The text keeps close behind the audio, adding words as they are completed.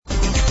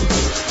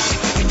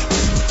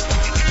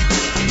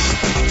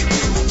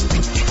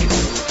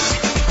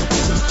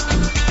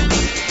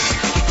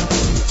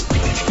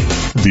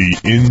The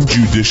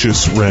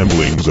injudicious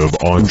ramblings of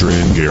Andre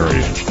and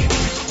Gary.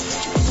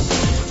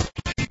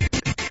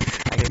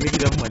 I can make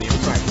enough money in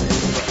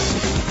practice.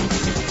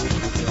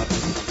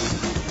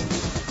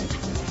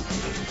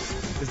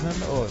 It's not.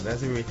 Oh,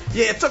 that's it.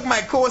 Yeah, it took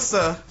my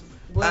coaster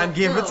and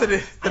gave it to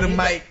the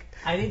mic.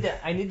 I need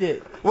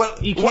to. Well,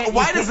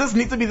 why does this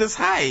need to be this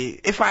high?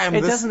 If I am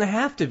It this. doesn't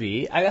have to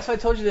be. That's why I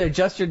told you to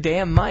adjust your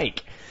damn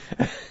mic.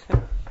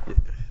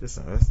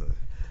 Listen.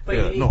 But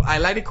Yeah, no, I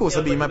like the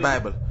coaster being my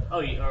Bible.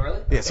 Oh,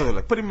 really? Yeah, so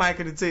like put the mic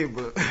on the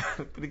table.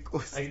 Put the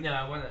coaster. No,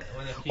 I want to.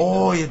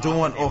 Oh, you don't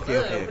want.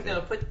 Okay.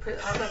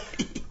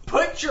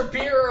 Put your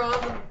beer on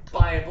the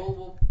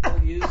Bible.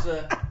 We'll use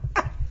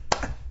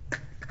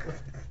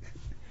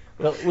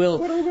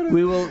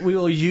we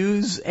will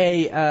use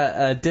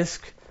a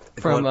disc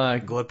from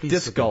God, please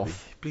disc forgive golf.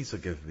 me. Please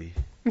forgive me.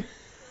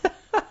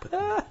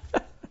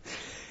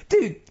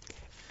 Dude,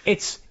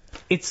 it's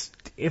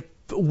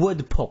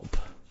wood pulp.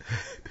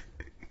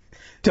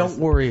 Don't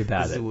worry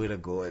about This is it. the word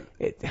of God.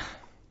 It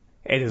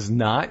is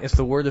not. It's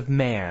the word of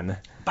man.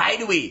 By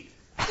the way,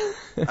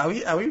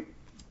 are we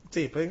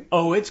taping?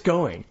 Oh, it's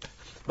going.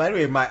 By the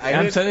way,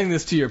 I'm sending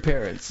this to your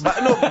parents.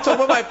 But no, talk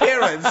about my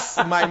parents.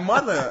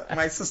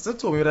 My sister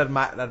told me that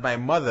my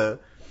mother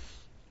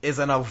is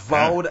an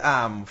avowed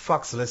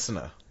Fox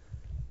listener.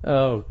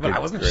 Oh, But I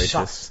wasn't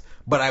shocked,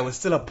 but I was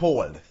still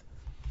appalled.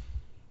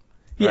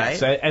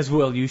 Yes, Right? as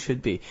well you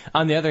should be.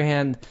 On the other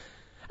hand,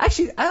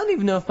 actually, I don't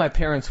even know if my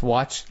parents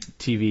watch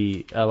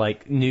TV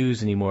like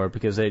news anymore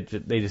because they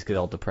just get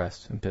all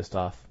depressed and pissed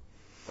off.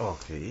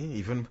 Okay,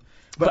 even.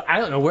 But I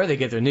don't know where they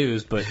get their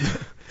news, but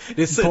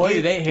They boy,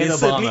 do they hate they're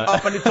certainly Obama.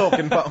 up on the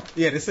talking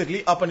yeah, they're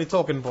certainly up on the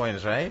talking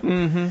points, right?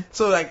 Mm-hmm.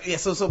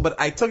 So but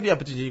I took the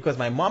opportunity because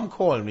my mom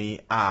called me.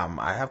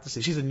 I have to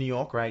say she's in New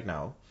York right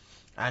now,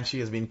 and she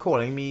has been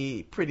calling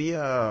me pretty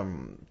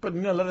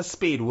putting a lot of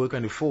spade work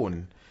on the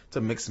phone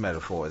to mix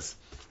metaphors.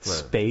 Well,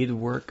 Spade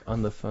work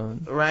on the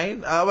phone. right?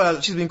 Well,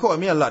 she's been calling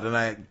me a lot,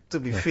 and to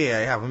be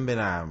fair, I haven't been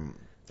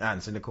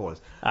answering the calls.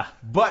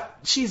 But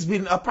she's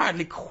been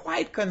apparently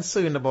quite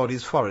concerned about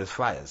these forest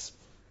fires.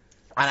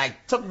 And I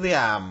took the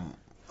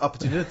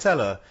opportunity to tell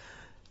her,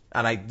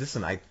 and I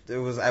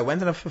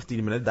went on a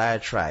 15-minute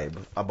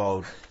diatribe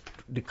about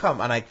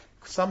and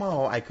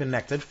I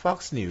connected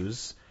Fox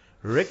News,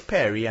 Rick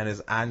Perry and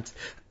his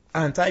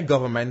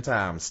anti-government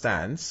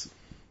stance,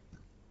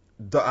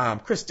 the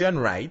Christian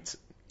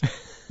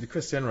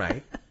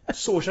right,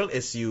 social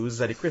issues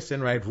that the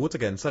Christian right vote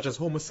against, such as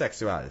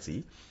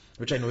homosexuality,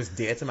 which I know is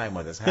dear to my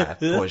mother's heart,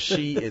 because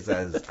she is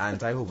as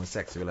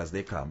anti-homosexual as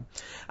they come.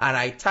 And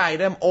I tied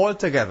them all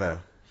together,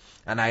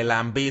 and I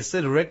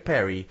lambasted Rick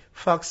Perry,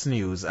 Fox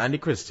News, and the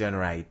Christian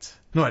right.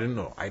 No, I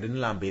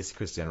didn't lambaste the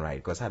Christian right,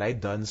 because had I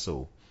done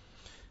so,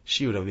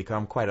 she would have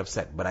become quite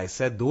upset. But I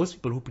said those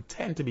people who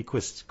pretend to be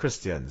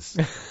Christians,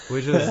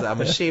 which is,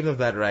 I'm ashamed of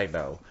that right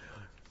now,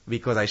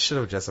 because I should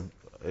have just,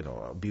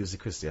 abused the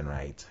Christian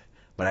right.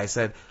 But I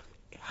said,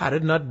 had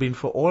it not been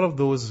for all of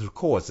those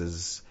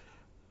causes,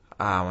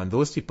 and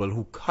those people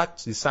who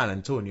cut the San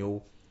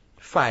Antonio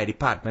Fire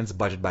Department's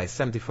budget by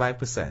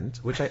 75%,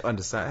 which I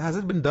understand. Has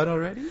it been done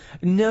already?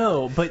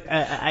 No, but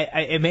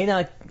it may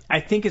not. I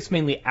think it's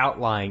mainly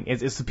outlying.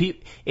 It's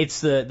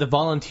the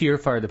volunteer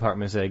fire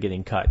departments that are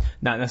getting cut,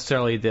 not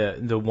necessarily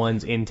the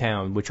ones in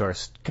town, which are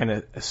kind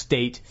of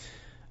state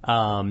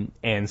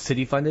and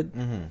city funded.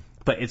 Mm-hmm.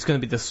 But it's going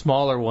to be the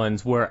smaller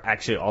ones where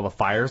actually all the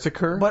fires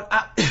occur. But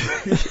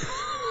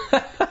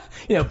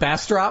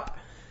Bastrop.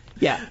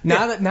 Yeah,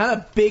 not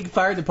a big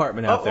fire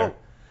department out there.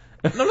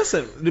 No,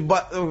 listen.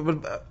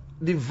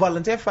 The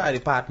volunteer fire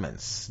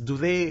departments, do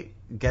they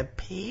get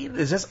paid?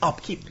 It's just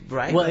upkeep,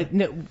 right? Well,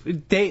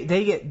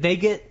 they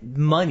get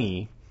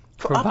money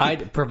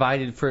provided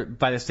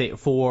by the state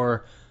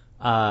for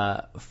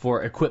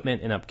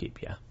equipment and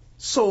upkeep. Yeah.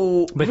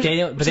 So, but they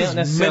don't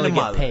necessarily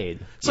get paid.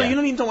 So you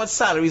don't even talk about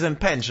salaries and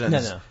pensions.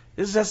 No.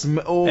 It's just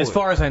as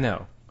far as I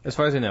know.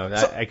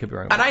 I could be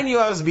wrong. And I knew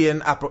I was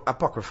being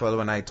apocryphal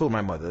when I told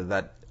my mother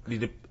that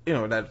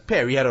that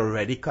Perry had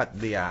already cut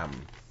the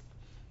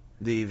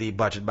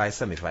budget by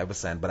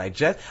 75%. But I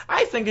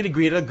think in the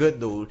greater good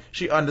though,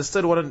 she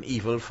understood what an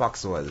evil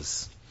fox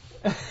was.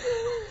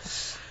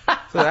 So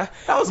that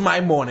was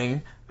my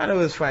morning, and it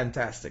was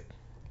fantastic.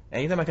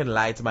 Anytime I can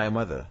lie to my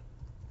mother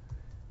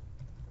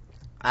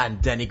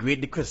and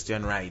denigrate the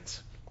Christian right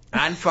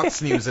and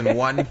Fox News in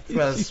one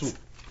fell swoop,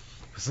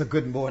 it was a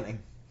good morning.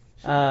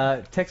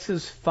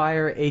 Texas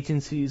fire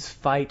agencies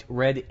fight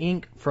red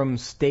ink from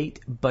state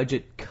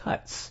budget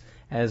cuts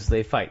as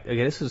they fight.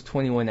 Okay, this was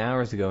 21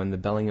 hours ago in the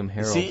Bellingham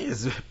Herald.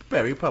 See,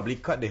 Perry probably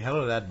cut the hell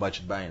out of that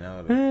budget by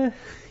now.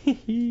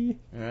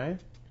 Right?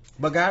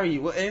 But Gary,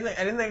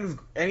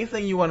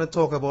 anything you want to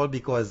talk about,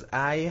 because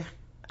I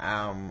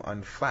am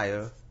on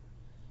fire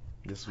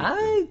this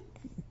week.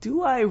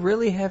 Do I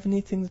really have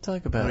anything to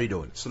talk about? No, you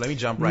don't. So let me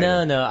jump right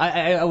in. No.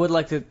 I would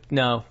like to.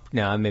 No,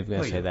 I'm maybe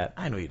going to say that.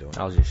 I know you don't.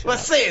 I'll just shut Well,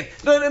 up. say it.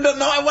 No,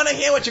 I want to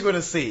hear what you're going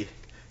to say.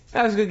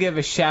 I was going to give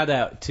a shout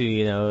out to,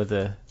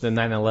 the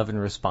 9/11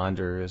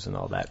 responders and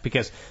all that.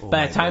 Because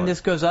by the time this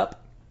goes up,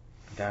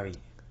 Gary,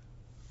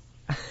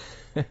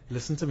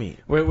 Listen to me.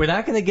 We're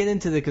not going to get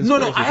into the No,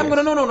 conspiracy. I am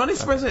theories. gonna no, not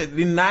express the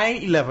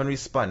 9/11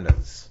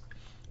 responders,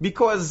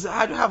 because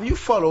have you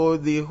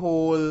followed the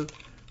whole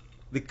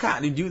the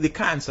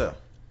cancer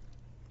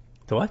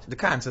The what? the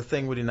cancer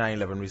thing with the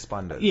 9/11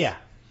 responders? Yeah.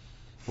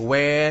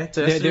 Where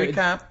to just They're-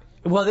 recap,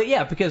 Well,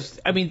 yeah, because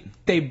I mean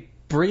they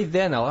breathed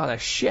in a lot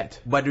of shit.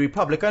 but the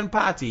Republican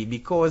Party,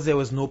 because there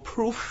was no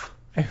proof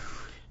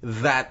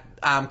that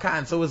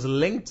cancer was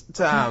linked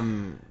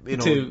to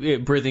To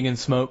breathing in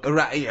smoke.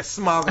 right, yeah,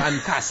 smog and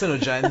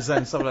carcinogens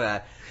and stuff like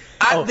that.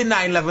 At Oh. the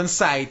 9/11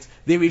 site,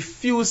 they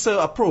refused to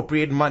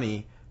appropriate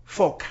money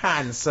for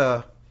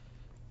cancer,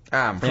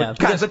 Yeah, cancer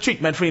because-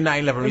 treatment for the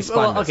 9/11 responders.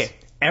 Well, okay,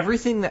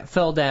 everything that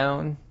fell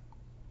down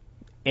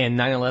in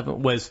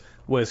 9/11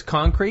 was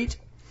concrete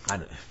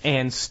And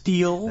and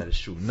steel. that is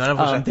true. None of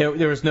which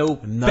There was no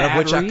none of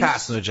which are batteries.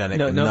 carcinogenic.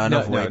 No, none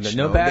of which.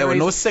 no There were batteries.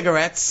 no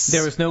cigarettes.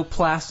 There was no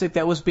plastic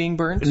that was being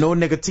burnt. no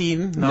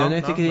nicotine. No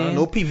nicotine.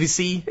 No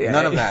PVC. Yeah.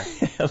 None of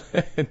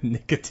that.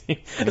 Nicotine.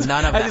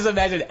 None of I that. just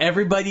imagine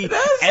everybody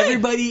That's it.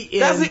 in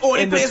That's the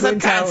only in the place Twin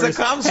that cancer Towers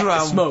comes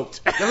from.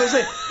 smoked. That's what I'm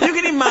saying. You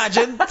can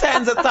imagine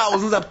tens of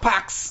thousands of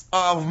packs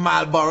of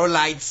Marlboro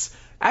Lights.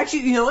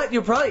 Actually, you know what?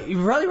 You're probably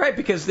right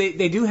because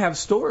they do have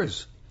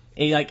stores,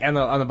 like on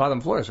the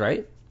bottom floors,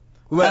 right?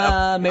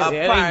 Well, Maybe- I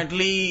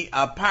mean-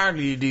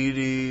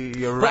 apparently,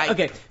 you're Well, right.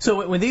 okay,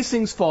 so when these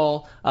things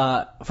fall,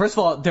 first of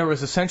all, there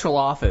was a central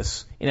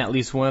office in at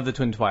least one of the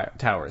Twin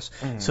Towers.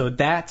 So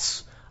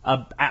that's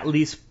at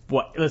least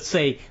what, let's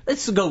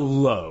go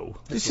low.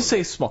 Let's just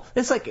say small.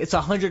 It's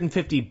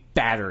 150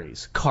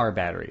 batteries, car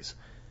batteries,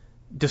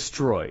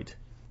 destroyed.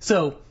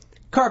 So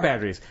car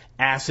batteries,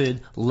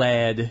 acid,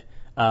 lead,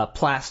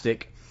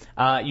 plastic.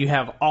 You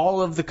have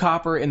all of the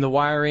copper in the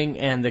wiring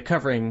and the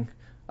covering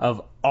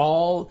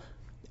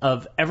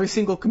of every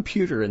single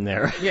computer in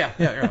there.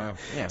 Yeah.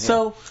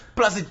 So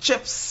plus the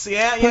chips,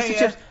 yeah. plastic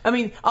chips. I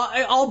mean,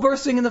 all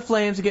bursting in the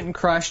flames and getting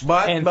crushed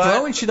and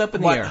throwing shit up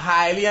in the but air.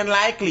 highly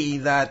unlikely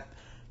that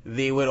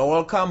they would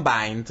all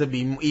combine to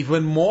be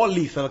even more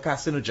lethal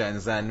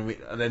carcinogens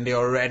than they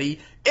already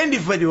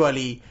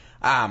individually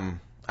are.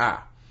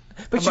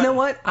 But you know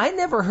what? I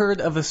never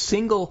heard of a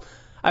single.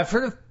 I've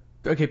heard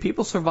of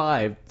people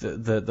survived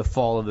the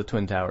fall of the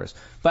Twin Towers,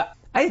 but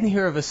I didn't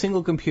hear of a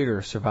single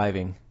computer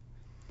surviving.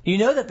 You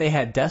know that they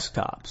had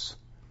desktops.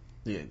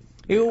 Yeah,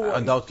 You-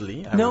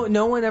 undoubtedly.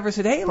 No one ever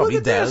said, "Hey, look Probably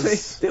at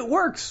this! does. It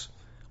works."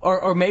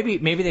 Or maybe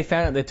they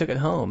found it, they took it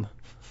home.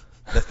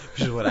 That's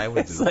usually what I would do.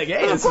 It's like,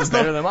 hey, this is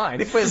better than mine.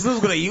 The person who's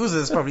going to use it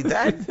is probably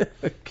dead.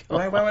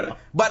 Why would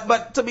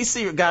but to be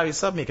serious, Gary,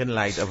 stop making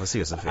light of a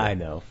serious affair. I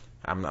know.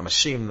 I'm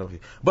ashamed of you.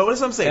 But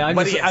what I'm saying, Yeah,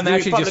 but yes, I'm the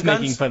actually just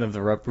Republicans making fun of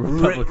the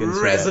Republicans. for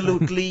that.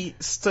 resolutely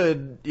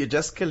stood. You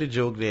just killed a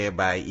joke there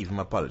by even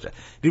apologizing.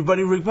 But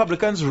the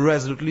Republicans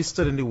resolutely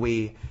stood in the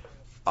way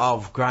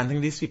of granting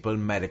these people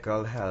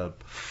medical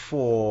help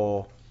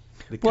for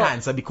the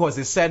cancer, because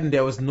they said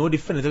there was no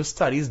definitive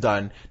studies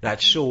done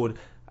that showed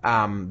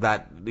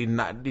that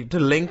to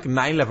link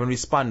 9/11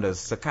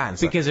 responders to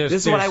cancer. Because this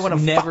is what I want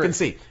to never- fucking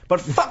say. But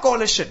fuck all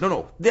this shit.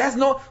 No. There's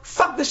no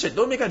fuck this shit.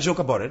 Don't make a joke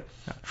about it.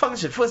 Fuck this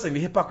shit. First thing, the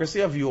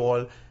hypocrisy of you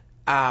all,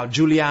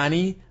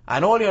 Giuliani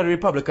and all the other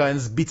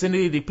Republicans beating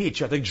the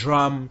patriotic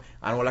drum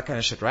and all that kind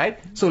of shit, right?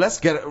 So let's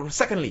get.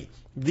 Secondly,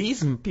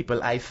 these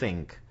people, I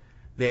think,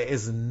 there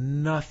is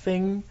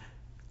nothing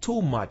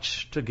too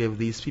much to give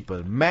these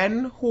people.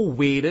 Men who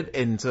waded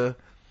into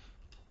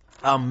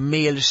a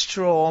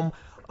maelstrom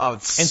of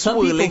And some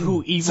people swirling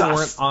who even dust.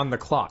 weren't on the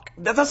clock.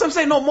 That's what I'm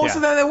saying. No, most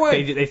of them they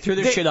weren't. They threw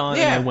their shit on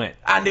and they went.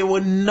 And they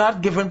were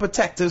not given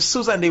protective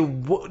suits, and they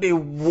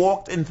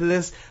walked into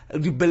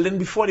the building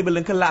before the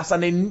building collapsed,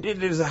 and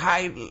there's a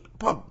high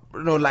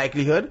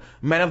likelihood.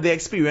 Men of their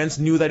experience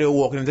knew that they were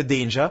walking into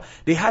danger.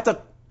 They had to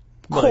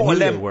Well, they call knew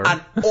they them were.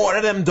 and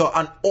order them down,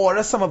 and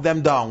order some of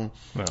them down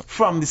Yeah.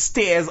 from the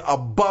stairs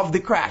above the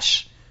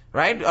crash.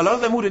 Right? A lot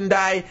of them who didn't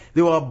die,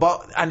 they were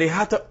above, and they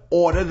had to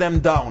order them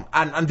down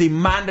and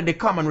demand that they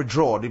come and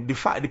withdraw. They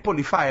put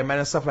the firemen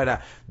and stuff like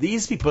that.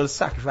 These people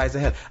sacrifice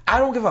their health. I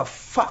don't give a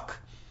fuck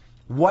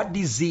what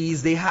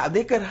disease they have.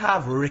 They could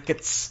have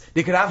rickets.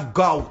 They could have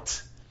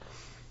gout.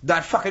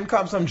 That fucking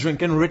comes from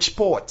drinking rich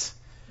port.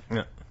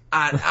 Yeah.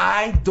 And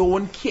I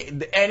don't care.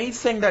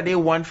 Anything that they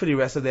want for the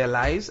rest of their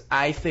lives,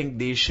 I think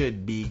they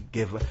should be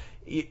given.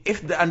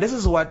 This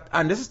is what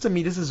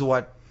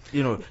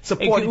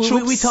supporting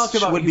troops we talked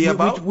about would be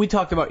about. we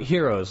talked about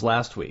heroes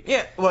last week.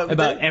 Yeah, well,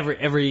 about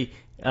every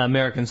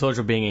American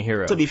soldier being a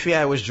hero. To be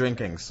fair, I was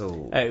drinking,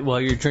 so.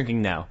 Well, you're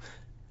drinking now.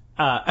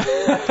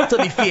 To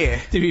be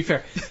fair. To be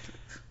fair.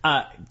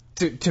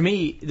 To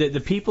me,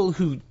 the people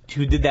who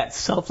did that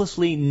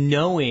selflessly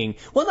knowing,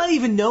 well, not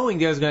even knowing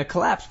they was going to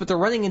collapse, but they're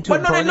running into a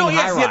burning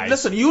high rise.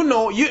 Listen,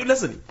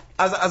 listen.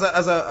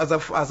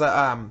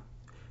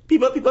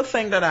 People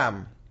think that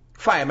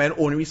firemen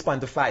only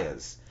respond to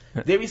fires.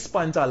 They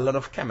respond to a lot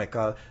of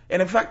chemical,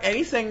 and in fact,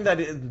 anything that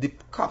the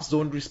cops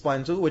don't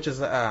respond to, which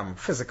is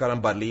physical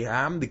and bodily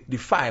harm, the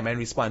firemen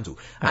respond to,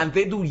 and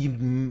they do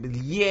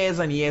years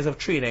and years of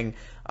training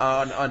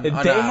on They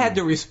had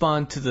to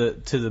respond to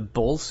the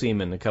bull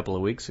semen a couple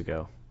of weeks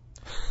ago.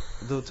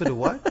 to the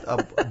what?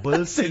 A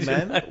bull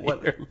semen?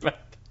 What? Hear about-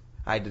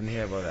 I didn't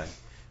hear about that.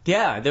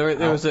 Yeah,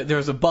 there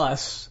was a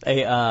bus,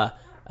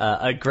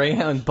 a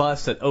Greyhound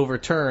bus that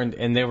overturned,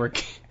 and they were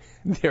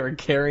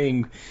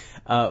carrying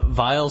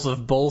vials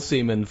of bull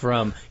semen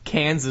from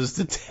Kansas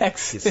to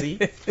Texas.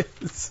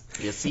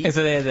 You see? And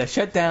so they had to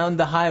shut down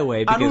the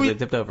highway because they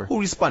tipped over. Who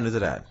responded to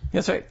that?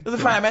 That's right. The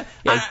fireman.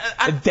 Yeah,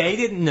 they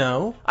didn't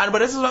know. But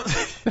this is what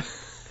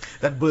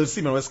that bull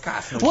semen was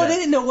cast. Well, they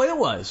didn't know what it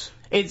was.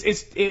 But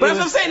that's what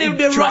I'm saying.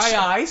 They dry rushed.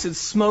 ice. It's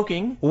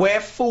smoking. Where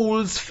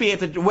fools fear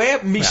to,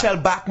 where Michelle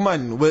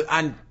Bachmann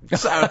and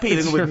Sarah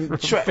Palin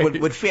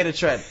would fear to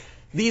tread.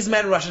 These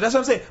men rush. That's what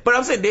I'm saying. But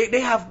I'm saying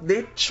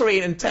they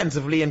train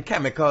intensively in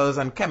chemicals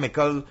and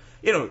chemical,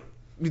 well,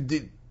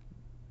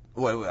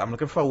 I'm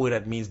looking for a word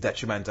that means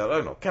detrimental. I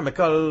don't know,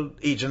 chemical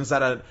agents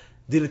that are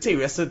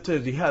deleterious to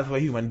the health of a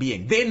human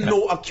being. They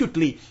know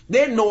acutely.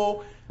 They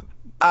know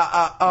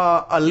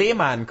a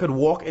layman could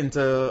walk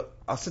into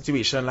a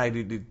situation like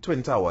the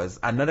Twin Towers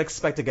and not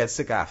expect to get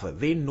sick after.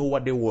 They know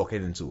what they're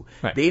walking into.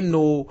 Right. They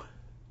know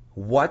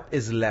what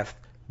is left,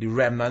 the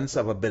remnants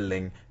of a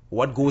building,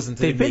 what goes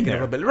into the making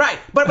of a building. Right.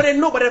 But they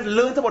know, but they've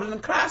learned about it in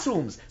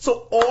classrooms.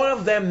 So all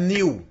of them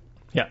knew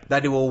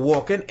that they were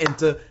walking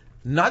into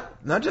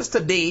not just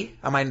today.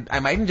 I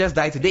mightn't just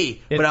die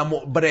today,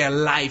 but there are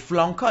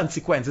lifelong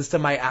consequences to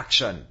my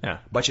action. Yeah.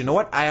 But you know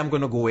what? I am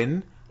going to go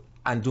in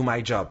and do my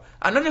job.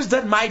 And not just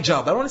that my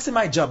job. I don't want to say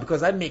my job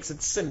because that makes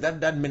it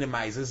that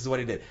minimizes what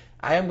it did.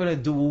 I'm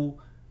going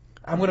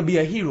to be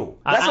a hero.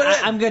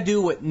 That's I'm going to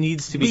do what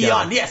needs to be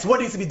beyond, done. yes, what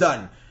needs to be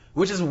done.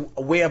 Which is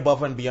way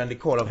above and beyond the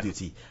call of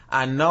duty.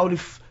 And now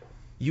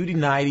you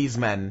deny these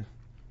men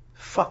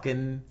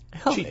fucking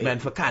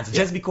treatment for cancer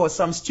just because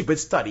some stupid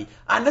study.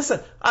 And listen,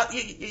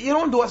 you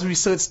don't do a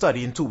research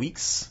study in 2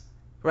 weeks,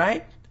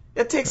 right?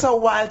 It takes a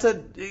while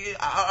to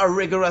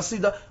rigorously.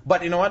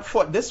 But you know what?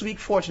 For this week,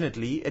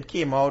 fortunately, it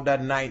came out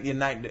that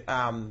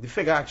the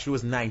figure actually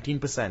was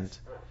 19%.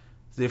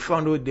 They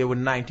found out they were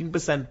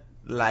 19%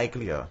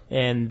 likelier.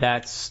 And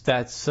that's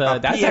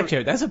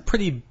a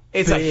pretty.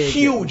 It's big, a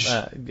huge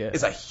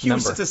number.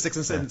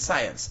 statistics in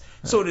science.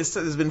 So this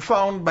has been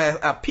found by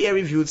a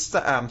peer-reviewed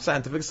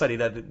scientific study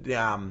that the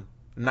 9/11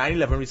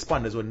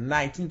 responders were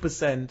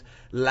 19%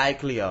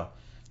 likelier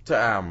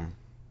to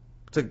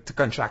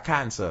contract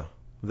cancer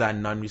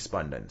than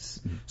non-respondents.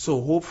 Mm-hmm.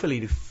 So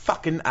hopefully the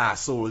fucking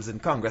assholes in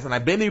Congress, and I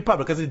blame the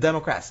Republicans and the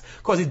Democrats,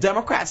 because the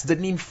Democrats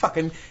didn't even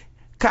fucking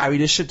carry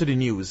this shit to the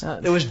news.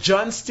 There was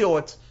Jon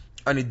Stewart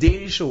on the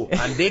Daily Show,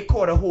 and they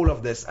caught a hold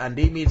of this, and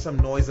they made some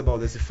noise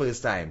about this the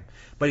first time.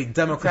 But the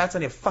Democrats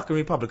and the fucking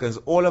Republicans,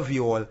 all of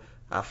you all,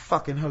 are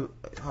fucking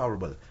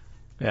horrible.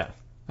 Yeah.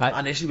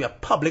 And there should be a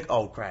public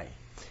outcry.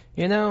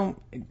 You know,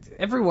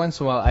 every once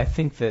in a while, I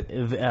think that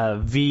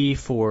V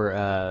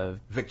for...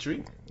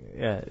 Victory?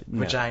 No.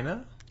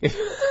 Vagina?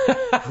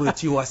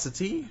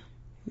 Virtuosity?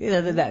 You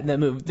know,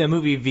 that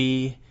movie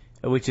V,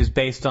 which is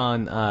based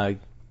on... not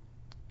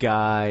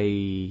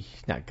Guy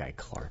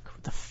Clark.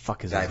 What the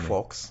fuck is his name?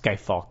 Guy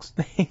Fawkes.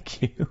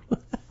 Thank you.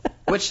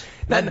 Which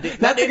not the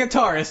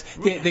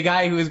guitarist, the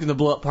guy who is going to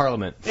blow up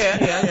Parliament.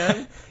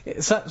 Yeah.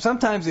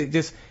 Sometimes it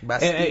just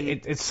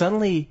it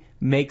suddenly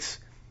makes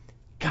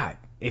God.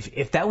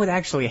 If that would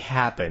actually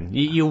happen,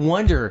 you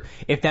wonder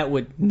if that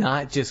would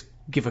not just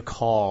give a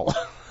call.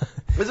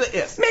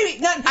 Yes. Maybe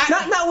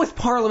not with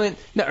Parliament.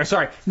 No,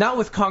 sorry, not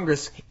with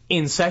Congress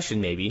in session,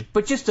 maybe,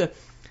 but just to.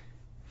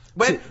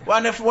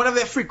 One of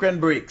their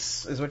frequent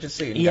breaks is what you're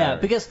saying. Yeah,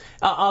 Gary. because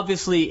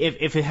obviously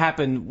if it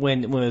happened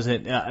when was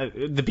it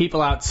the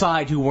people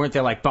outside who weren't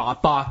there like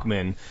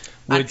Bachman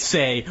would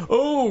say,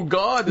 "Oh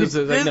God, this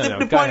is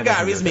the point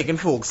Gary is making,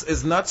 folks,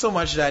 is not so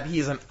much that he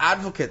is an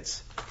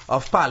advocate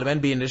of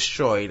Parliament being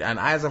destroyed, and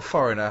I as a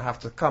foreigner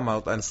have to come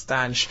out and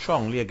stand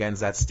strongly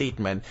against that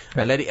statement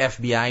and let the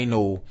FBI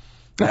know.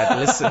 That,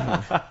 listen,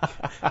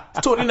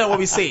 totally not what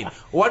we're saying.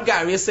 What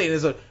Gary is saying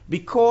is that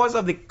because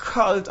of the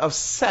cult of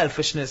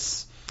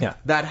selfishness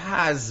that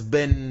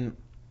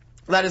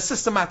is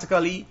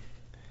systematically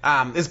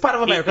is part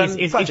of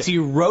American culture. It's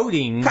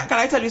eroding. Can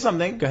I tell you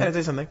something? Go ahead. Can I tell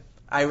you something?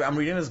 I'm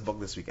reading this book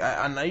this week,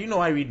 and you know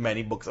I read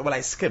many books. Well, I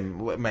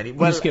skim many.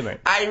 Well, you skim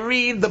it. I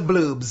read the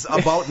blurbs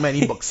about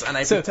many books, and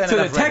I pretend so that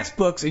the I've read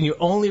textbooks, and you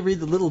only read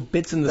the little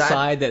bits in the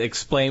side that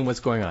explain what's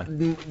going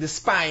on. The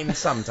spine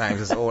sometimes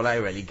is all I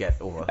really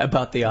get over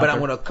about the author. But I'm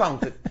gonna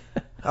count it.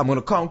 I'm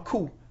gonna count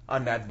cool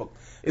on that book.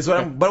 But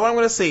what I'm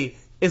gonna say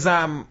is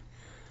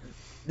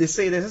they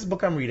say there's this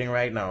book I'm reading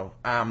right now,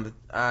 and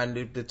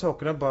they're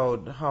talking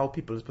about how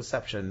people's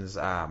perceptions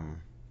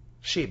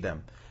shape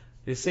them.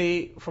 They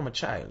say from a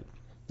child.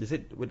 They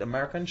say with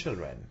American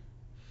children,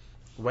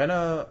 when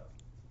a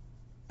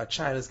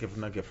child is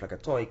given a gift like a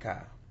toy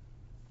car,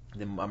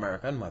 the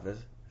American mother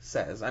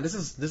says, and this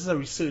is a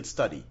research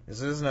study.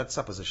 This is not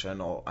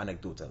supposition or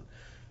anecdotal,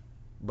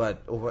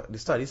 but the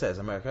study says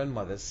American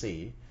mothers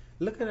say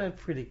look at that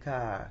pretty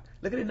car.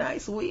 Look at the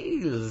nice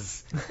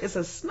wheels. It's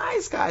a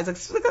nice car.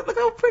 Look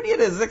how pretty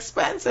it is. It's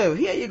expensive.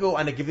 Here you go.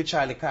 And they give the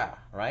child a car,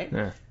 right?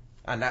 Yeah.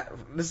 And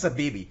this is a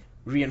baby.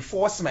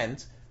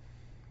 Reinforcement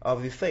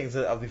of the things,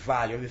 of the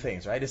value of the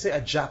things, right? They say a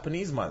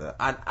Japanese mother.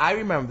 And I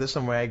remember this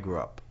from where I grew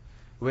up,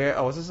 where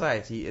our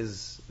society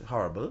is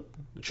horrible.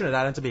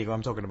 Trinidad and Tobago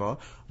I'm talking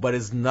about. But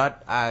it's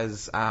not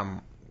as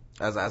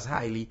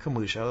highly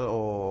commercial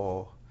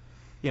or,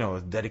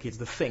 dedicated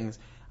to things.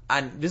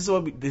 And this is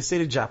what they say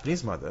the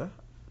Japanese mother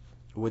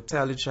would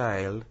tell the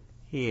child,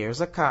 here's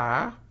a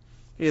car,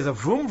 here's a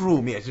vroom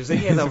vroom. Yes, you say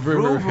here's a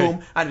vroom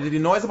vroom, and the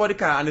noise about the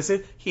car, and they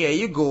say, here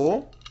you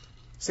go,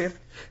 say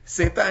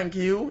thank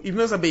you, even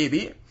though it's a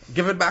baby,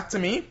 give it back to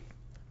me,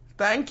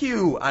 thank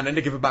you, and then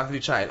they give it back to the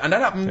child. And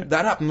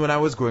that happened when I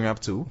was growing up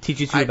too.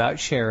 Teaches you about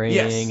sharing,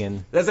 yes,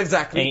 and that's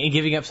exactly, and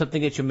giving up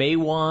something that you may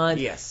want,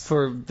 yes,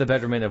 for the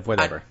betterment of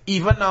whatever. And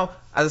even now,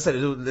 as I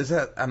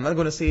said, I'm not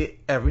going to say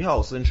every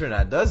household in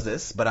Trinidad does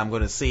this, but I'm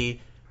going to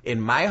say in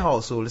my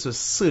household this was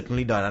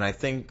certainly done, and I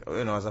think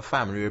as a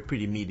family we're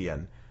pretty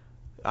median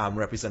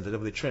representative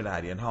of the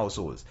Trinidadian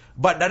households.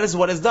 But that is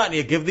what is done.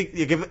 You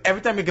give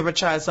every time you give a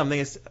child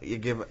something, you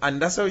give,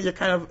 and that's how you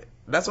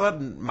that's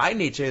what my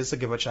nature is to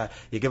give a child.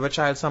 You give a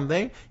child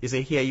something, you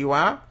say, here you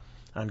are,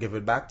 and give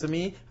it back to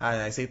me,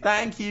 and I say,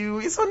 thank you,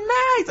 it's so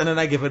nice, and then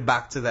I give it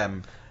back to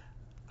them.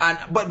 And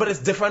but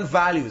it's different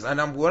values, and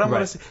what I'm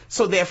going to say.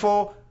 So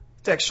therefore,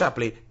 to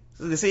extrapolate,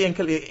 they say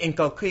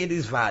inculcate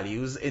these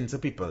values into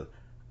people.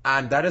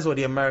 And that is what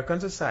the American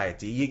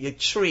society, you're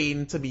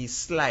trained to be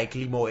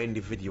slightly more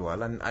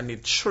individual, and you're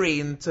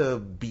trained to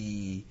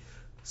be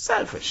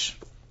selfish.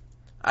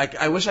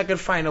 I wish I could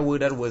find a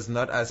word that was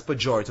not as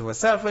pejorative as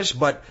selfish,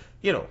 but,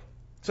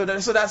 so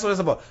that's what it's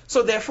about.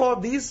 So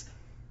therefore,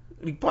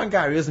 the point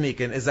Gary is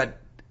making is that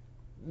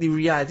the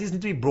realities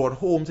need to be brought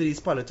home to these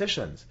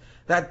politicians.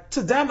 That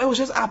to them, it was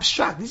just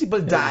abstract. These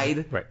people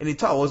died in the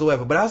towers or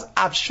whatever, but that was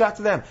abstract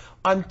to them.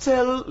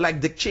 Until,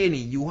 like Dick Cheney,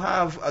 you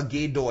have a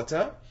gay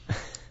daughter.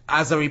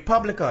 As a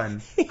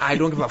Republican, I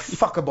don't give a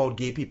fuck about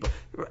gay people.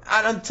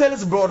 And until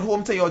it's brought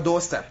home to your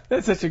doorstep.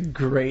 That's such a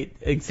great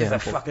example.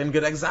 It's a fucking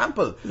good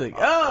example. It's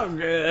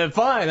like,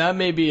 fine, I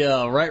may be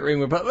a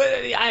right-wing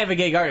Republican, I have a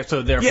gay guy,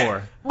 so therefore.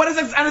 Yeah, but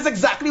it's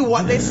exactly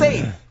what they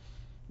say.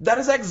 That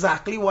is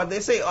exactly what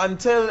they say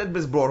until it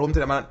was brought home to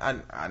them.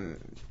 And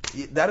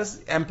that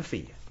is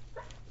empathy.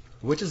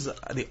 Which is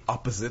the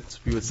opposite,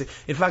 we would say.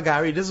 In fact,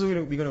 Gary,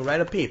 we're going to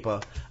write a paper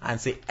and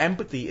say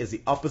empathy is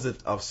the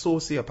opposite of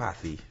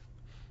sociopathy.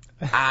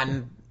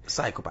 And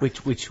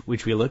psychopathy.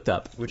 Which we looked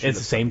up. It's the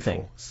same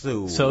thing.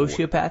 So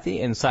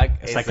sociopathy and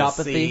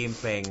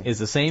psychopathy is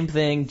the same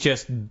thing,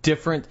 just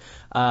different.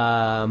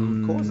 But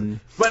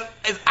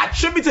it's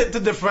attributed to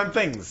different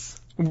things.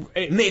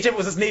 Nature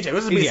versus nature.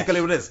 This is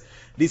basically what it is.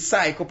 The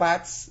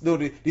psychopaths,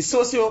 the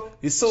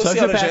sociologists.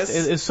 Sociopath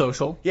is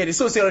social. Yeah, the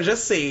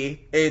sociologists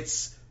say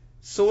it's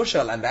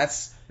social, and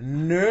that's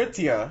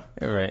nerdier.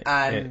 Right.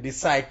 And the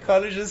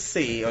psychologists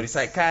say, or the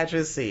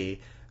psychiatrists say,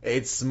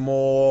 it's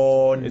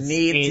more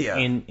nature.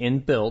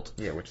 Inbuilt.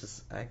 Yeah, which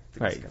is, I think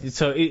right.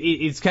 So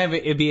it's kind of,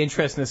 it'd be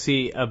interesting to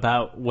see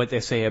about what they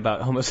say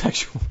about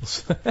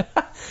homosexuals.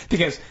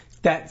 Because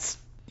that's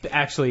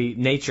actually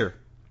nature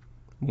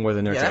more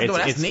than nurture. Yeah,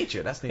 that's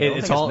nature. That's nature.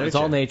 It's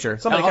all nature.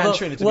 Somebody can't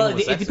train it to be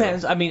homosexual. It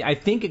depends. I mean, I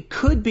think it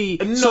could be.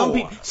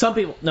 No. Some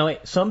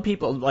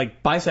people,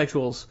 like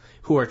bisexuals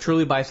who are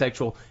truly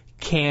bisexual,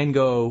 can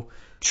go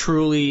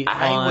truly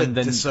on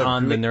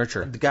the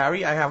nurture.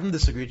 Gary, I haven't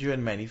disagreed with you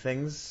in many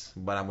things,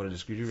 but I'm going to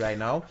disagree with you right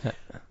now.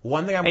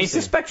 One thing it's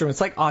a spectrum. It's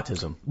like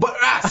autism. But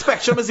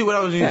spectrum is what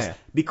I was using.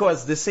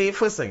 Because they say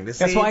first thing. They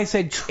say that's why I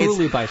said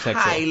truly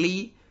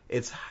bisexual.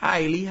 It's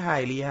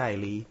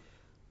highly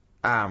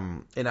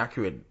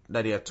inaccurate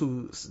that there are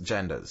two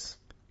genders.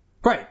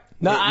 Right.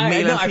 No,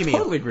 male and female. I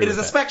totally agree. It is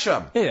a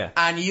spectrum. Yeah.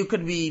 And you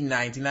could be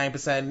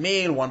 99%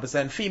 male,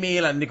 1%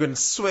 female, and you can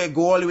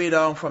go all the way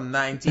down from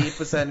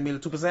 98% male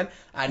to 2%,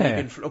 and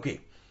you can,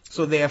 okay.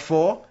 So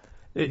therefore,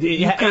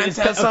 you can't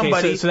tell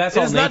somebody, so that's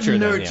all nature. Not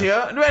nurture.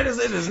 Yeah. Right, it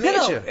is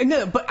nature.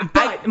 No,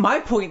 but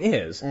my point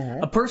is,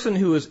 a person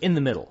who is in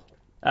the middle,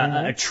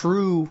 a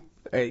true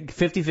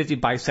 50-50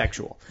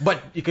 bisexual.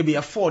 But you could be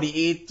a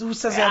 48 who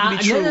says that to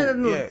be true.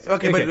 No. Yeah.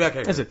 Okay.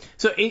 Listen,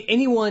 so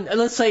anyone,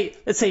 let's say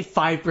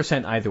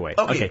 5% either way.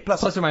 Okay.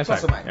 Plus or minus.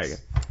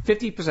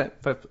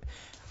 50%.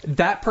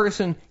 That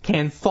person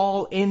can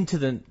fall into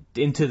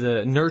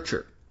the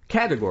nurture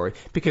category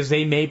because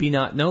they maybe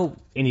not know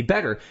any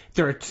better.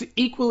 They're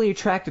equally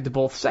attracted to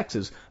both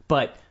sexes,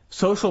 but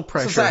social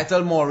pressure,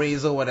 societal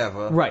mores or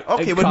whatever. Right.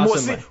 Okay,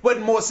 but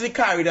mostly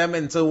carry them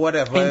into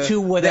whatever is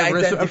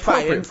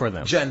appropriate for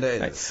them. Gender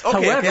is. Right.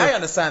 Okay, however, I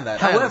understand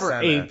that.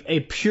 However, a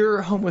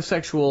pure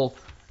homosexual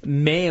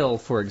male,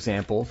 for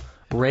example,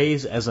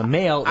 raised as a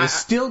male, is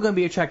still going to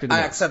be attracted to I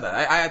males. accept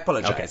that. I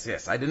apologize. Okay.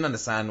 Yes, I didn't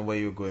understand where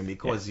you were going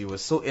because you were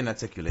so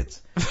inarticulate.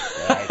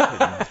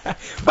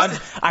 But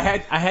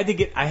I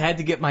had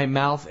to get my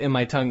mouth and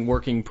my tongue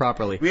working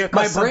properly.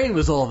 My brain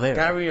was all there.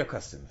 Gary, you're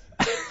accustomed.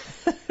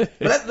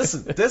 But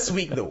listen, this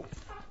week though,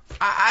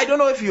 I don't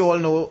know if you all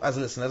know, as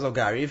listeners, or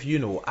Gary, if you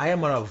know, I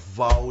am an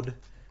avowed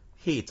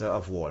hater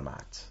of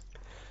Walmart.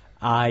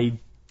 I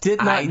did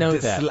not know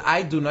that.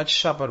 I do not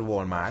shop at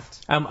Walmart.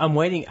 I'm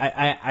waiting.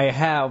 I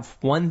have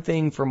one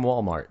thing from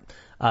Walmart.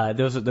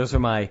 Those are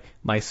my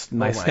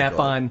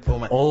Snap-on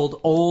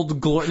old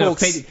glory,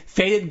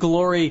 faded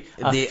glory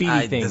they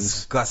feedy are things.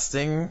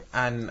 Disgusting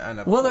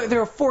and Well,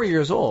 they're 4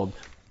 years old.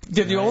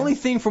 They're the only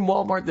thing from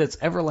Walmart that's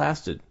ever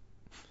lasted.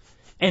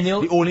 And the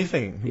only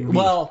thing.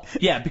 Well,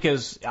 yeah,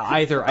 because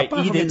either I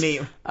eat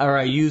it or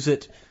I use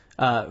it.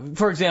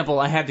 For example,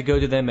 I had to go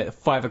to them at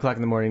 5 o'clock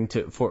in the morning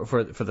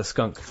for the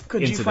skunk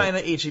Could incident. you find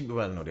an HEB?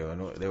 Well, no, there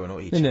were no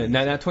HEB. No,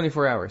 not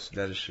 24 hours.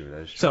 That is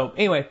true. So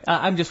anyway,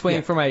 I'm just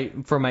waiting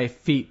for my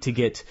feet to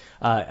get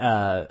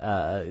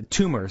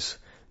tumors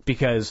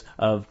because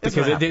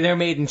they're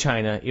made in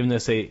China, even though they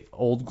say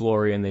Old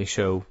Glory and they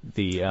show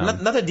the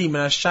not a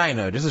demonized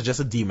China. This is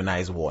just a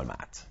demonized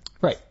Walmart.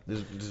 Right. This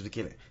is the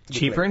killing.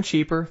 Cheaper and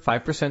cheaper,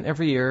 5%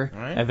 every year.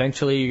 Right.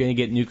 Eventually, you're going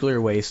to get nuclear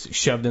waste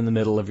shoved in the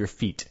middle of your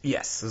feet.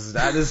 Yes,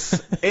 that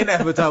is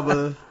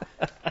inevitable.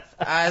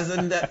 As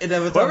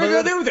inevitable. What are we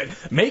going to do with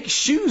it? Make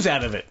shoes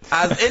out of it.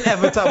 As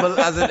inevitable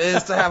as it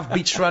is to have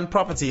beachfront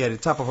property at the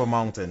top of a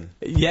mountain.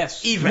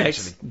 Yes.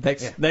 Eventually.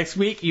 Next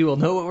week, you will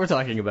know what we're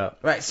talking about.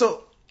 Right.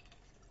 So,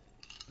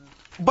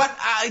 but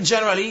I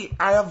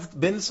have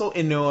been so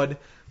inured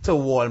to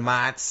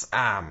Walmart's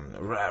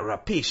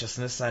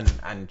rapaciousness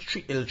and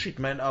ill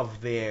treatment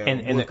of their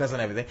workers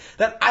and everything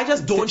that I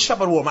just don't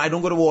shop at Walmart. I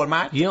don't go to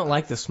Walmart. You don't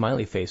like the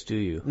smiley face, do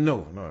you?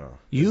 No.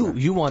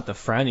 You want the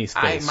frowny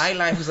face. My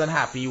life is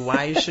unhappy.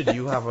 Why should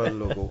you have a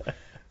logo?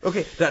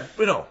 Okay, that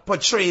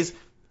portrays,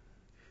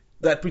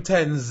 that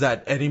pretends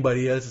that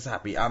anybody else is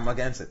happy. I'm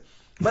against it.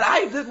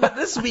 But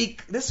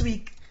this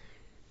week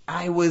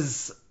I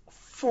was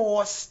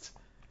forced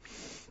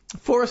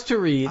to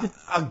read.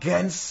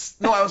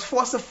 I was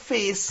forced to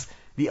face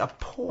the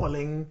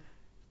appalling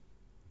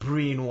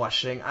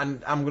brainwashing.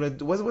 And I'm going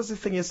to, what's the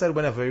thing you said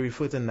whenever you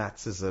refer to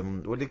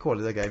Nazism? What do they call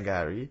it again,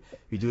 Gary?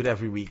 We do it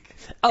every week.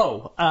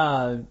 Oh,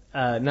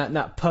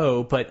 not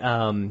Poe, but,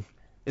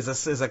 Is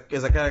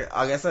a kind of,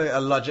 I guess, a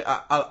logic,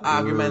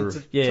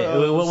 argument.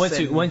 Yeah,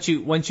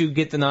 once you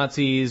get the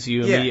Nazis,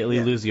 you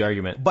immediately lose the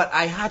argument. But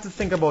I had to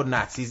think about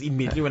Nazis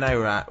immediately when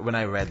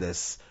I read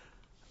this.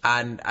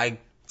 And I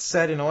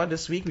said, you know what,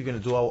 this week we're going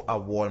to do a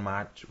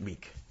Walmart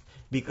week.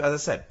 Because I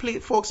said,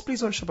 please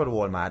don't shop at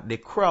Walmart. They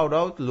crowd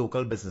out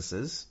local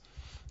businesses,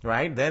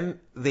 right? Then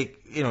they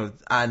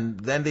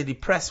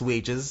depress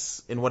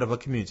wages in whatever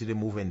community they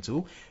move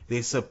into.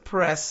 They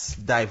suppress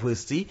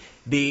diversity.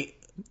 They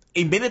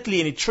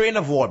immediately, in a train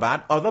of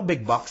Walmart, other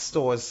big box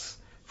stores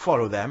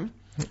follow them.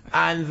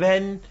 And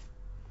then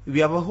we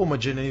have a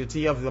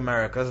homogeneity of the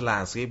America's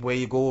landscape where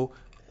you go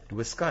to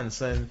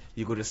Wisconsin,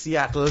 you go to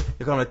Seattle,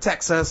 you come to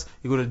Texas,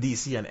 you go to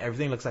DC, and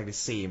everything looks like the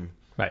same.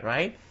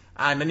 Right?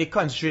 And then you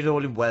concentrate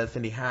all the wealth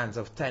in the hands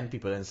of 10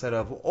 people instead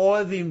of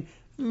all the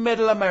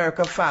middle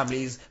America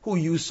families who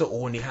used to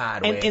own the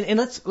hardware. And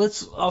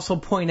let's also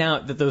point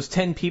out that those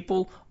 10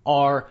 people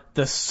are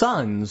the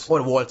sons or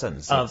the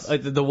Waltons of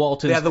the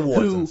Waltons, they are the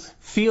Waltons, who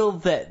feel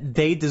that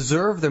they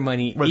deserve their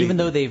money even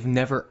though they've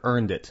never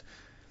earned it,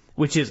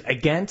 which is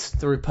against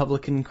the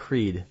Republican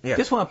creed. Yeah.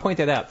 Just want to point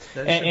that out.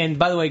 And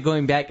by the way,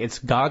 going back, it's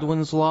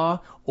Godwin's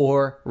Law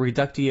or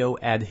Reductio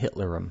ad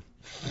Hitlerum.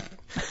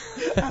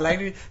 I like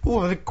it. Who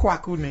was the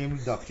quack who named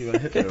Reductio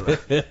ad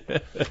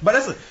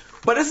Hitlerum?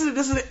 But this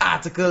is the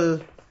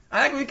article.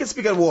 I think we can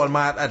speak at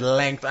Walmart at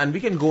length, and we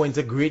can go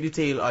into great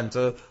detail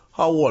onto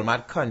how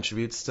Walmart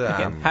contributes to.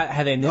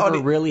 How they never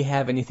really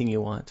have anything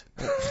you want.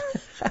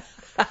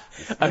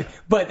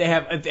 But they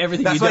have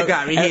everything. That's why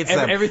Gary hates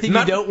them. Everything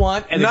you don't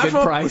want at a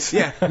good price.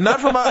 Yeah, not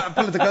from a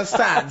political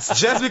stance.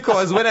 Just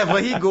because whenever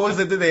he goes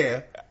into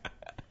there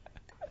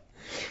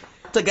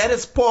to get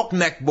his pork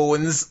neck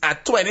bones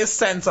at 20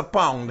 cents a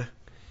pound.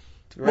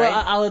 Right?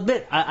 Well, I'll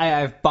admit,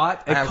 I've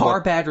bought a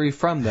car battery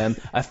from them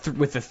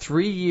with a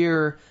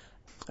 3-year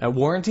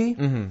warranty,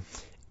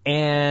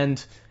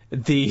 and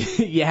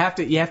you have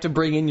to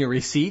bring in your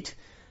receipt.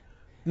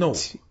 No.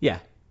 Yeah.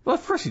 Well,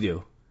 of course you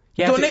do.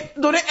 Don't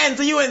they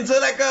enter you into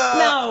like a...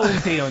 No,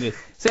 they don't do.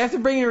 So you have to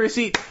bring your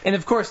receipt, and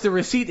of course the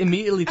receipt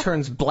immediately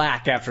turns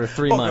black after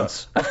 3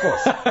 months. Of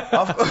course.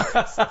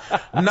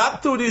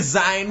 Not through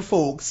design,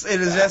 folks.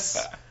 It is just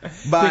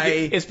by...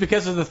 It's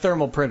because of the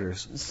thermal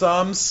printers.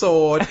 Some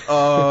sort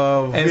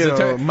of,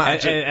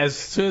 magic. As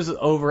soon as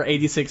over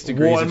 86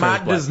 degrees,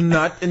 Walmart does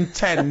not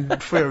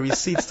intend for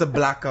receipts to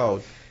black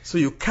out. So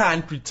you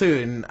can't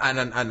return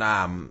and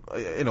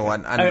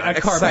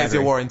exercise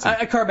your warranty.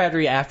 A car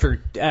battery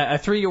after a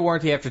 3-year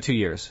warranty after 2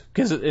 years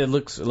because it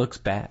looks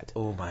bad.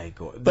 Oh my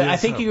god! But I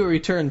think you can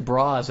return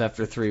bras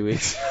after 3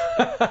 weeks.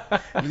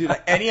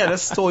 Like any other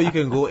store you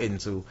can go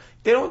into,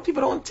 people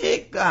don't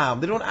take they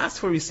don't ask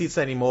for receipts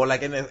anymore.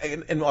 Like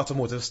in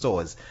automotive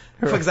stores,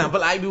 for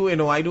example, I do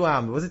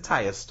what's a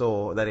tire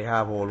store that they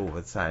have all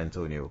over San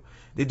Antonio.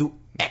 They do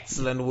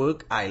excellent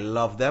work. I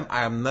love them.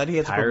 I am not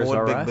here to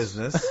promote big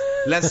business.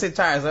 Let's say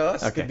Tires R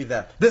Us. Okay. Could be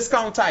that.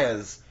 Discount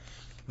Tires.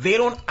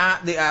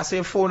 they ask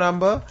your phone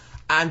number,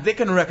 and they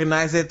can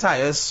recognize their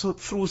tires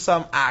through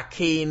some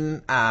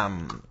arcane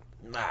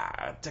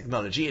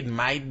technology. It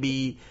might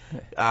be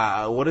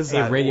what is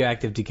that?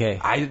 Radioactive decay.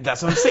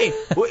 That's what I'm saying.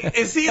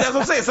 See, that's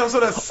what I'm saying. Some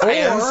sort of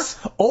science.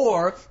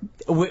 Or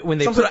when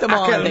they put them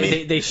on,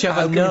 they shove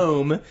a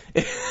gnome,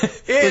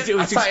 which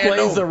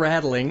explains the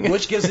rattling.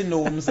 Which gives the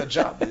gnomes a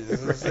job.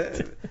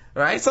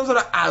 Right? Some sort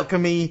of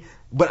alchemy.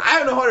 But I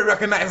don't know how to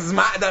recognize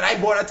that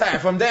I bought a tire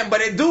from them, but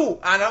they do,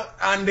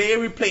 and they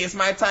replace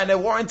my tire in their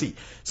warranty.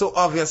 So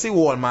obviously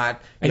Walmart,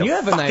 and you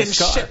have a nice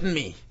car. Shitting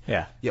me.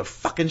 Yeah. You're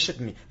fucking shitting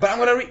me. But I'm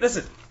gonna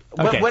listen.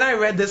 Okay. When I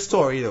read this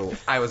story though,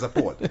 I was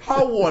appalled.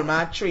 How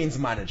Walmart trains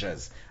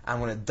managers. I'm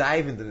gonna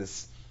dive into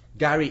this.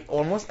 Gary,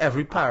 almost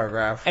every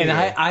paragraph. And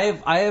here.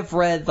 I have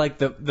read like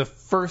the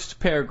first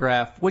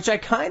paragraph, which I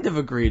kind of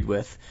agreed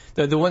with,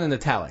 the one in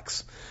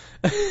italics.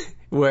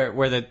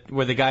 where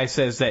the guy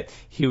says that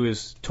he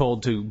was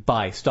told to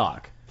buy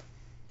stock.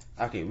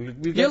 Okay,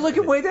 you're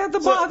looking way down at the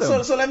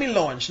bottom. So let me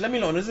launch. This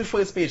is the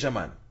first page,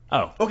 man.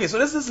 Oh. Okay, so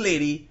this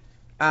lady.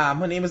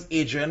 Her name is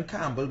Adrienne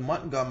Campbell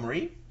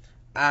Montgomery,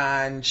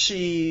 and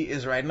she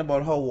is writing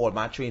about how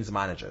Walmart trains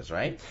managers,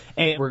 right?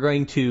 And we're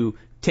going to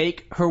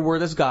take her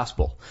word as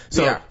gospel.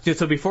 So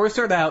before we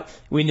start out,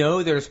 we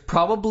know there's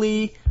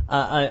probably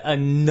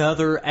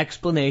another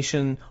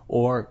explanation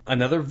or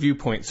another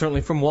viewpoint, certainly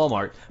from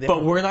Walmart.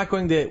 But we're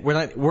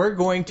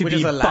going to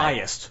be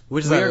biased.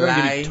 Which is a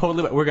lie.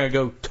 We're going to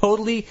go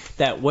totally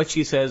that what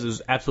she says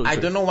is absolutely true.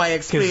 I don't know why I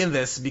explain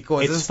this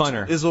because it's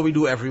funner. This is what we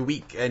do every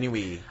week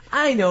anyway.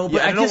 I know,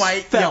 but I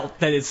just felt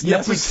that it's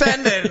necessary.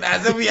 You're pretending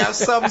as if we have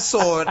some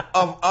sort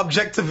of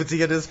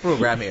objectivity in this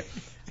program here.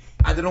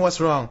 I don't know what's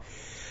wrong.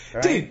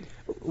 Right? Dude,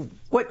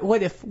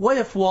 what if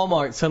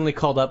Walmart suddenly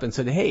called up and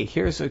said, "Hey,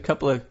 here's a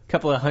couple of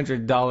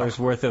 $100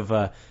 worth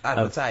of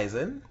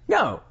advertising"?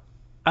 No,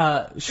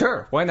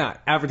 sure, why not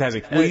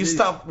advertising?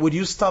 Would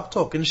you stop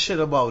talking shit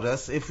about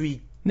us if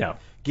we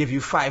give you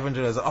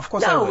 $500? Of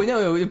course, I would.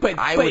 No, but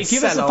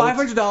give us the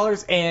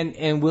 $500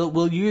 and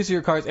we'll use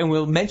your cards and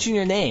we'll mention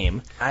your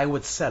name. I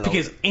would sell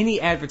because out. Any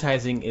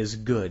advertising is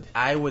good.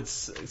 I would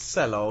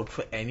sell out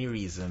for any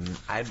reason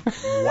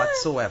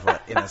whatsoever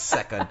in a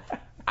second.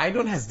 I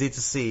don't hesitate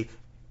to say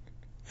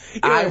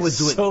I would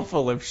do it. So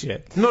full of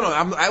shit. No,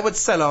 I would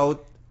sell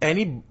out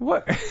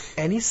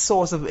any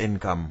source of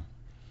income.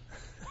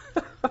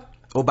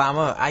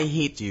 Obama, I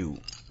hate you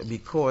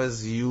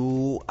because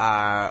you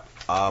are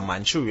a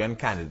Manchurian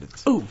candidate.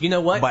 Ooh, you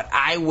know what? But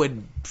I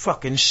would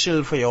fucking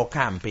shill for your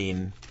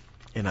campaign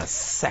in a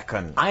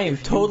second. I am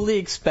totally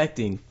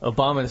expecting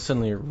Obama to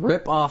suddenly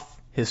rip off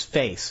his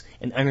face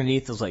and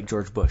underneath is like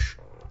George Bush.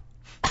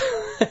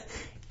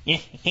 No,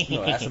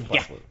 that's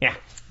impossible. Yeah.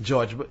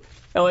 George Bush.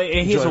 Oh,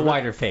 he has a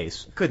wider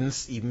face.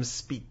 Couldn't even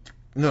speak.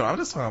 No, I'm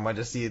just talking about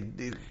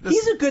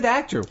he's a good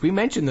actor. We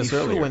mentioned this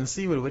earlier. The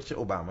fluency with which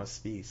Obama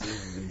speaks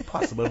is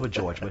impossible for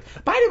George Bush.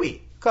 By the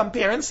way,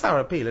 comparing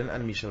Sarah Palin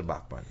and Michelle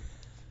Bachmann.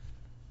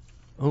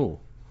 Oh.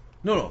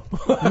 No.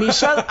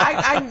 Michelle,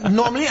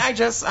 I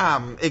just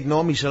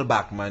ignore Michelle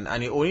Bachmann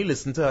and you only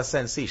listen to her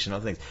sensational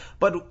things.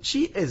 But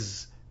she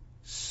is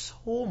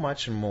so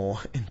much more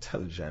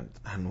intelligent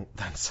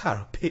than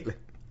Sarah Palin.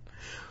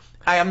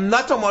 I am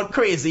not talking about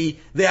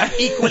crazy. They are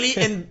equally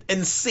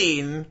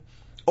insane.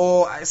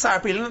 Or Sarah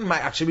Palin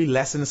might actually be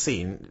less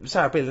insane.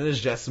 Sarah Palin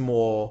is just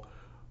more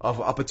of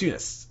an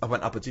opportunist.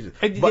 But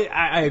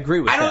I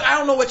agree with that. I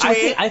don't know what you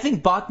mean. I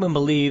think Bachmann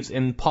believes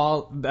in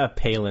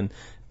Palin.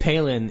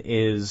 Palin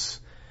is...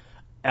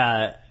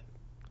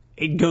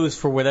 it goes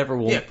for whatever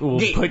will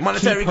keep her in it's the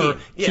monetary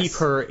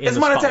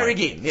spotlight.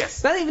 gain,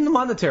 yes. Not even the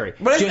monetary.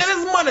 But it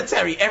is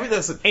monetary.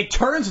 It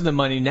turns into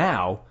money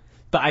now,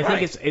 but I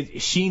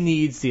think she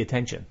needs the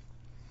attention.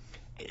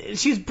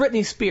 She's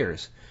Britney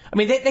Spears. I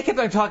mean, they kept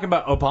on talking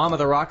about Obama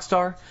the rock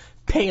star.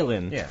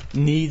 Palin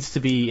needs to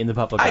be in the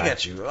public eye. I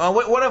get you.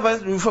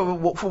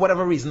 For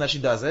whatever reason that she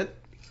does it.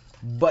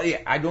 But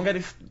yeah, I don't get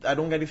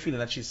the feeling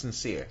that she's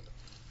sincere.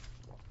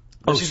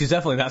 But she's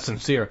definitely not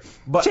sincere.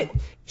 But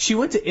she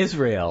went to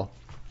Israel,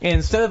 and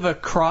instead of a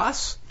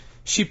cross,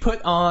 she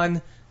put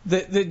on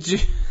the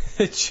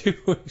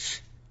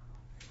Jewish.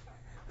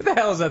 What the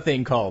hell is that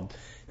thing called?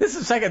 This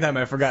is the second time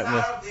I've forgotten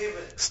this. Star of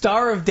David.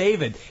 Star of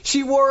David.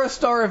 She wore a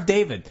Star of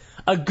David.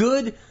 A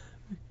good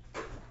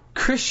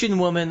Christian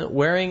woman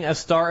wearing a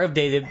Star of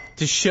David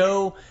to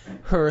show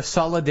her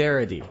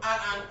solidarity.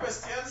 And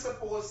Christians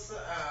supposed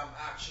to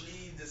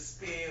actually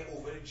despair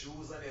over the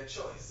Jews and their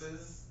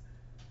choices.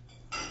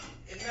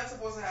 Isn't that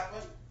supposed to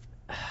happen?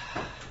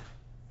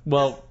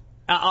 Well,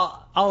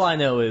 all I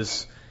know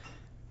is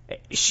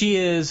she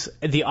is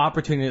the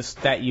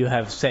opportunist that you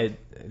have said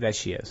that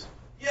she is.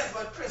 Yes,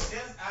 but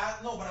Christians are...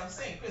 No, but I'm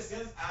saying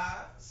Christians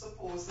are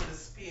supposed to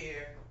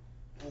despair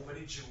over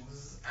the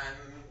Jews and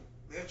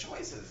their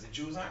choices. The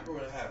Jews aren't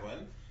going to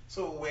heaven.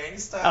 So when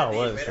Star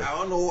David, I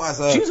don't know, as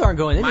a... Jews aren't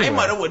going anywhere.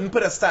 My mother wouldn't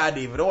put a Star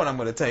David on, I'm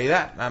going to tell you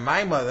that. And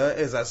my mother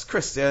is as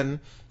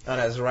Christian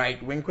and as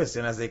right-wing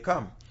Christian as they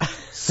come.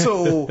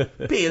 So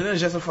Palin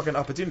is just a fucking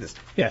opportunist.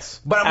 Yes.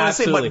 But I'm going to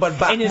say, but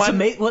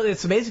Bachmann... And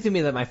it's amazing to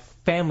me that my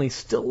family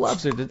still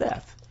loves her to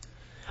death.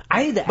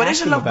 I need to But they ask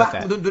should them love about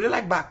Bachman. that. Do they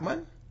like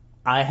Bachman?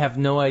 I have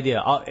no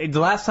idea. The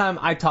last time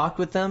I talked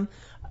with them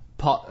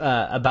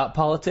about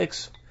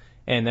politics,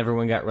 and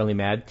everyone got really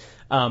mad,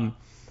 I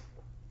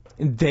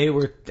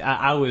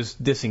was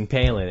dissing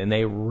Palin, and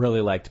they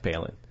really liked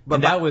Palin.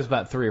 But that was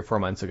about 3 or 4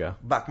 months ago.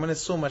 Bachman is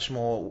so much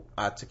more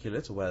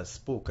articulate, well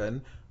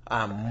spoken,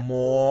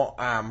 more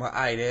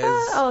ideas.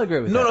 I'll agree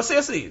with that. No,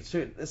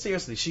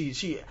 seriously.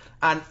 She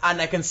and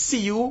I can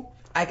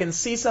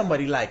see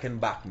somebody liking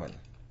Bachman,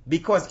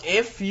 because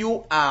if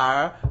you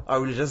are a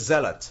religious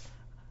zealot,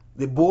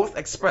 they both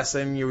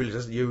expressing your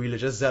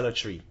religious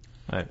zealotry,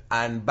 Right.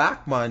 and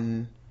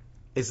Bachman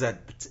is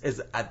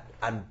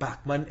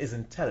Bachman is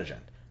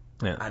intelligent.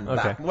 Yeah. And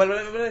Okay. Bachman, well,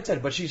 let me tell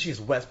you, but she's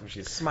well,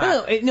 she's smart.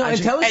 No, and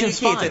intelligence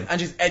she's educated, fine.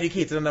 and she's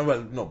educated, and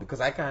well, no,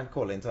 because I can't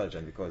call her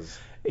intelligent, because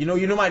you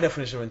know my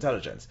definition of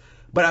intelligence.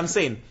 But I'm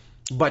saying,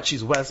 but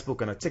she's well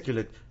spoken,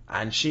 articulate,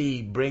 and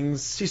she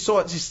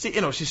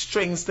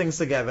strings things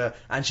together,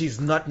 and she's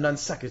not non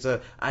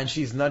sequitur, and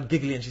she's not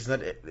giggly, and she's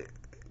not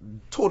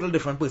total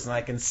different person.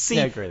 I can see.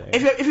 Yeah, I agree there.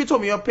 If you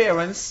told me your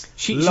parents love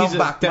She's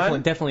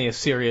Bachman, definitely a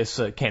serious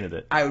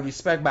candidate. I would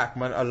respect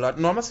Bachman a lot.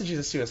 No, I'm not saying she's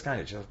a serious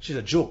candidate. She's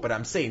a joke, but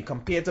I'm saying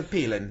compared to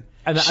Palin,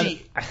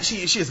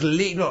 she's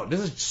no. This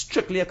is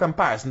strictly a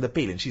comparison to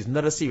Palin. She's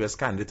not a serious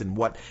candidate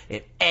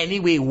in any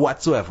way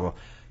whatsoever.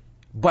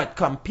 But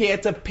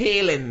compared to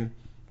Palin,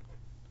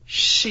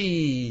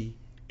 she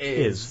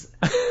is.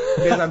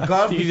 There's a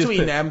gulf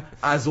between them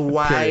as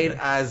wide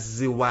as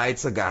the wide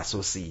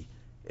Sargasso Sea,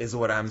 is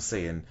what I'm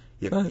saying.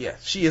 Yeah,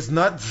 she is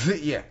not.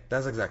 Yeah,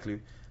 that's exactly.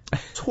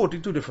 Totally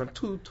different.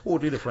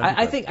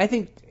 I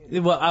think.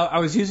 Well, I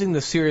was using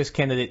the serious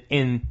candidate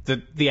in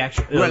the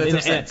actual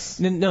relative sense.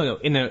 In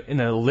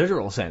a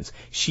literal sense.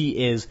 She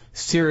is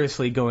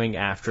seriously going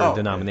after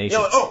the nomination.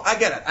 I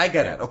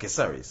get it. Okay,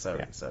 sorry.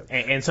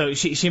 And so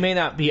she may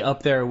not be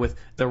up there with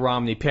the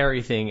Romney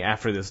Perry thing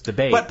after this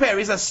debate. But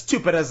Perry's as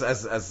stupid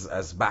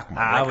as Bachman.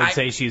 I would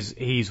say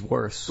he's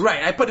worse.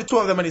 Right, I put the two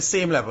of them on the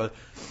same level.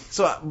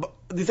 So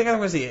the thing I'm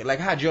going to say, like,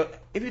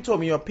 if you told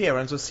me your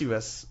parents were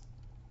serious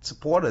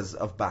supporters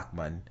of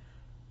Bachman,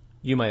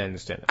 you might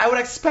understand it. I would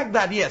expect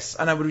that, yes,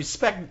 and I would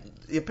respect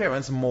your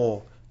parents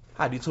more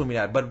had you told me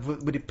that. But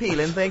with the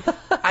Palin thing,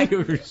 I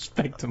would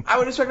respect them. I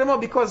would respect them more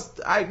because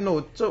I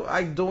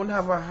don't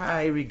have a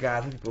high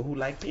regard for people who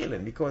like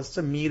Palin, because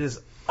to me it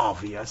is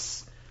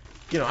obvious.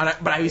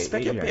 But I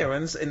respect your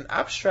parents in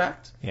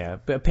abstract. Yeah,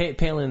 but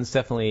Palin's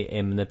definitely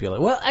a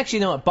manipulator. Well,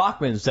 actually, no,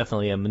 Bachman's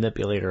definitely a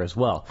manipulator as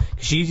well.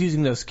 She's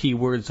using those key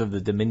words of the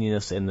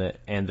dominionists and the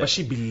but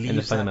she believes and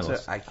the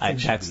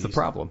fundamentalists. That's the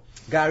problem.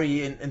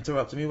 Gary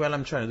interrupted me while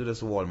I'm trying to do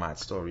this Walmart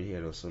story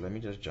here, though, so let me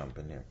just jump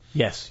in here.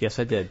 Yes,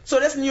 I did. So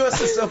this new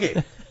assistant,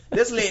 okay,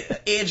 this lady,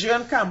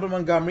 Adrian Campbell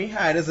Montgomery,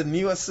 hired as a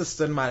new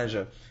assistant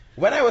manager.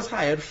 When I was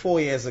hired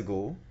 4 years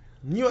ago,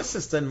 new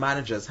assistant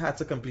managers had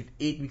to complete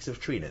 8 weeks of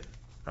training.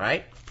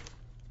 Alright?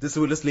 This is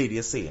what this lady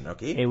is saying,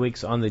 okay? 8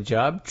 weeks on the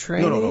job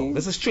training? No.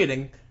 This is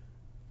training.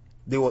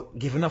 They were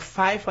given a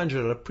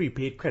 $500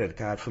 prepaid credit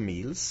card for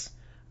meals,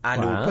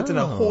 and they were put in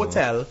a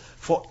hotel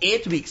for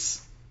 8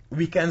 weeks,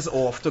 weekends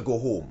off to go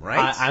home,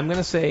 right? I'm going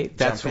to say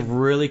that's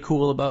really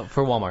cool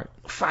for Walmart.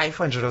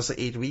 $500 for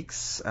 8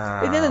 weeks.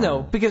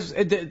 No, because,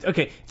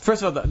 okay,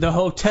 first of all, the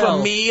hotel.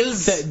 For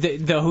meals?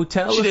 The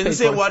hotel. She didn't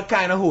say what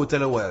kind of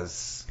hotel it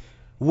was.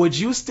 Would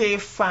you stay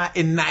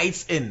in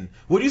Knights Inn?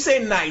 Would you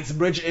say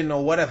Knightsbridge Inn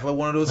or whatever,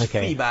 one of those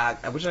free bag?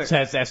 So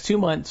that's 2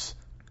 months,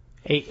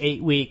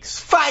 8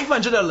 weeks.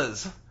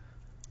 $500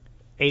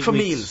 for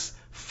meals.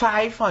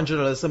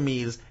 $500 for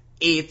meals,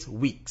 8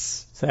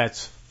 weeks. So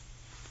that's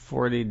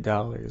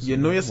 $40. You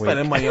know you're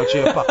spending money out of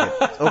your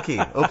pocket.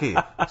 Okay.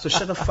 So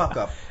shut the fuck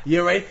up.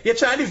 You're right. You're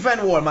trying to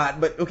defend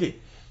Walmart, but okay.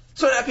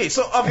 So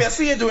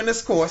obviously you're doing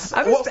this course.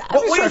 What do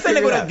you think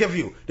they're going to give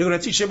you? They're going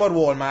to teach you about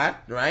Walmart,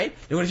 right?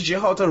 They're going to teach you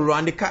how to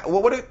run the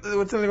what are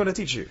they going to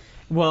teach you?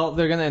 Well,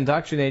 they're going to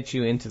indoctrinate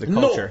you into the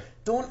culture.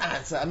 No, don't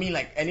answer. I mean,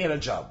 like any other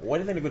job. What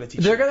do you think they're going to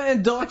teach you? They're going to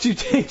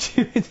indoctrinate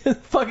you into the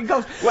fucking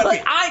culture. Well,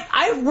 like,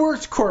 I've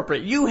worked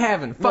corporate. You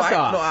haven't. Fuck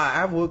off. No,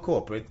 I've worked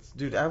corporate.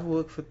 Dude, I've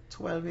worked for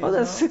 12 years now.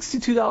 That's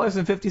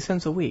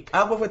 $62.50 a week.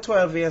 I've worked for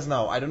 12 years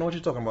now. I don't know what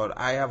you're talking about.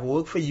 I have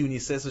worked for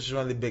Unisys, which is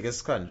one of the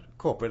biggest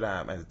corporate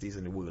entities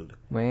in the world.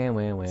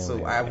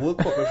 So I've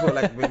worked corporate for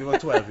like maybe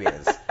about 12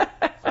 years. I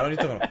don't know what you're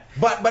talking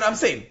about. But I'm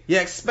saying, you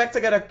expect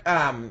to get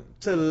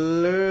to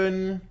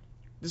learn.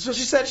 So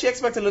she said she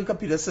expected to learn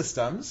computer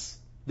systems,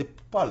 the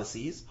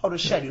policies, how to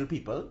schedule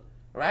people,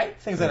 right?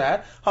 Things like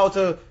that. How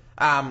to,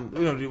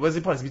 what's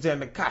the policy between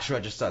the cash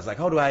registers? Like,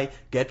 how do I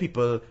get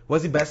people?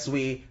 What's the best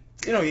way?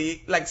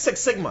 Like Six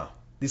Sigma,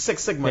 the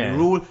Six Sigma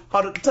rule.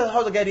 How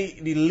to get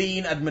the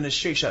lean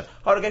administration?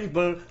 How to get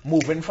people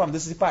moving from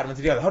this department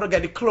to the other? How to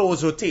get the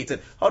clothes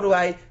rotated?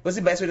 What's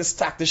the best way to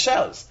stack the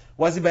shelves?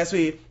 What's the best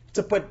way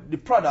to put the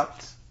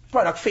product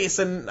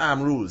facing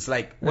rules?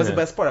 Like, what's the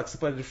best products to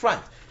put at the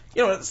front?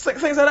 Things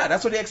like that.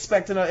 That's what they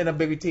expect in a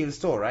big retail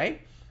store,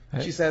 right?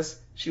 She says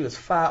she was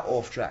far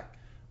off track.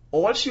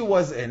 All she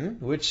was in,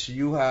 which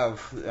you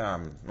have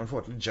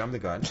unfortunately jumped the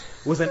gun,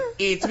 was an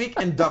 8-week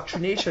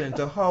indoctrination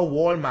into how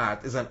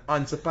Walmart is an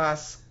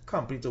unsurpassed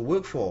company to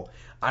work for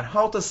and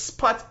how to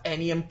spot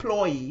any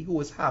employee who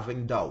was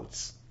having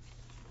doubts.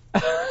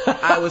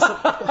 I was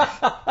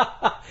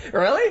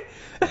Really?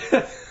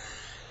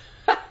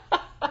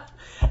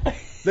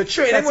 the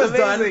training That's was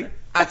amazing. done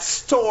at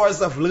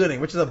Stores of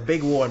Learning, which is a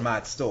big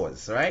Walmart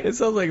stores, right? It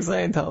sounds like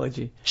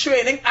Scientology.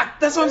 Training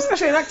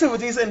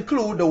activities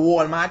include the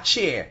Walmart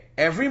chair.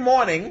 Every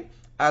morning,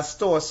 as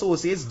store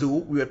associates do,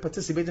 we would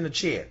participate in the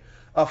chair.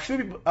 A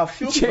few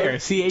Chair,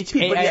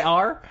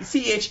 C-H-A-I-R?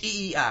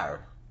 CHEER.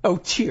 Oh,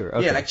 cheer.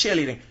 Okay. Yeah, like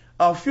cheerleading.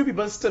 A few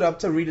people stood up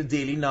to read the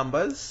daily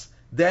numbers,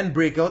 then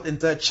break out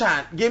into a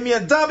chant. Give me a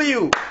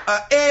W, a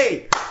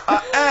A,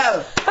 a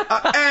L,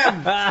 a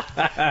M.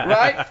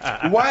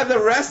 Right? While the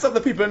rest of the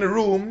people in the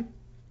room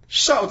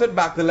shouted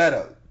back the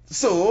letter.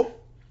 So,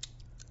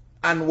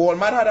 and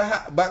Walmart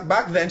had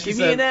back then she Give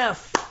said, me an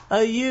F,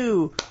 a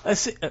U, a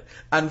C.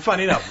 and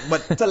funny enough,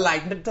 but to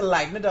lighten it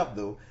up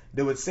though,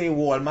 they would say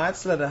Walmart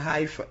still had a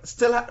hyphen.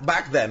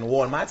 Back then,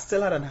 Walmart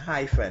still had a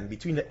hyphen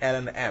between the L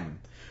and the M.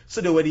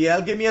 So they would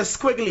yell, "Give me a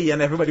squiggly,"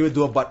 and everybody would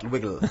do a butt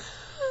wiggle.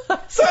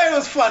 So it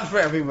was fun for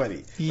everybody,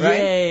 right?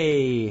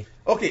 Yay.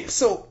 Okay,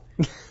 so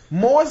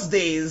most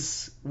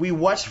days we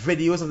watch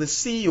videos of the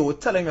CEO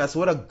telling us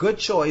what a good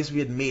choice we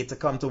had made to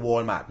come to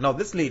Walmart. Now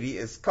this lady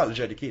is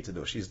college educated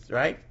though, she's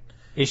right.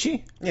 Is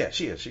she? Yeah,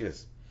 she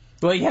is.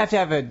 Well, you have to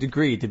have a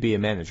degree to be a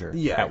manager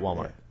at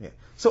Walmart. Yeah.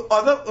 So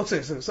other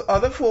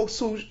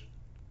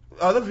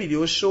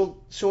videos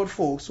showed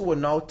folks who were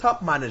now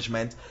top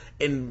management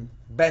in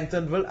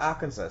Bentonville,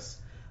 Arkansas,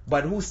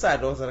 but who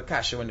started out as a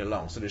cashier when they're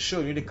long. So they're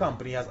showing you the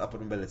company has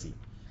upward mobility.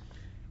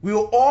 We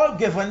were all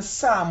given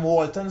Sam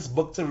Walton's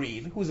book to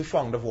read, who's the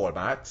founder of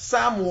Walmart.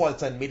 Sam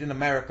Walton, Made in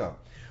America.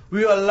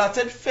 We were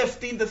allotted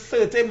 15 to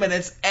 30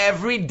 minutes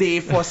every day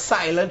for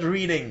silent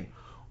reading.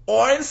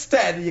 Or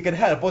instead, you can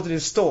help out to the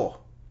store.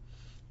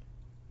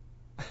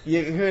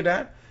 You heard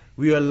that?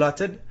 We were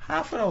allotted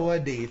half an hour a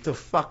day to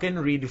fucking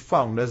read the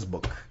founder's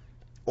book.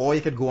 Or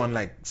you could go on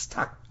like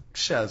stack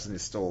shelves in the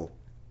store.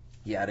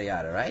 Yada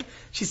yada, right?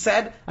 She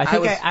said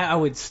I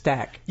would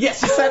stack.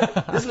 Yes, she said,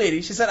 this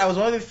lady, she said, I was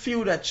one of the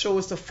few that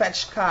chose to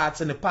fetch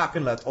carts in the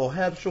parking lot or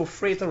help throw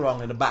freight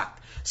around in the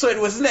back. So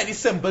it wasn't any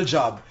simple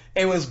job.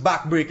 It was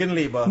back-breaking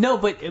labor. No,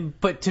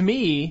 but to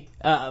me,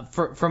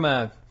 from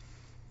a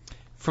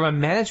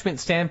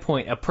management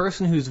standpoint, a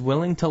person who's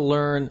willing to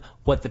learn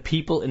what the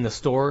people in the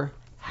store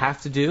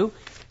have to do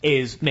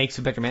makes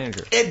a better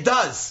manager. It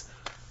does.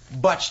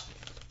 But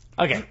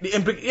Okay.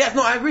 Yes,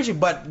 no, I agree with you,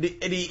 but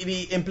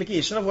the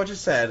implication of what you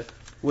said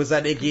was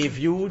that they gave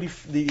you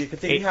you could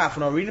take half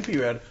an hour reading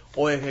period,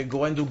 or you could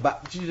go and do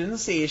back. She didn't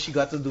say she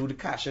got to do the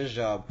cashier's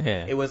job.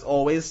 Yeah. It was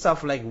always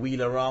stuff like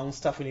wheel around,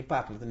 stuff in the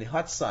parking lot in the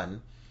hot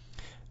sun.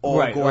 Or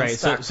Right, go and right.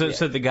 stack.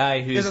 So the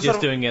guy who's It's a just sort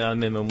of- doing it on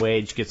minimum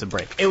wage gets a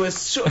break. It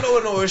was it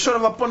was sort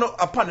of a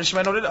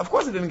punishment. Of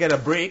course, they didn't get a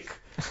break.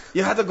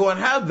 You had to go and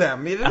help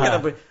them. You didn't get a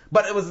break,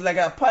 but it was like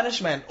a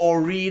punishment.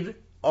 Or read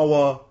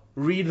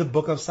the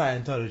Book of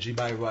Scientology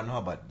by Ron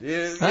Hubbard.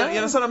 You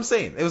understand what I'm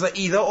saying? It was like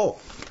either or,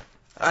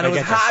 and it was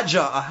a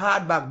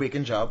hard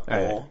back-breaking job,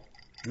 or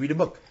read a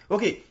book.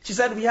 Okay, she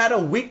said we had a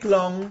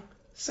week-long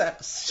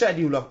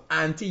schedule of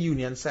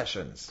anti-union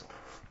sessions.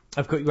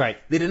 Of course, right.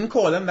 They didn't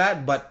call them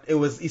that, but it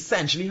was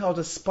essentially how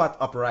to spot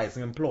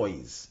uprising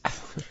employees.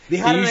 They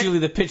had Usually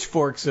the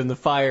pitchforks and the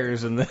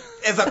fires and the...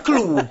 It's a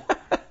clue,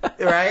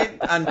 right?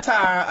 And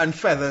tar and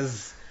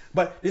feathers.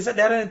 But they said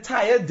they had an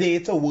entire day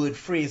to word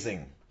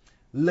phrasing,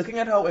 looking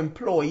at how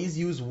employees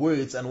use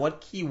words and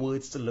what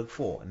keywords to look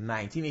for.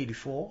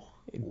 1984.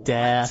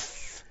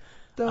 Death,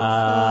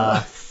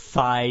 What?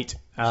 fight,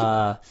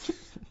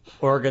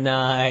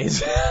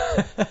 organize.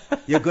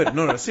 You're good.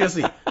 No,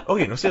 seriously.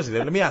 Okay, no, seriously.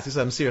 Let me ask you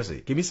something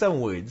seriously. Give me some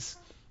words.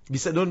 You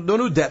said don't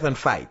do death and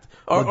fight.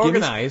 Or But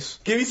organize.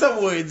 Give me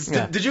some words.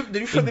 Yeah. Did you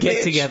flip the Get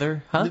page?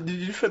 together, huh? Did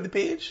you flip the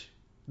page?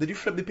 Did you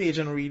flip the page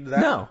and read that?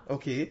 No.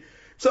 Okay.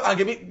 So I'll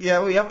give me.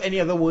 Yeah, we have any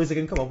other words you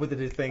can come up with that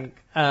you think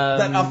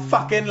that a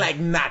fucking like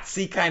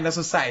Nazi kind of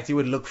society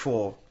would look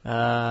for?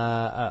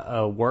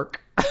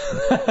 Work. Of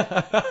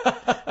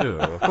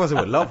course, they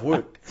would love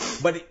work,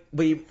 but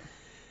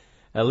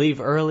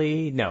Leave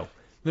early. No.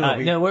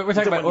 No, We're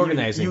talking about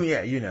organizing.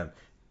 Union.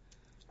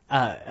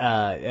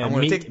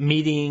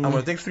 Meeting. I'm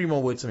gonna take 3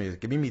 more words from you.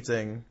 Give me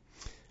meeting.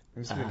 Let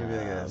me see if I can give you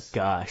a guess.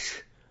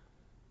 Gosh.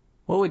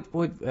 What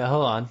would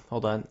hold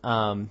on.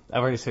 I've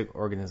already said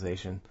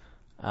organization.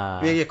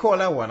 Call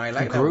that one. I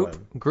like that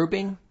one.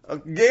 Grouping.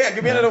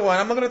 Give me another one.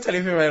 I'm not gonna tell you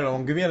if you're right or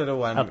wrong. Give me another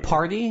one. A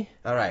party.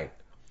 All right.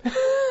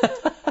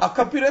 A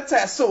computer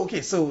test. So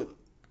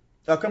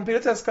a computer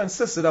test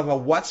consisted of a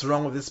what's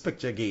wrong with this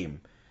picture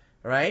game,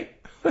 right?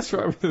 What's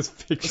wrong with this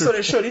picture? So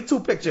they showed you 2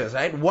 pictures,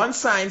 right? One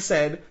sign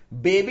said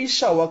baby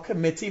shower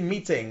committee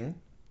meeting,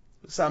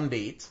 some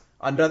date.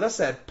 Another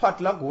said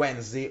potluck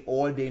Wednesday,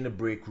 all day in the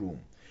break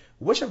room.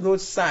 Which of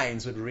those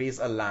signs would raise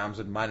alarms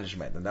with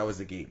management? And that was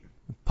the game.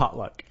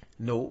 Potluck.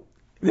 No,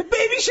 The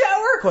baby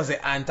shower? Because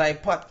the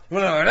anti-pot. No,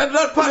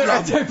 not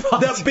pot.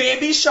 The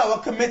baby shower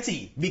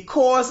committee.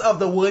 Because of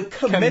the word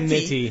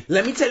committee.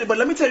 Let me tell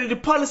you the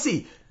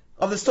policy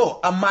of the store.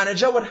 A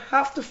manager would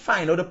have to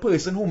find out the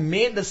person who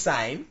made the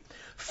sign,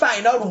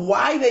 find out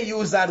why they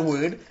use that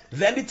word,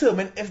 then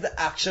determine if the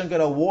action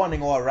got a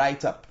warning or a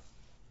write-up.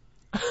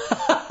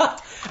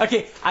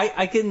 Okay,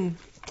 I can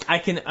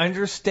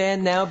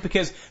understand now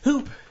because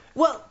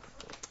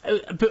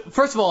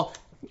first of all,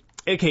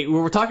 okay,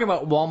 we're talking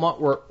about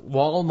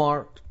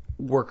Walmart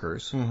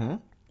workers. Mm-hmm.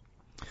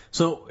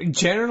 So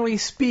generally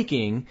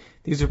speaking,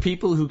 these are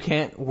people who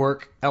can't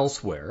work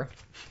elsewhere.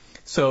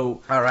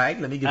 So all right,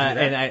 let me give you that.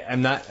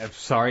 And I'm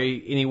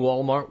sorry, any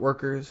Walmart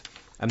workers.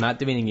 I'm not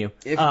demeaning you.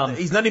 He's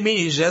not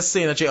demeaning. He's just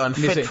saying that you're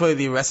unfit for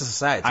the rest of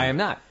society. I am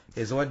not.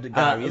 Is what the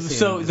guy is saying.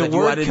 So the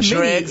word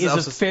committee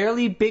is a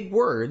fairly big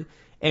word,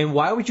 and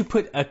why would you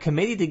put a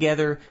committee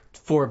together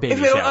for a baby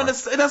shower? If you don't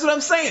understand, that's what I'm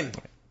saying.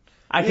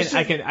 I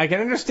can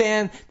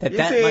understand that. You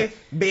say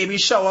baby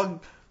shower,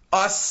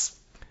 us.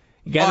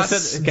 You gotta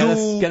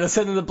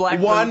send in the black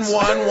one.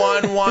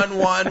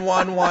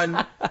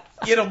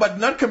 But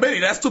not committee.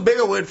 That's too big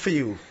a word for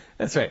you.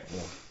 That's right.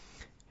 Yeah.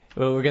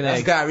 Well, we're gonna.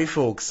 That's Gary,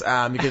 folks.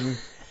 You can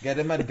get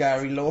him at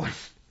Gary Lord.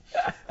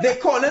 They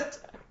call it.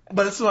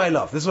 But this is what I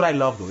love. This is what I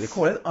love, though. They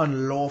call it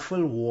unlawful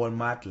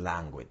Walmart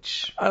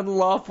language.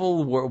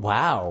 Unlawful word.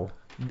 Wow.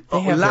 They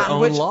have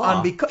language their own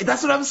law.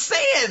 That's what I'm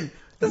saying.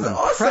 This is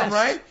awesome,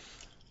 right?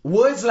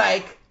 Words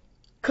like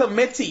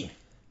committee,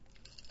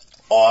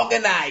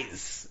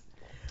 organize,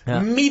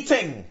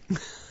 meeting,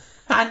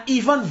 and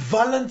even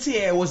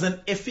volunteer was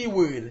an iffy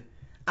word.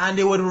 And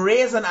they would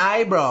raise an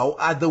eyebrow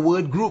at the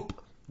word group.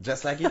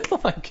 Just like you did. Oh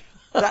my God.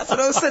 That's what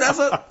I was saying. That's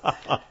what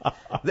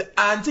the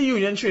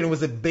anti-union training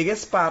was the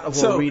biggest part of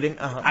our reading.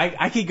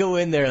 I could go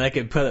in there and I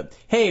could put up,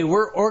 hey,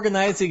 we're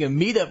organizing a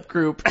meetup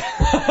group.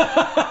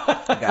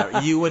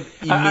 You would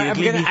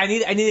immediately I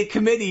need a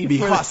committee. Be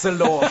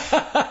hustled off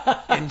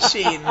in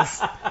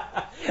chains.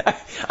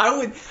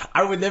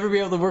 I would never be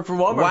able to work for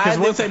Walmart because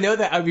once I know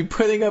that, I'd be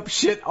putting up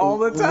shit all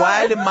the time.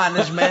 While the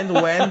management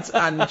went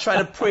and tried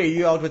to pray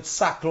you out with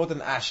sackcloth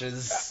and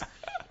ashes.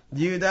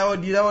 That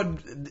would.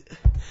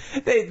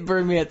 They'd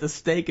burn me at the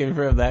stake in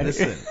front of that.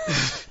 Listen.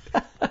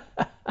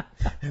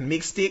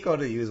 Make steak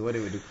out of you is what they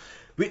would do.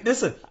 Wait,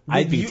 listen.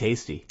 I'd be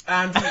tasty.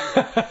 And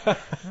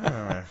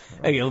a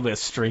little bit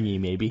stringy,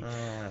 maybe.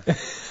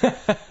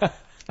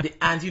 The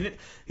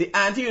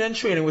anti-union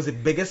training was the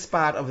biggest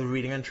part of the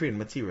reading and training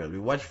material. We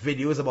watched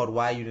videos about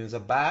why unions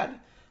are bad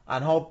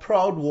and how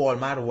proud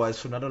Walmart was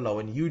for not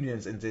allowing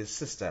unions into its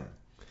system.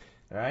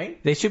 Right?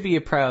 They should be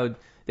proud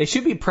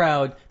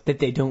that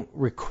they don't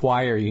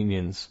require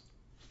unions.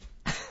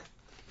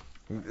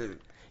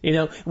 You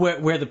know,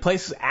 where the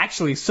place is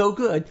actually so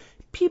good,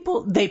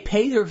 people, they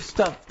pay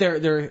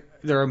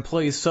their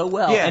employees so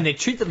well, and they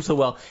treat them so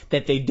well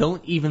that they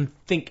don't even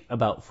think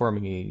about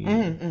forming a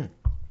union. Mm-hmm.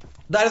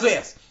 That is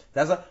yes.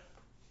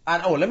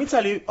 Let me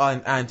tell you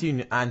on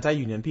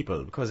anti-union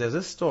people, because there's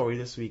a story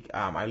this week.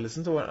 I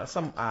listened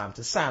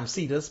to Sam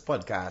Cedar's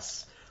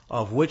podcast,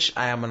 of which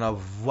I am an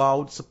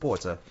avowed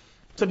supporter.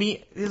 To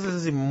me, this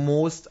is the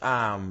most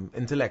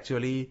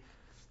intellectually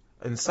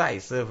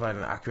incisive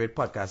and accurate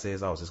podcast there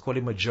is out. It's called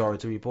The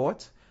Majority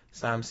Report.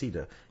 Sam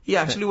Cedar. He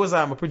actually was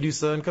a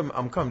producer in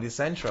Comedy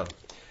Central.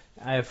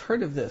 I have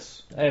heard of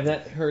this. I have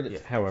not heard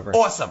it, however.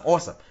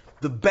 Awesome.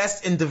 The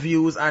best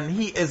interviews, and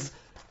he is.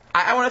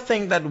 I want to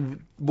think that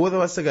both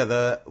of us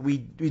together, we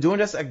don't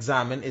just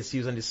examine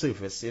issues on the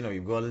surface. You know,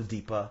 you go a little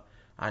deeper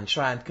and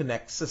try and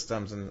connect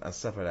systems and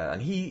stuff like that.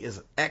 And he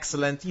is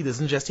excellent. He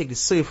doesn't just take the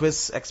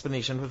surface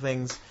explanation for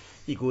things.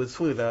 He goes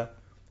further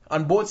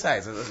on both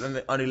sides. On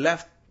the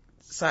left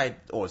side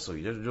also.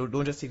 You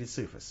don't just take the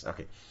surface.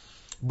 Okay.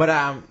 But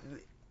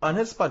on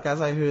his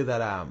podcast, I heard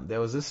that there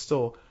was this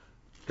store.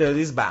 There were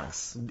these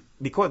banks.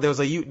 Because there was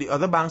the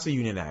other banks were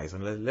unionized.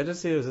 And let's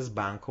just say there was this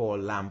bank called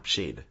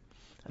Lampshade.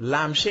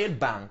 Lampshade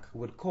Bank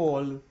would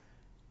call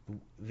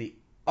the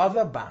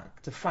other bank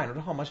to find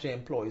out how much their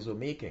employees were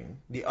making.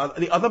 The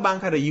other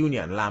bank had a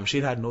union.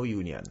 Lampshade had no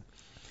union.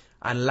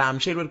 And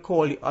Lampshade would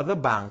call the other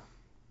bank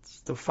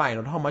to find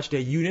out how much their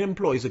union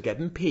employees were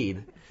getting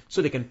paid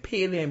so they can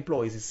pay their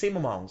employees the same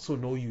amount so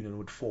no union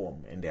would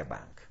form in their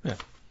bank. Yeah.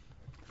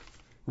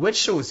 Which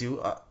shows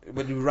you,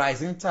 with the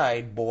rising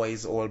tide,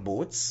 boys all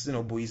boats,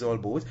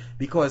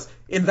 because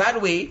in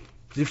that way,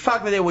 the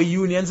fact that there were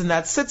unions in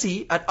that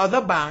city at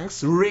other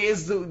banks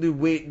raised the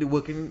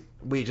working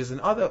wages in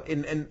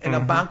a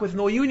bank with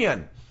no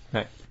union.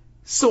 Right.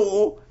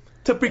 So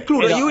to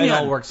preclude a union, it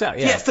all works out.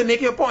 Yeah. Yes, to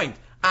make your point,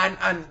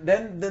 and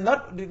then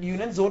the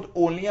unions don't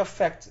only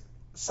affect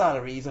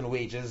salaries and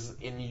wages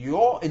in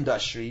your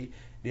industry;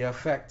 they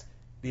affect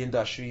the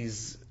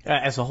industries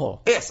as a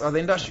whole. Yes, other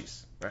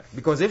industries. Right.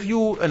 Because if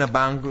you in a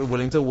bank are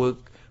willing to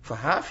work for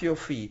half your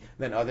fee,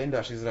 then other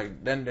industries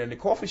then the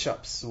coffee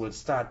shops will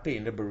start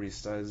paying the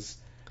baristas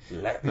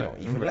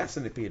even less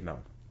than they paid now.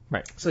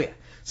 Right. So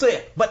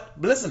yeah. But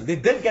listen, they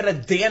did get a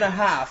day and a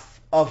half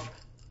of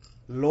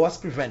loss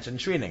prevention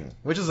training,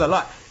 which is a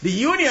lot. The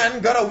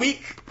union got a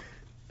week.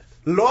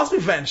 Loss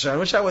prevention,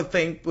 which I would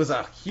think was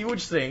a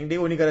huge thing, they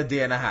only got a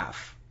day and a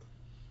half.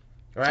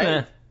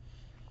 Right?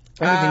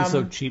 Everything's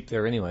so cheap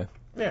there anyway.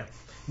 Yeah.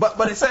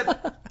 But it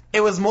said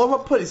it was more of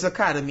a police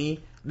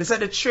academy. They said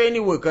they train the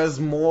workers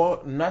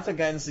more, not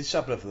against the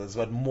shoplifters,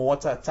 but more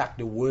to attack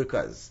the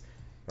workers.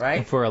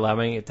 Right? For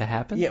allowing it to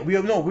happen? Yeah, we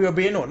were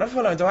being, not for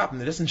allowing it to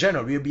happen, just in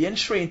general, we were being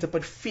trained to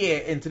put fear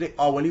into the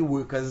hourly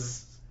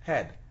worker's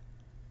head.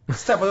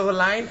 Step out of the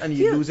line and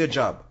you lose your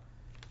job.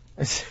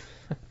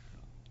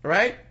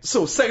 Right?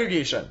 So,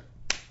 segregation.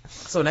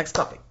 So, next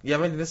topic. You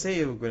have anything to say?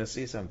 You're going to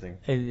say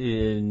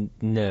something.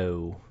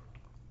 No.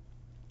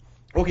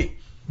 Okay.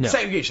 No.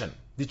 Segregation.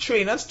 The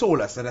trainers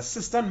told us that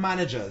assistant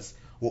managers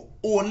were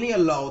only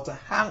allowed to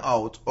hang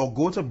out or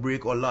go to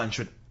break or lunch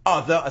with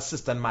other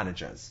assistant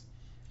managers.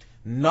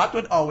 Not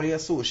with hourly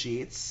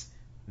associates,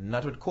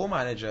 not with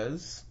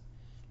co-managers,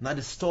 not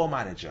the store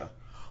manager.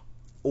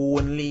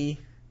 Only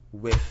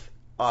with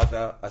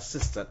other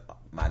assistant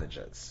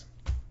managers.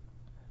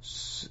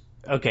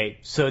 Okay,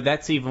 so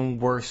that's even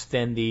worse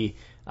than the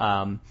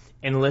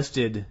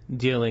enlisted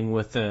dealing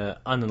with the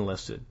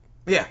unenlisted.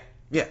 Yeah.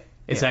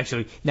 It's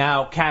actually,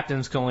 now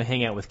captains can only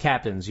hang out with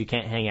captains. You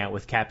can't hang out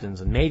with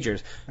captains and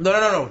majors.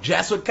 No.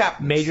 Just with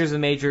captains. Majors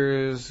and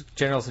majors,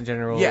 generals and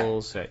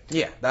generals. Right.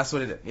 Yeah, that's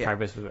what it is. Yeah.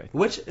 Privates, right.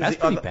 Which is that's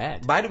pretty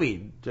bad. By the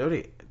way,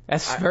 Jody,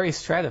 that's very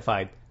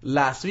stratified.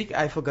 Last week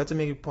I forgot to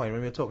make a point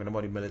when we were talking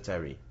about the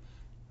military.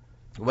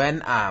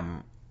 When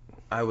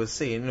I was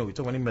saying, we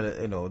talking about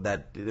the military,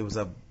 that it was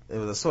a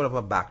sort of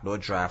a backdoor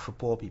draft for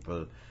poor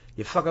people.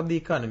 You fuck up the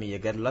economy, you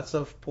get lots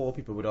of poor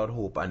people without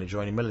hope, and they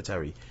join the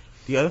military.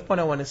 The other point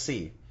I want to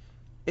say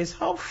is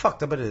how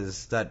fucked up it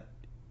is that,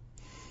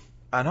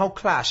 and how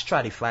class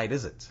stratified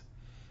is it,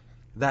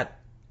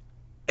 that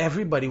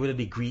everybody with a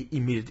degree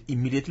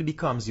immediately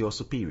becomes your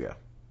superior.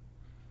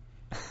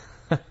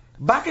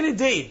 Back in the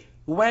day,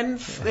 when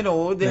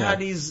they had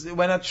these,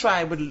 when a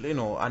tribe would,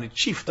 and a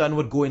chieftain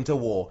would go into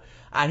war,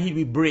 and he'd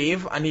be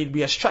brave, and he'd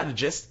be a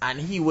strategist, and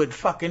he would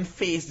fucking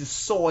face the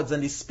swords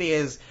and the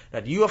spears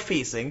that you are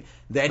facing,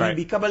 then he'd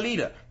become a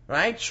leader,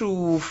 right?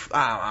 Through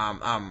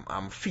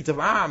feats of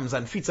arms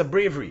and feats of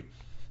bravery.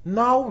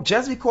 Now,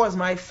 just because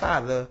my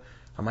father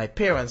and my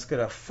parents could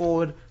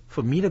afford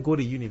for me to go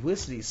to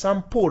university,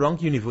 some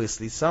podunk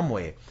university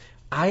somewhere,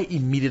 I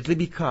immediately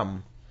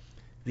become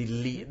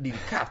the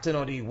captain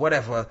or the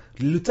whatever,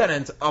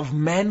 lieutenant of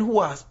men who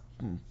are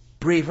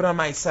braver than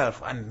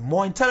myself and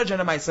more intelligent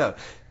than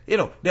myself.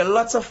 There are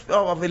lots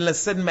of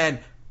enlisted men.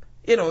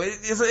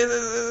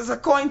 It's a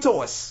coin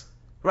toss,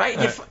 right?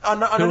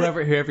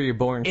 Whoever you're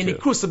born in to. the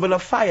crucible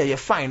of fire, you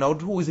find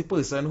out who is the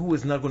person who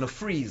is not going to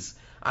freeze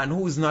and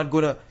who is not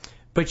going to.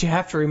 But you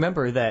have to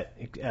remember that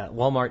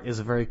Walmart is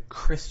a very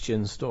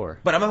Christian store.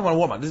 But I'm not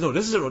talking about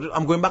Walmart.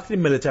 I'm going back to the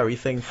military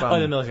thing from. Oh,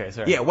 the military.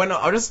 Sorry. Yeah,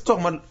 I'm just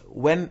talking about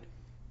when.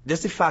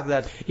 Just the fact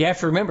that you have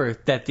to remember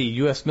that the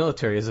U.S.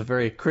 military is a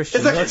very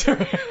Christian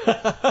military.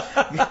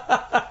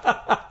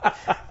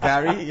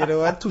 Gary, you know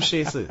what?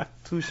 Touche, sir.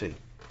 Touche.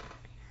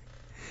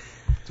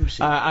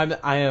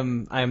 I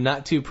am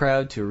not too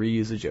proud to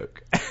reuse a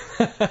joke.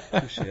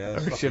 Touche. That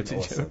was fucking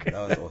awesome.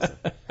 That was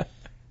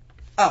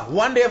awesome.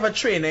 One day of a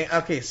training.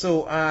 Okay,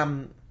 so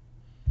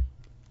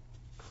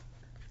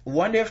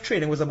one day of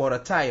training was about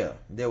attire.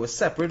 There were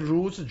separate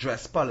rules to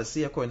dress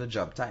policy according to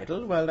job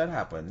title. Well, that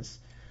happens.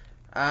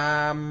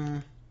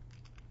 How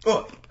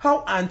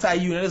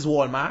anti-union is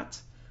Walmart?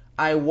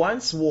 I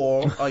once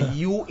wore a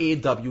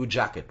UAW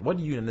jacket. What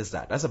union is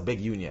that? That's a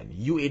big union.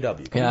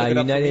 UAW.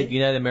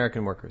 United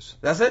American Workers.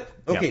 That's it?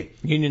 Okay.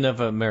 Yeah. Union of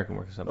American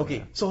Workers. Okay.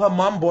 Like so her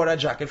mom bought a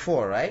jacket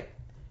for her, right?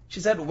 She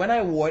said, when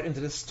I wore it into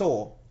the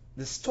store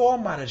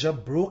manager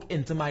broke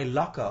into my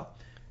locker.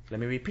 Let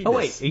me repeat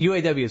this. Wait.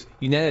 UAW is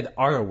United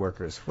Auto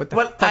Workers. What the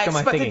fuck am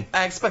I thinking?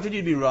 I expected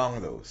you to be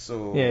wrong, though.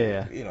 So,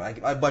 yeah.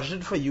 I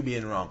budgeted for you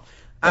being wrong.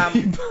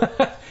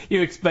 But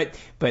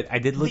I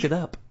did look it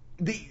up.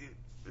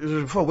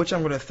 For which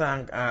I'm going to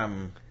thank,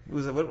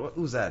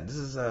 who's that? This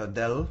is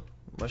Dell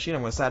machine.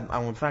 I'm going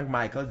to thank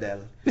Michael,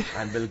 Dell,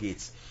 and Bill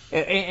Gates.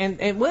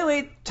 And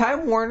wait,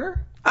 Time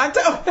Warner. And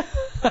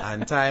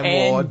Time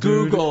and Warner.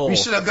 Google. We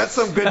should have got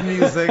some good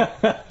music.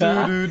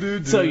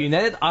 So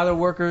United Auto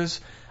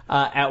Workers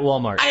at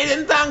Walmart. I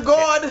didn't thank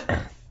God.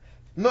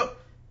 No.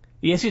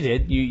 Yes, you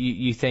did.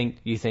 You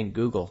thank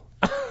Google.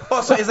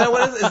 Oh, so is that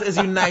what it is? Is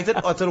United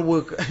Auto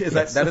Workers?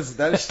 Yes. That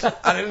is.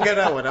 I didn't get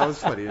that one. That was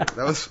funny.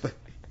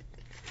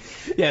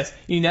 Yes,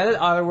 United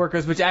Auto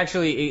Workers, which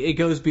actually it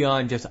goes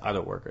beyond just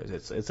auto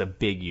workers. It's a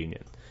big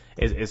union.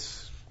 They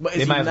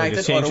might as well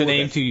just change the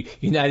name to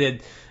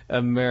United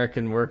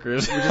American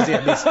Workers. Which is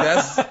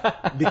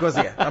because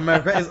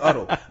America is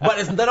auto, but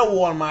isn't that a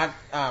Walmart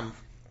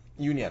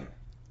union?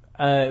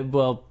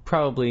 Well,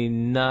 probably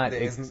not.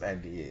 There isn't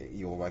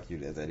any Walmart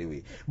unions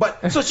anyway.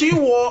 But so she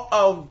wore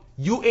a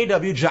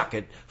UAW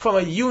jacket from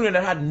a union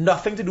that had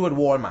nothing to do with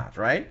Walmart,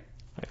 right?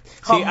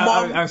 See,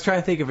 I was trying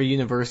to think of a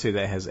university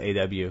that has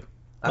AW.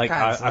 Like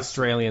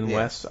Australia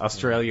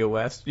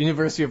West.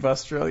 University of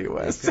Australia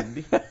West.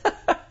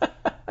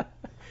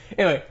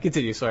 Anyway,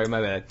 continue. Sorry,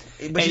 my bad. But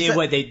she And said-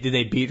 what, did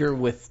they beat her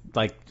with,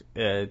 like,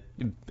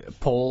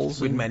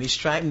 poles? with and- many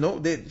stripes.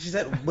 No, she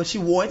said, but she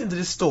went into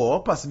the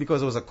store, possibly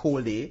because it was a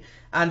cold day,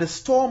 and the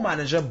store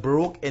manager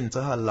broke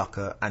into her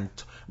locker and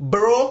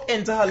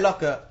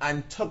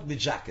took the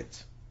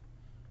jacket.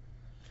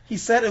 He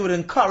said it would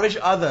encourage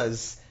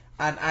others,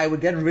 and I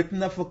would get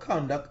written up for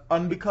conduct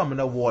unbecoming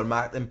a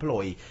Walmart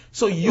employee.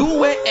 So you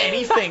wear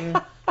anything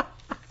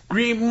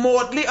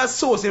remotely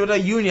associated with a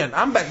union.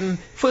 I'm betting,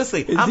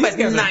 firstly, I'm These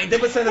betting guys are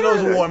 90% of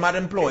those Walmart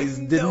employees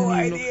didn't no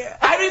even idea. know.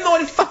 I didn't know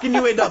any fucking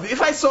UAW.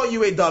 If I saw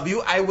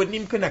UAW, I wouldn't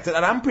even connect it.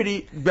 And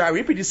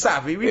we're pretty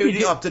savvy, we're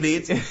pretty up to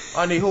date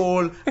on the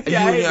whole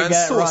union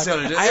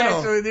sociologist. I you know.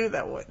 actually knew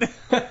that one.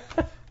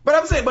 But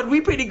I'm saying,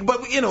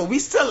 we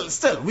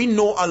still, we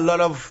know a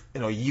lot of,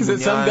 So union.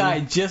 some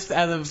guy just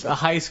out of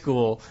high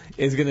school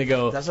is going to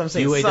go, That's what I'm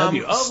saying. UAW. Some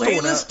Oh, hey,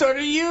 stoner- let's start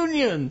a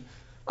union.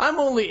 I'm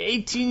only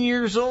 18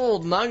 years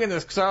old, and I'm going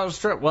to start a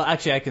strip. Well,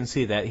 actually, I can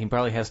see that. He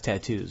probably has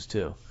tattoos,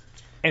 too.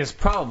 And it's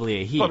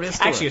probably a he. Probably a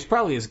stoner. Actually, it's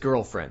probably his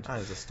girlfriend. And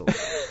he's a stoner.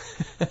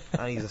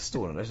 And he's a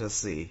stoner, let's just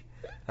see.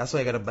 That's why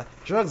you gotta buy.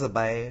 Drugs are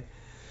bad,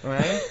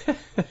 right?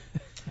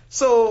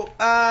 So,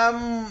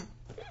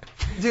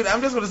 dude,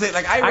 I'm just gonna say,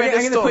 like, I read I'm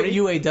a going to put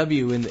story.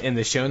 UAW in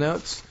the show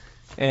notes,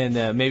 and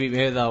maybe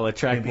that'll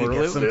attract Maybe more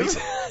you get some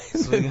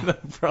listeners. They'll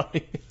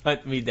probably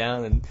hunt me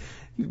down and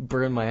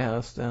burn my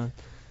house down.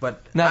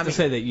 But Not to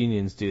say that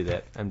unions do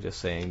that. I'm just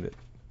saying that.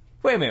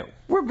 Wait a minute,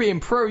 we're being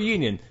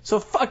pro-union, so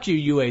fuck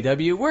you,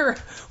 UAW.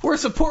 We're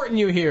supporting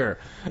you here.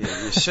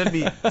 you should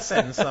be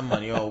sending some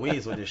money our way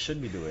is what you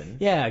should be doing.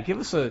 Yeah, give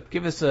us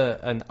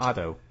an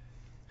auto.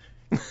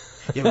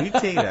 Yeah, we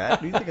take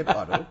that. We take an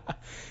auto.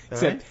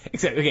 Except,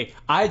 okay,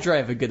 I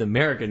drive a good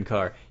American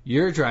car.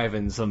 You're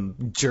driving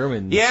some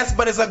German. Yes,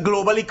 but it's a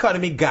global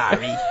economy,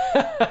 Gary.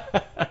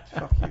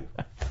 Fuck you.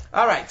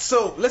 All right,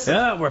 so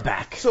listen. We're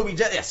back. So we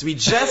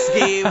just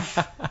gave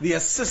the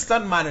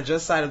assistant manager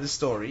side of the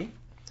story,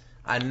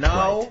 and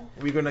now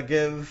we're gonna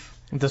give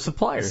The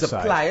supplier side.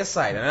 supplier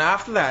side, and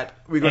after that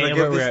we're gonna And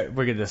give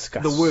we're gonna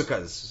discuss the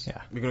workers.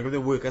 Yeah. We're gonna give the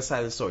worker side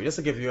of the story, just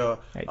to give you a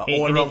Right.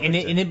 all-around And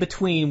picture. in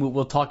between,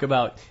 we'll talk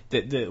about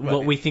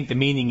what we think the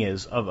meaning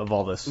is of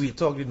all this. We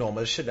talk the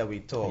normal shit that we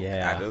talk.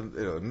 Yeah. I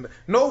don't,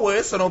 no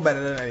worse or no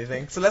better than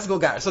anything. So let's go,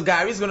 Gary. So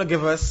Gary's gonna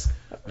give us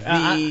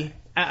the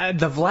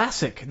The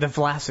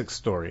Vlasic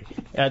story.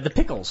 The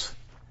pickles.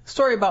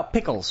 Story about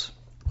pickles.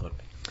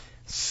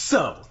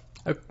 So,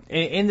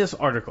 in this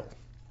article,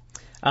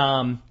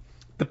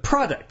 the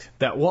product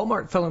that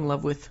Walmart fell in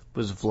love with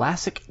was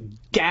Vlasic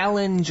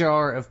gallon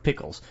jar of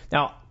pickles.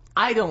 Now,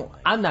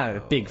 I'm not a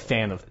big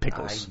fan of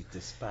pickles. I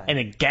despise. And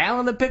a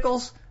gallon of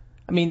pickles?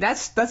 I mean,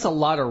 that's a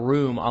lot of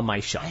room on my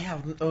shelf. I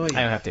don't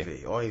have to.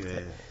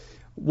 to.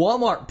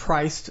 Walmart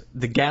priced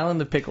the gallon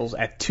of pickles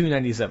at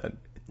 $2.97.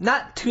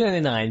 Not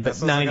 $2.99,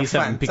 but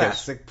 97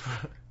 pickles.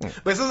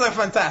 But this is a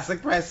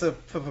fantastic price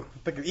for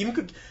pickles.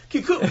 Even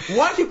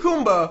one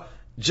cucumber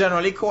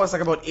generally costs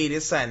like about 80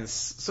 cents.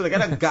 So they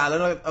get a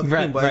gallon of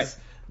Right, cucumbers right.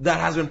 that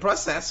has been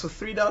processed for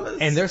 $3.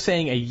 And they're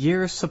saying a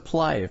year's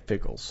supply of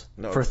pickles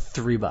No. for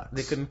 $3.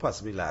 They couldn't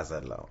possibly last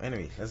that long.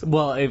 Anyway.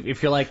 Well,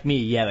 if you're like me,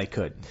 yeah, they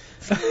could.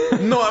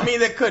 No, I mean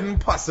they couldn't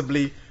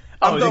possibly.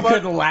 Oh, I'm they talking about-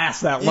 couldn't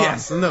last that long.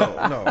 Yes,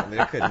 no,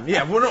 they couldn't.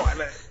 Yeah, well,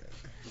 no.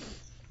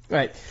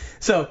 Right.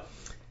 So,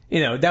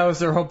 that was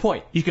their whole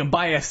point. You can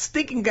buy a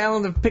stinking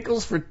gallon of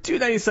pickles for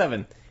 $2.97,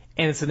 and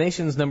it's the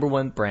nation's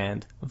 #1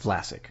 brand,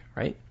 Vlasic,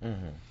 right?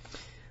 Mm-hmm.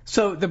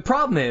 So the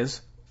problem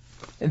is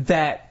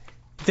that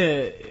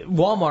the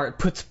Walmart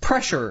puts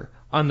pressure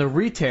on the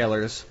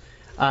retailers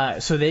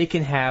so they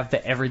can have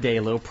the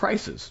everyday low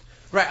prices.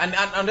 Right, and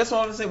I just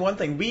want to say one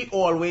thing. We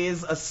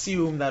always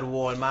assume that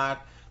Walmart,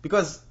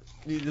 because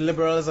the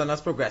liberals and us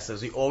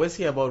progressives, we always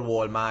hear about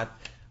Walmart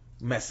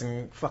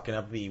fucking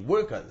up the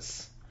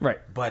workers. Right.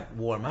 But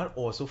Walmart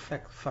also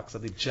fucks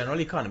up the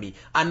general economy,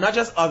 and not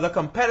just other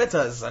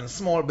competitors and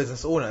small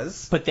business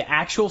owners. But the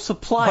actual But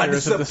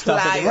suppliers the of the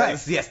stuff that they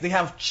suppliers, write. yes, they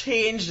have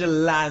changed the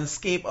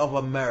landscape of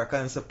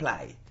American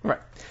supply. Right.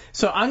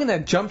 So I'm going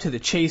to jump to the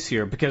chase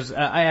here because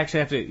I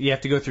actually you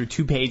have to go through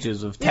 2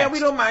 pages of text. Yeah, we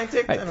don't mind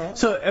taking, Right.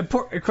 So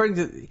according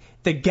to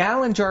the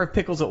gallon jar of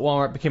pickles at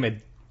Walmart became a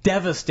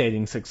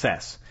devastating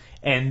success.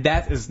 And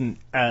that is an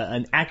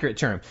accurate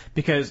term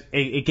because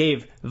it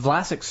gave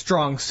Vlasic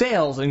strong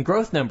sales and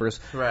growth numbers,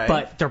 Right.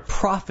 but their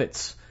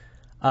profits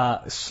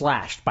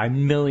slashed by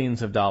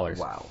millions of dollars.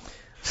 Wow.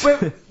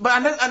 but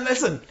and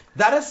listen,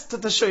 that is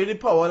to show you the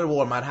power that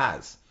Walmart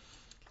has.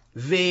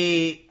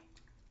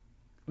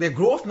 Their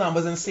growth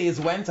numbers and sales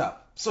went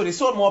up. So they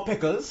sold more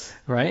pickles,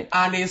 Right?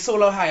 and they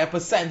sold a higher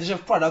percentage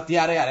of product,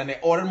 yada yada, and they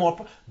ordered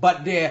more,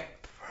 but their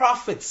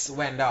profits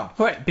went down.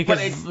 Right,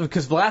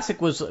 because Vlasic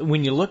was,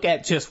 when you look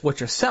at just what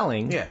you're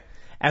selling, Yeah.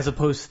 as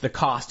opposed to the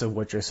cost of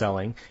what you're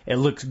selling, it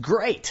looks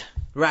great.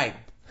 Right.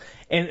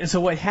 And so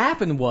what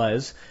happened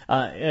was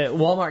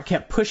Walmart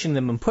kept pushing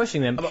them,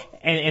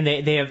 and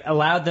they have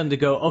allowed them to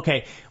go,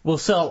 okay, we'll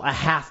sell a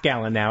half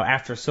gallon now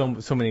after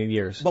so many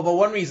years. But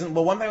one thing I'm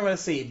going to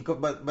say,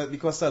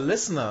 because a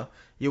listener,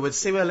 you would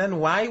say, well, then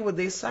why would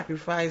they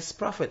sacrifice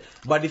profit?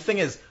 But the thing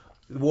is,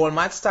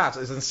 Walmart starts,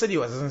 it's an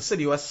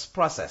insidious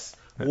process.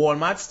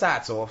 Walmart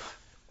starts off,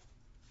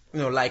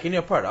 liking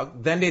your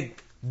product, then they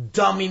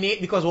dominate,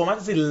 because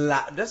Walmart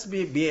is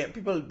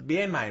people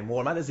bear in mind,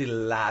 Walmart is the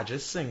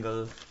largest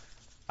single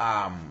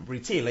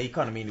retailer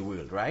economy in the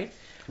world, right?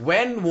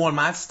 When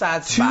Walmart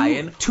starts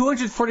buying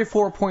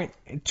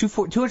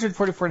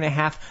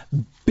 $244.5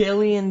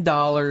 billion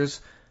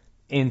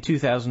in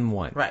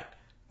 2001. Right.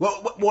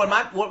 Well, when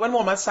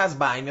Walmart starts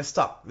buying your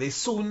stock, they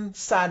soon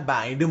start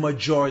buying the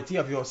majority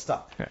of your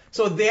stock. Right.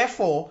 So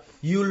therefore,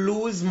 you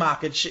lose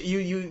market share.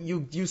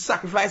 You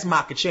sacrifice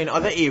market share in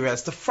other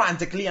areas to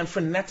frantically and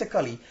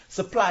frenetically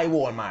supply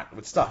Walmart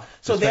with stock.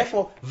 So That's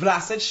therefore,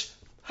 Vlasic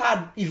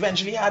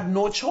eventually had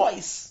no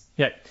choice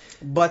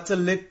but to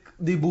lick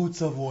the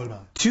boots of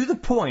Walmart. To the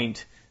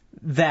point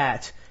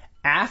that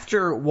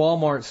after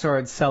Walmart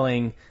started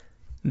selling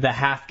the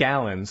half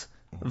gallons,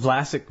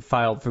 Vlasic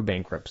filed for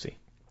bankruptcy.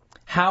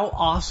 How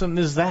awesome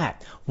is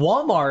that?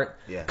 Walmart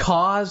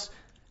caused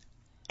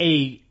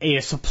a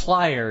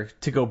supplier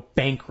to go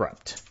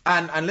bankrupt.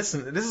 And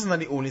listen, this is not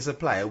the only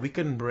supplier. We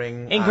can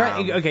bring. And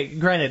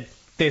granted,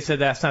 they said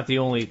that's not the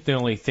only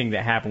thing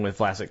that happened with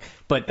Vlasic,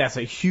 but that's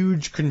a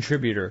huge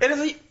contributor. It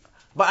is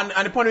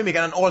and the point we make,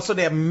 and also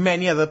there are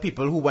many other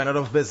people who went out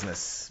of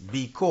business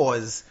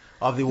because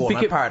of the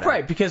Walmart paradigm.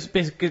 Right, because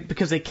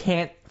they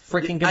can't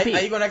freaking compete.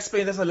 Are you going to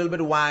explain this a little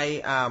bit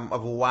why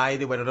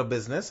they went out of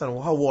business and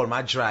how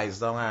Walmart drives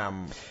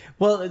down?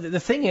 Well, the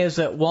thing is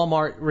that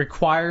Walmart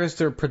requires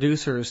their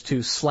producers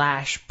to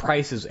slash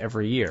prices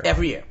every year.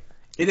 Every year.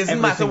 It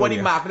doesn't matter what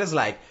the market is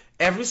like.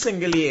 Every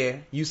single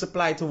year you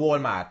supply to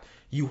Walmart,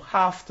 you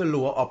have to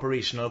lower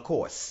operational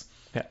costs.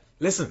 Yeah.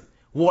 Listen,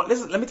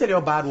 let me tell you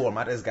how bad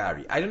Walmart is,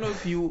 Gary. I don't know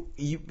if you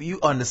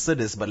understood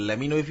this, but let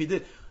me know if you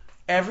did.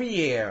 Every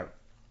year,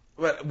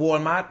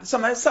 Walmart,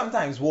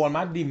 sometimes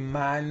Walmart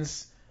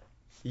demands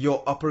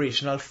your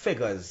operational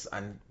figures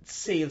and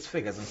sales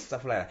figures and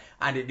stuff like that,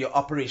 and your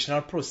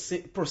operational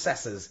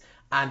processes,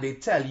 and they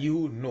tell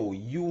you, no,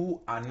 you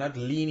are not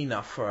lean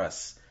enough for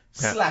us.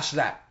 Yeah. Slash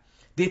that.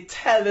 They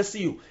tell this to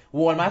you.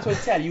 Walmart will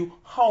tell you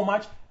how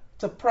much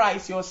to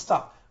price your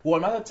stock.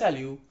 Walmart will tell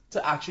you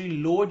to actually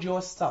load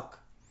your stock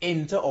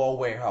into our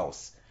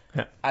warehouse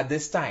at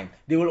this time.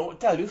 They will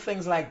tell you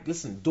things like,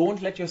 listen,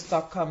 don't let your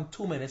stock come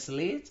 2 minutes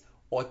late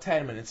or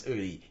 10 minutes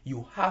early.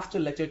 You have to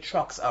let your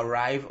trucks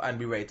arrive and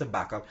be ready to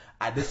back up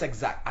at this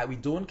exact. We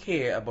don't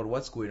care about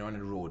what's going on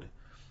the road,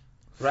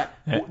 right?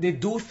 Yeah. They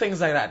do things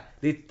like that.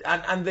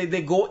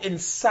 They go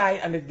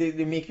inside and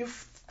they make you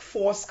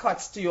force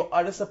cuts to your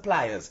other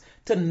suppliers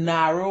to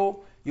narrow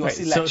your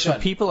selection. So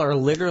people are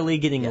literally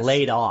getting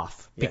laid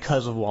off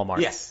because of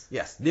Walmart.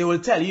 Yes. They will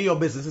tell you your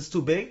business is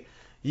too big,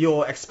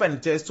 your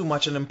expenditure is too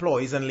much on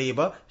employees and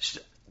labor.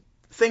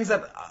 Things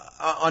that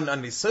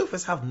on the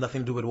surface have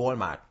nothing to do with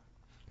Walmart.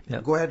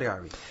 Yep. Go ahead,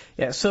 Gary.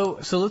 Yeah, so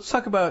let's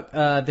talk about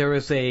there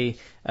was a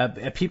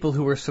people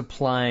who were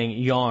supplying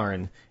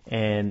yarn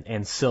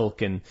and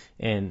silk and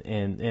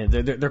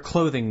their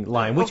clothing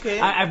line, which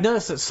I've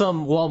noticed that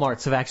some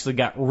Walmarts have actually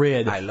got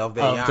rid of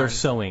their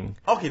sewing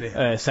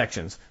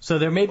sections. So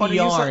there may be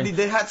yarn.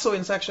 They had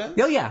sewing sections?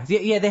 Oh yeah,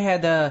 they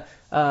had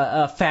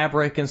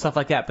fabric and stuff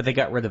like that, but they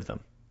got rid of them.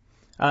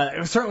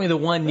 Certainly the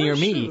one near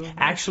me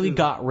actually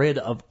got rid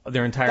of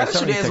their entire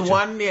sewing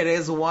section.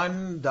 There's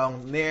one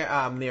down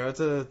nearer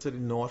to the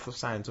north of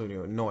San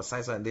Antonio, north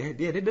side. They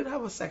did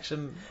have a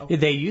section.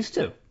 They used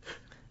to.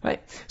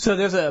 Right. So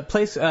there's a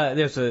place,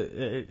 there's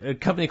a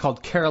company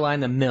called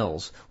Carolina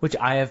Mills, which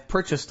I have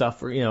purchased stuff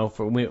for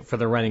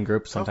the running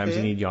group. Sometimes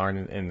you need yarn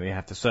and you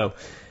have to sew.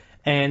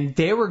 And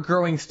they were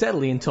growing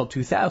steadily until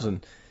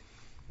 2000.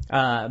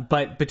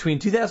 But between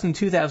 2000 and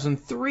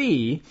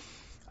 2003,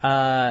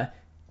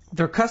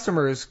 their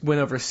customers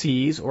went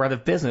overseas or out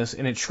of business,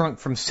 and it shrunk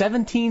from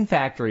 17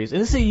 factories. And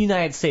this is a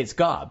United States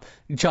job.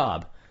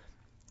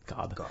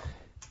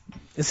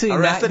 This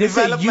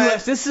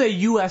is a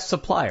U.S.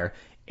 supplier.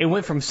 It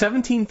went from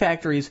 17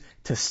 factories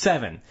to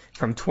 7,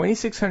 from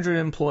 2,600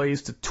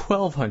 employees to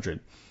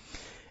 1,200.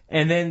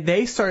 And then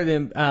they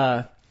started,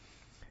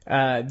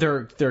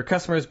 their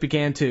customers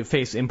began to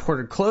face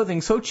imported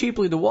clothing so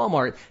cheaply to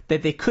Walmart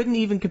that they couldn't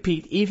even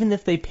compete, even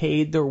if they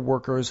paid their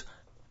workers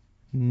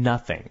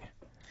nothing.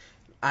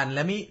 And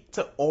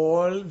to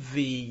all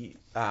the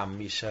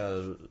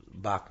Michelle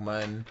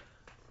Bachmann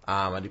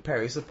and the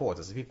Perry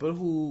supporters, the people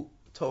who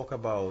talk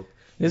about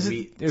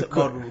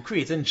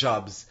creating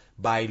jobs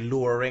by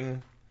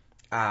lowering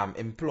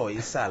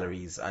employees'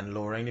 salaries and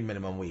lowering the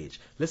minimum wage.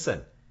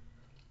 Listen,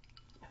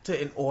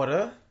 in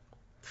order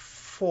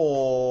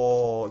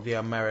for the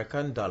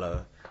American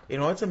dollar, in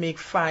order to make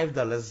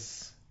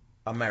 $5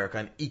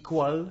 American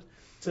equal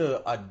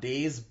to a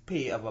day's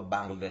pay of a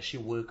Bangladeshi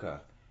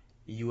worker,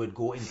 you would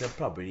go into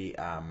probably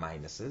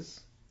minuses.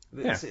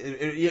 Yeah.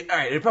 All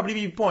right, it'll probably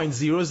be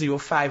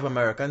 0.005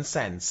 American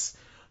cents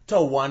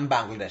to one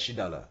Bangladeshi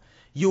dollar.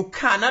 You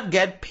cannot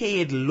get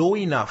paid low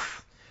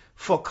enough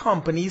for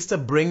companies to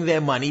bring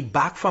their money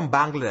back from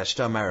Bangladesh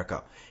to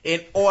America.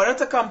 In order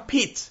to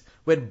compete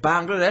with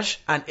Bangladesh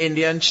and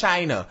India and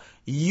China,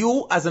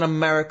 you as an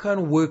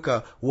American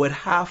worker would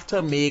have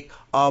to make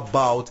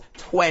about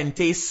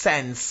 20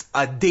 cents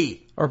a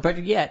day. Or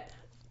better yet,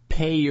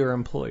 pay your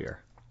employer.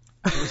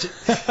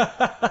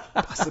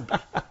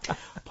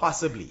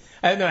 Possibly.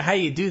 I don't know how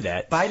you do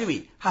that. By the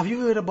way, have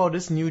you heard about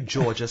this new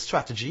Georgia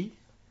strategy?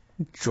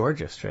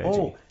 Georgia strategy.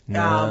 Oh,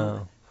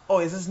 no.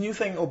 It's this new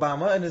thing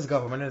Obama and his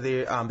government,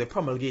 they're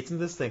promulgating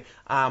this thing.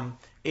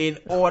 In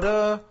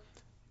order,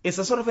 it's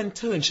a sort of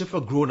internship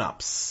for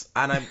grown-ups,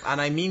 and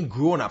I mean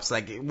grown-ups,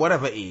 like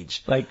whatever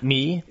age. Like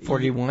me,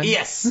 41.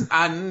 Yes,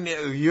 and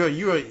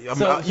you're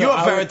So a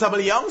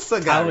veritable youngster,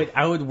 guy.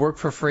 I would work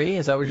for free.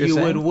 Is that what you're You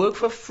saying? would work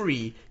for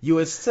free. You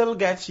would still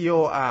get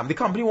your the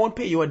company won't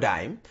pay you a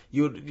dime.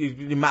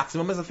 The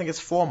maximum is, I think, it's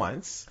 4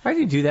 months. How do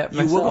you do that You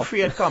myself? work for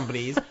free at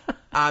companies,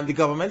 and the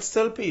government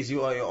still pays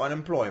you your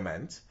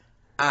unemployment.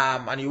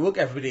 And you work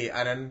every day,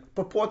 and then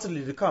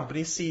purportedly the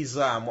company sees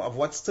of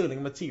what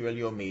sterling material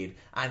you're made,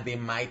 and they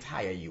might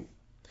hire you.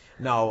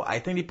 Now, I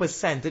think the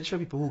percentage for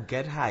people who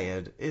get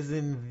hired is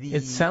in the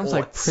It sounds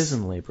like aughts.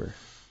 prison labor.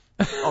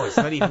 Oh, it's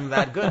not even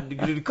that good.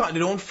 They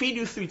don't feed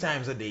you 3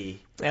 times a day.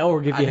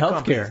 Or give at you the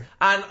health companies. care.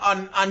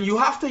 And you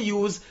have to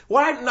use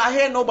what I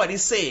hear nobody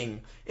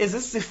saying is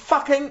this the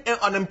fucking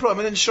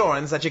unemployment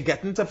insurance that you're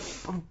getting to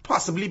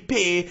possibly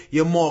pay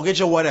your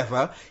mortgage or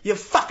whatever. You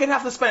fucking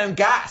have to spend on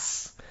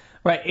gas.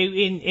 Right.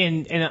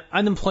 In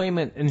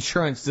unemployment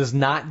insurance does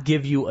not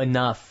give you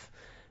enough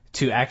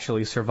to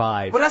actually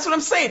survive. But that's what I'm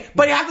saying.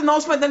 But you have to now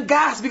spend on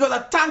gas because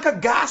a tank of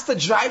gas to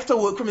drive to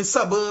work from the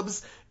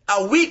suburbs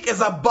a week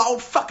is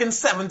about fucking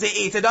 $70,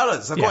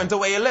 $80 according to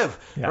where you live.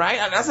 Yeah. Right?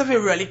 And that's if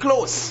you're really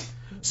close.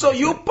 So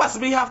you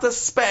possibly have to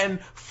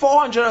spend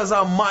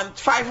 $400 a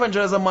month,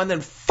 $500 a month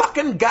in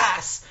fucking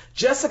gas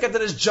just to get to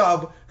this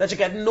job that you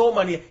get no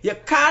money. You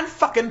can't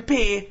fucking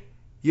pay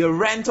your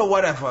rent or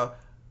whatever.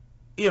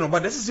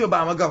 But this is the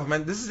Obama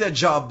government. This is their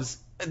jobs.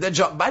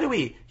 By the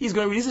way, he's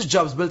going to release his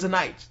jobs bill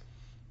tonight.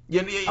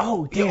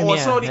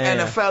 Also, the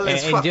NFL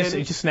is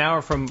fucking... Just an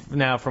hour from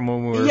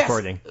when we were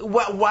recording.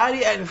 While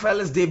the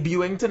NFL is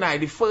debuting tonight,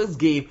 the first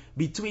game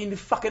between the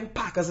fucking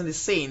Packers and the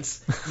Saints,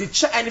 the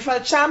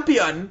NFL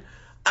champion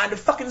and the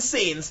fucking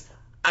Saints,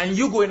 and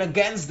you going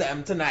against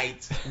them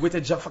tonight with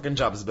a fucking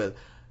jobs bill.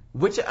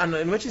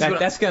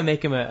 That's going to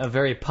make him a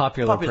very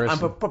popular person. And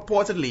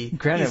purportedly,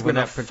 Granted, he's going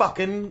to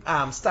fucking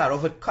start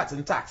off with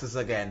cutting taxes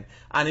again.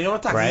 And you know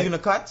what taxes he's going to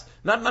cut?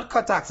 Not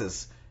cut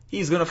taxes.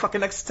 He's going to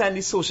fucking extend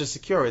the Social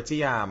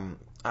Security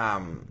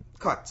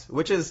cut,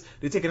 which is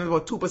they're taking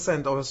about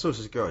 2% of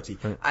Social Security.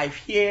 Right. I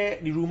hear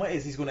the rumor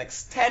is he's going to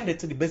extend it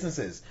to the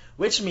businesses,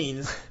 which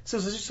means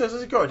Social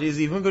Security is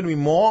even going to be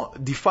more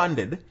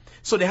defunded.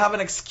 So they have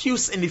an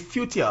excuse in the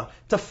future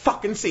to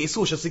fucking say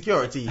Social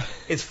Security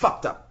is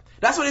fucked up.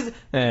 That's what it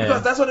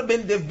because that's what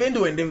they've been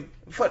doing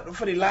for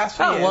the last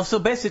few years. Well, so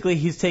basically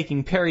he's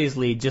taking Perry's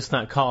lead, just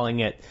not calling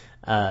it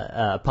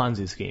a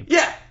Ponzi scheme.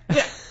 Yeah.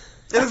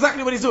 That's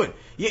exactly what he's doing.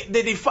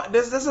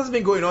 This has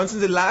been going on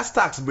since the last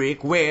tax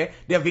break where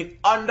they have been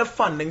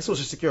underfunding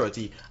Social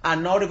Security,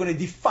 and now they're going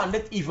to defund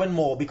it even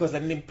more because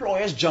then the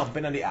employers jump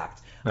in on the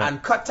act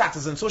and cut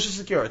taxes on Social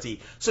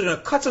Security. So they're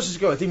going to cut Social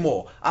Security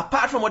more,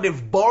 apart from what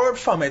they've borrowed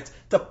from it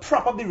to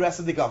prop up the rest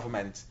of the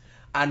government,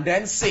 and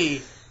then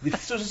say the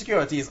Social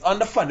Security is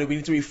underfunded, we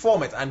need to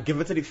reform it and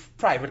give it to the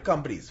private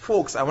companies.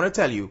 Folks, I want to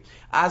tell you,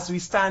 as we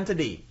stand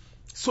today,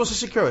 Social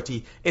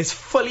Security is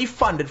fully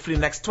funded for the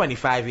next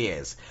 25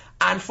 years.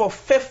 And for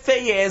 50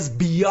 years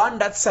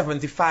beyond that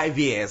 75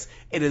 years,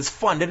 it is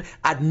funded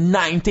at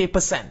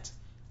 90%.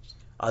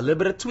 A little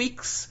bit of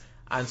tweaks,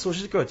 and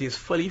Social Security is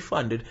fully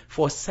funded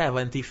for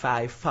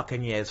 75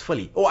 fucking years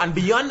fully. Oh, and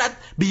beyond that,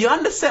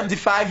 beyond the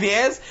 75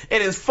 years,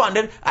 it is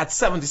funded at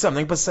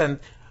 70-something%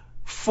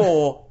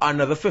 for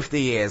another 50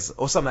 years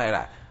or something like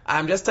that.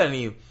 I'm just telling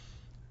you.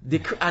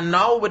 And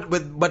now but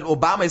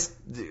Obama is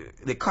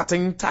they're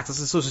cutting taxes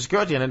to Social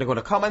Security, and then they're going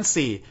to come and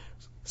say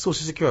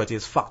Social Security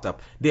is fucked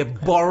up. They're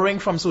borrowing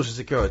from Social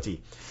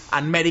Security.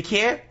 And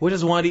Medicare, which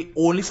is one of the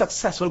only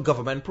successful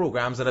government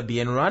programs that are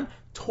being run,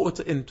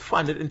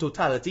 funded in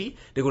totality,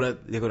 they're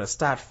gonna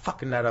start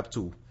fucking that up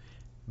too,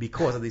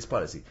 because of this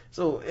policy.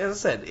 So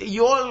as I said,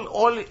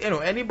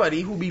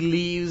 anybody who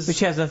believes, which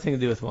has nothing to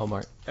do with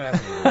Walmart. It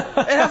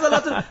has a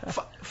lot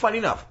of funny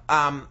enough.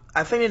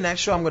 I think the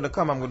next show I'm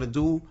gonna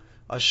do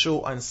a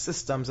show on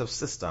systems of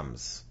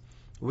systems,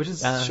 which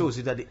shows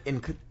you that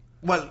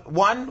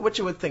which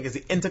you would think is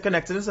the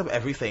interconnectedness of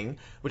everything,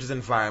 which is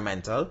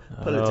environmental,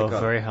 political,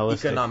 very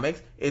holistic.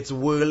 economics, it's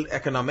world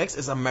economics,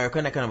 it's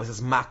American economics, it's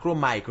macro,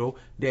 micro.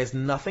 There's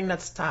nothing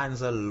that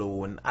stands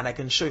alone, and I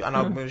can show you, and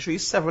I'm going to show you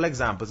several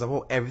examples of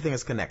how everything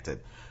is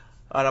connected.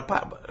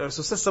 So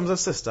systems of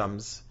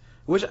systems,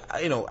 which,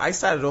 I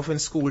started off in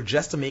school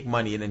just to make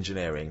money in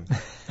engineering.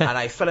 And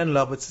I fell in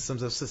love with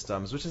systems of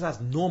systems, which has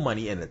no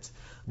money in it.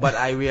 But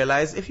I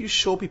realized if you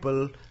show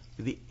people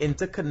the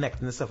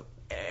interconnectedness of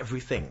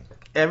everything,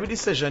 every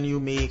decision you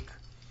make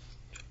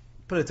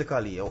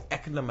politically or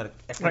economically.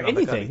 Or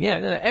anything,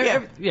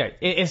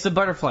 it's the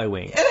butterfly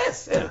wing. It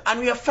is. And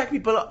we affect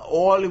people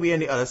all the way on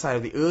the other side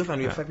of the earth,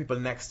 and we affect people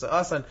next to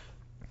us, and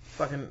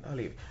fucking, I'll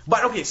leave.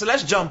 But okay, so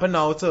let's jump in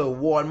now to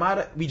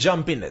Walmart. We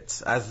jump in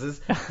it. Have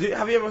you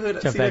ever heard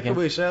see the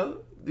commercial?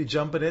 We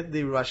jump in it,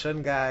 the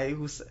Russian guy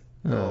who said,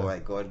 oh my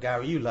God,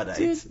 Gary, you Luddite.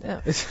 Dude,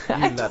 no. You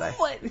Luddite.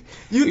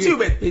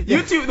 YouTube it.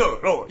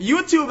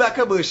 YouTube that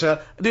commercial.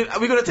 Dude,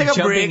 we're going to take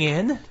a break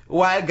in?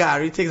 while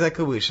Gary takes that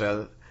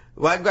commercial.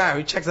 While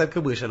Gary checks that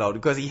commercial out,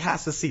 because he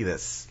has to see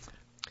this.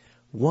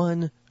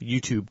 One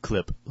YouTube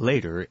clip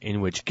later in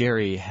which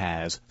Gary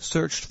has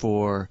searched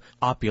for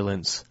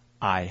opulence,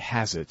 I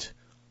has it,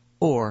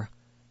 or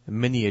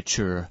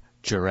miniature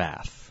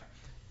giraffe.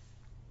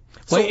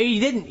 Well,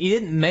 you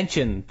didn't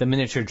mention the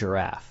miniature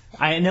giraffe.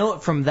 I know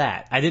it from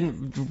that. I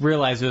didn't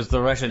realize it was the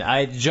Russian.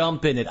 I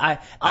jump in it.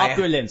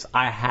 Opulence,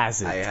 I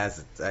has it. I has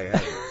it.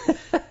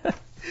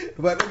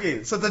 But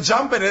okay, so to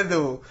jump in it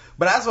though,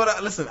 but that's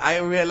what listen, I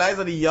realize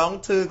that the Young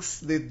Turks,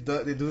 they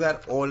do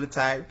that all the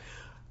time.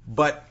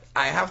 But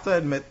I have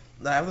to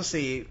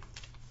say,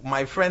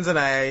 my friends and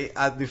I,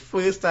 at the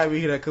first time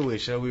we hit a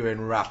commercial, we were in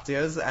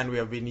Raptors, and we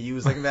have been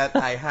using that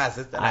I has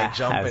it, and I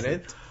jump in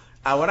it.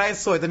 And when I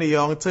saw it in the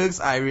Young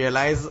Turks, I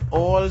realized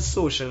all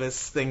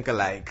socialists think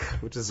alike,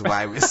 which is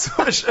why we're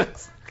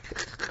socialists.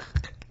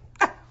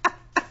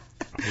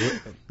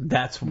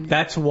 That's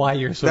why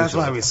you're socialist. That's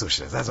why we're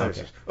socialists. That's why we're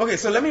socialists. Okay,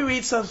 so let me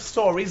read some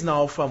stories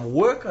now from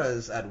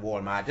workers at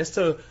Walmart, just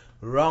to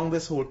round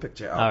this whole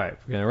picture out. All right,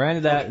 we're gonna round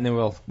it out, and then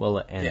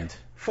we'll end. Yeah.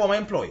 Former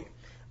employee.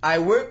 I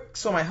work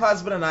so my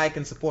husband and I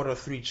can support our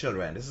 3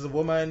 children. This is a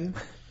woman.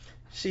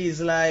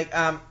 She's like,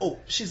 I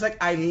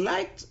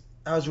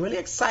was really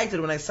excited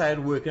when I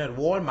started working at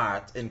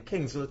Walmart in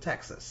Kingsville,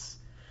 Texas.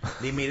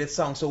 They made it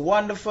sound so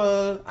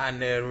wonderful,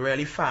 and they're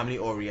really family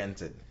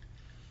oriented.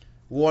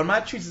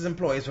 Walmart treats its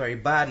employees very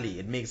badly.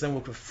 It makes them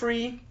work for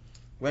free.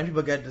 When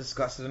people get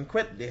disgusted and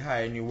quit, they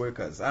hire new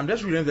workers. I'm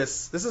just reading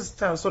this. This is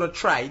sort of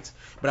trite,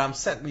 but I'm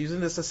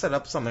using this to set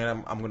up something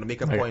I'm going to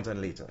make a point on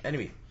later.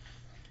 Anyway,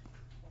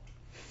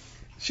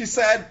 she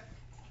said,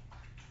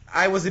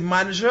 I was the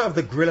manager of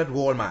the grill at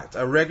Walmart.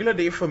 A regular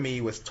day for me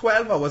was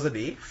 12 hours a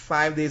day,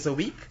 5 days a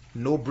week,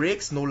 no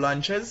breaks, no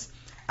lunches.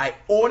 I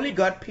only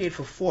got paid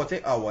for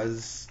 40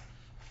 hours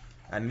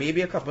and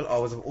maybe a couple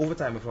hours of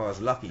overtime if I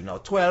was lucky. Now,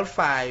 12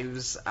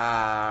 fives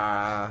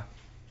are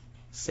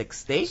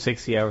 60.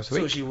 60 hours a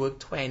week. So she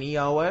worked 20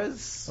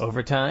 hours.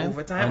 Overtime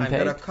And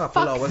unpaid? got a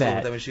couple hours that.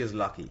 overtime if she was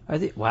lucky.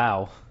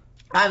 Wow.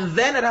 And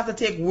then I'd have to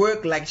take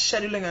work like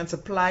scheduling and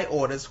supply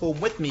orders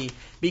home with me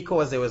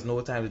because there was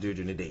no time to do it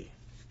during the day.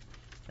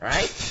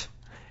 Right?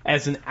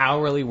 As an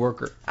hourly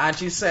worker. And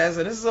she says,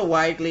 and this is a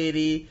white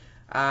lady,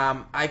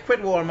 I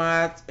quit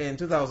Walmart in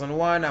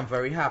 2001. I'm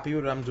very happy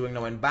with what I'm doing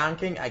now in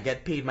banking. I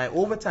get paid my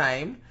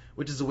overtime,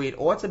 which is the way it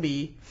ought to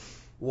be.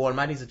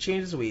 Walmart needs to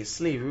change its ways.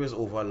 Slavery was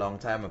over a long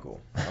time ago.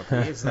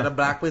 Okay? It's not a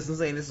black person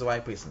saying this, is a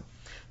white person.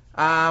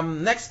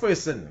 Next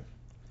person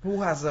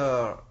who has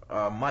a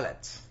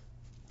mullet.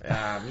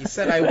 He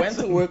said, I went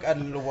to work at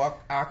Little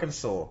Rock,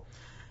 Arkansas.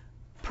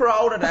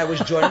 Proud that I was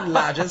joining the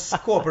largest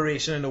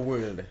corporation in the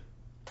world.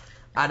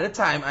 At the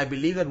time, I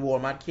believed that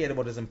Walmart cared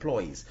about its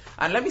employees.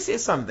 And let me say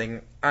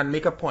something and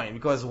make a point,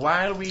 because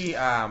while we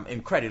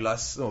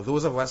incredulous,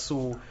 those of us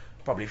who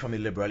probably from the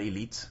liberal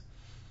elite,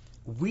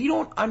 we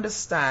don't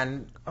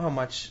understand how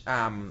much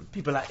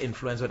people are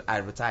influenced with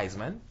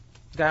advertisement.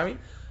 Gary?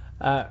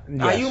 Yes,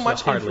 are you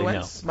much hardly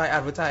influenced by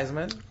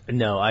advertisement?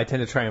 No, I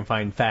tend to try and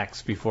find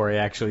facts before I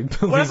actually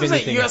believe Well, that's what I'm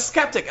saying. anything. You're a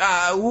skeptic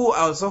who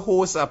also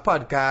hosts a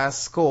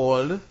podcast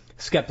called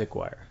Skeptic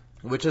Wire.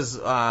 Which is,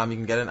 you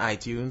can get on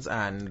iTunes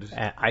and...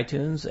 At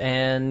iTunes,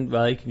 and,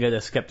 well, you can go to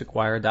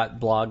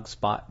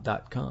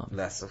skepticwire.blogspot.com.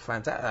 That's a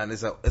fantastic, and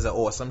it's an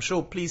awesome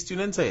show. Please tune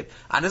into it.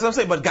 And that's what I'm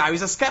saying, but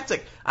Gary's a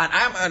skeptic. And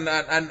I'm a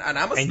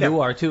skeptic. And you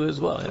are too as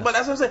well. Yeah. But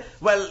that's what I'm saying.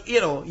 Well,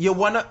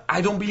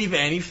 I don't believe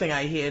anything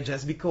I hear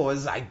just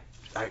because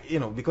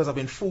because I've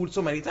been fooled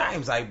so many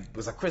times. I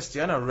was a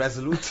Christian, a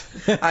resolute.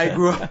 I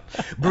grew up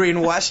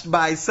brainwashed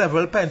by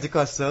several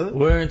Pentecostal.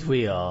 Weren't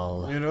we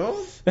all?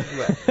 Well,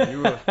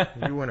 you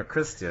weren't a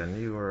Christian.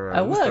 You were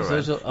I Lutheran.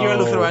 was. You were a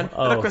Lutheran,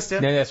 not a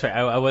Christian. No, that's right.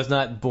 I was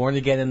not born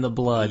again in the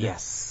blood.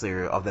 Yes,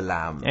 sir, of the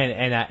Lamb.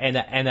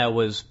 And I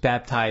was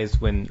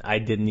baptized when I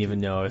didn't even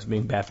know I was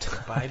being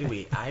baptized. By the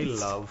way,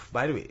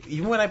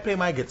 even when I play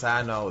my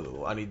guitar now,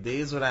 though, on the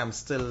days when I'm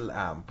still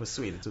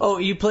persuaded to... Oh,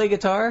 you play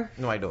guitar?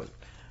 No, I don't.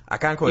 I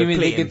can't call it playing.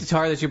 You mean the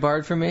guitar that you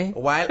borrowed from me?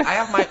 While I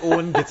have my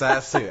own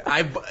guitar, sir.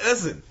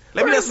 Listen,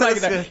 let me just say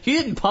this. You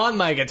didn't pawn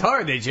my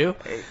guitar, did you?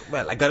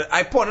 Well,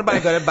 I pawned it, but I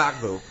got it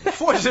back, though.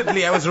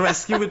 Fortunately, I was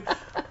rescued.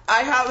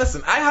 I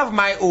have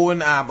my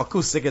own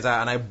acoustic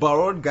guitar, and I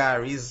borrowed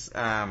Gary's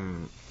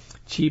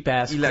Cheap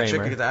ass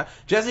electric Kramer. guitar.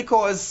 Just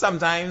because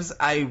sometimes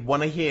I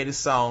want to hear the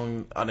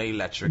sound on an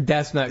electric.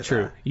 That's not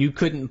guitar. true. You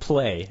couldn't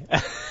play.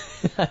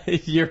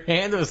 Your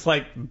hand was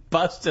like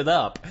busted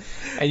up,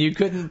 and you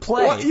couldn't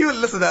play. Well, you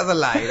listen, that's a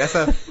lie. That's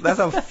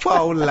a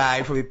foul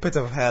lie from the pit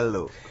of hell,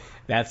 though.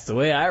 That's the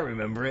way I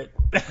remember it.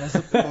 That's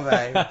a foul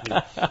lie.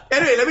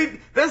 Anyway,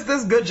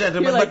 this good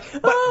gentleman. You're like,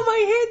 but oh, my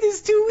hand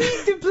is too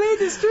weak to play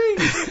the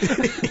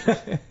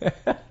strings.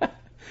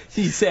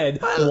 He said,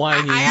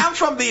 whining. I am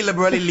from the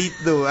liberal elite,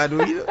 though. And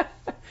we,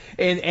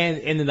 and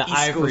in the East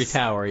ivory Coast.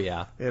 tower,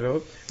 yeah. you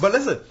know. But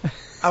listen,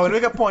 I want to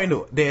make a point,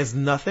 though. There's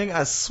nothing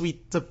as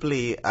sweet to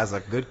play as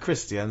a good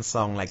Christian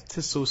song like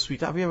 "'Tis So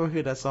Sweet." Have you ever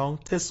heard that song?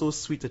 "'Tis so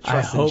sweet to I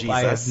trust in hope Jesus."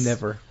 I have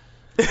never.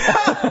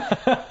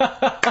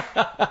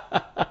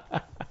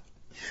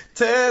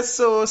 "'Tis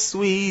so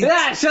sweet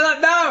Yeah, shut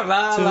up now.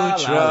 La, to la, la,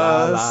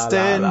 trust la,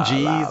 la, in la,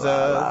 Jesus,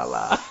 la, la,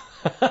 la.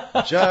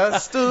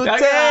 just to La,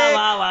 take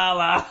la, la,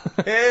 la. him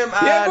Yeah,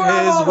 at go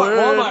his Walmart. word."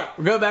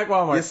 Walmart. Go back You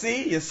Walmart.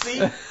 see.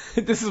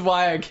 This is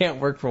why I can't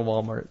work for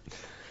Walmart.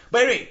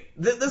 But anyway,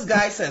 this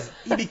guy says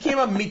he became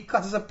a meat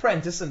cutter's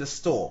apprentice in the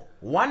store.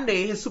 One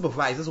day, his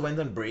supervisors went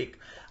on break,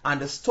 and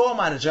the store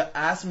manager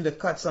asked him to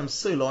cut some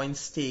sirloin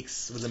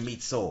steaks with a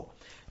meat saw.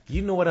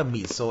 You know what a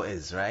meat saw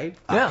is, right?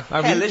 Yeah, a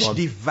I've used hellish one.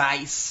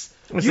 device.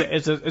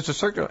 It's a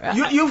circle.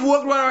 You've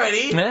worked one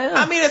already? Yeah.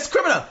 I mean, it's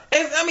criminal.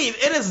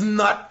 It is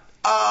not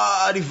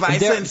a device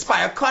There- to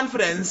inspire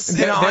confidence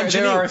in our there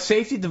engineer. are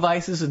safety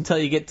devices until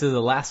you get to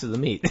the last of the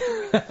meat.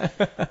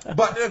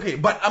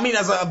 But I mean,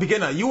 as a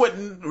beginner, you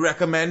wouldn't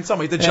recommend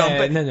somebody to jump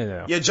in.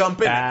 No. You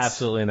jump in.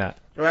 Absolutely not.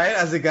 Right?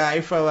 As the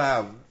guy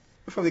from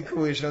the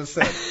commercial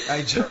said,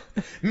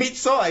 meat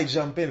saw, I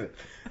jump in it.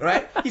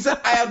 Right? He said,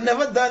 I have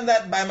never done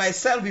that by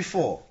myself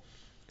before.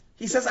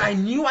 He says, I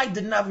knew I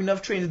didn't have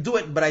enough training to do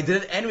it, but I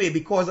did it anyway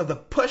because of the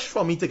push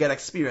for me to get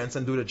experience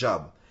and do the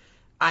job.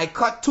 I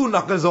cut 2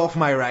 knuckles off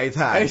my right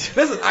hand.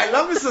 Listen, I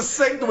love this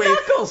succinct way.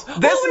 Knuckles!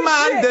 This Holy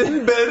man shit!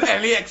 didn't build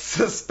any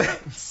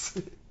existence.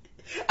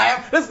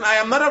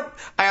 I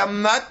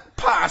am not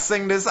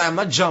passing this. I am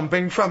not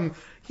jumping from.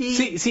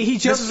 See, he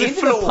this jumped is the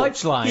into the flow.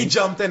 punchline. He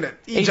jumped in it.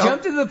 He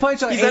jumped into the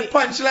punchline. He said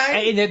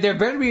punchline. And there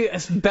better be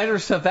better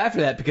stuff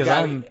after that because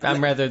Gary,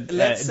 I'm rather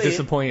let's say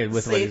disappointed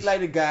with what say it he's... like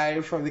the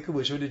guy from the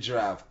commercial with the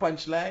giraffe.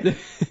 Punchline.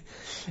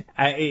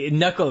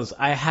 Knuckles,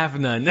 I have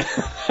none.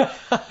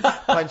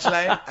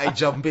 Punchline. I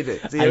jump in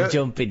it. See I it?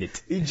 jump in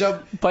it. He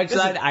jump. Punchline,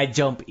 Listen, I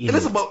jump in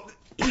Listen, it. but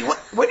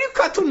when you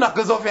cut 2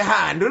 knuckles off your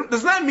hand,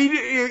 does that mean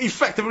you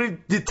effectively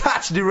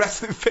detach the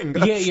rest of the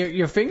fingers? Yeah,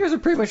 your fingers are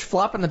pretty much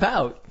flopping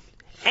about.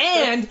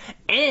 And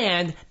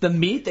the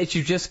meat that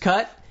you just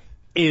cut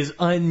is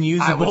I would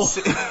unusable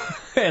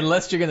say,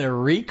 unless you're gonna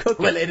recook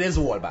well, it. it is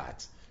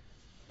Walmart.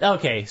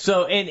 Okay,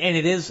 so and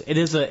it is a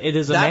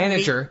That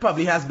manager. meat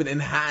probably has been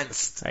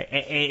enhanced. Right,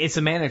 it's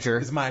a manager.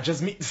 It's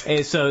manager's meat.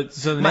 So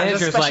the Manager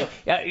manager's special.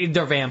 like,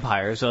 they're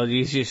vampires, so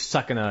you're just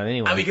sucking on it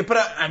anyway. And we could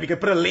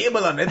put a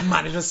label on it,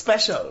 manager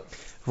special.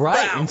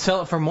 Right, Wow. and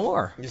sell it for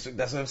more. That's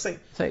what I'm saying.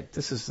 Say,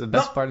 this is the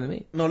best No. part of the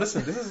meat. No,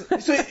 listen, this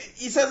is so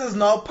he says it's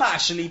now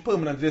partially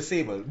permanently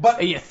disabled.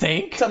 But You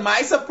think? to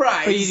my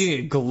surprise, What,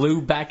 you do,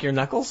 glue back your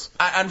knuckles?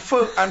 and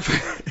folks,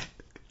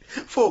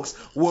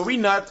 were we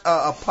not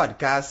a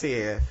podcast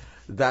here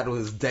that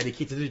was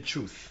dedicated to the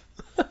truth,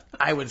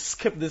 I would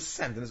skip this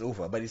sentence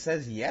over. But he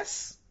says,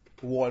 yes,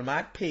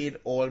 Walmart paid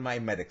all my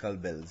medical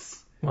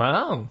bills.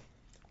 Wow.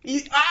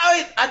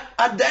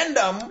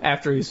 Addendum.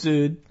 After he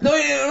sued.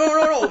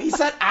 No. He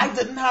said I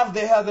didn't have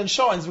their health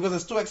insurance because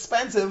it's too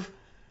expensive.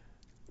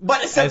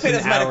 But it still As paid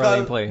an his hourly medical.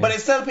 employee. But it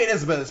still paid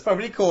his bills.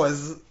 Probably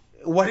because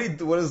what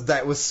his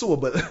diet was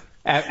suable.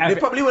 They After,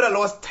 probably would have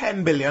lost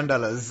 $10 billion in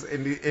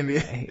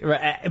the.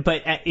 right,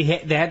 but they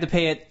had to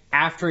pay it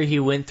after he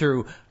went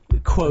through,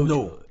 quote,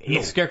 No.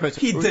 scare quotes,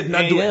 He did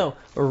not do it.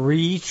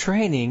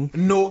 retraining,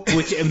 No.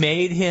 which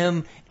made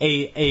him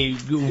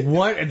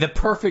the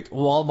perfect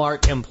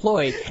Walmart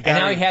employee, and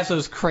now he has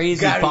those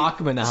crazy Gary,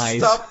 Bachman eyes.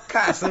 Stop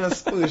casting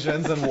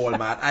aspersions on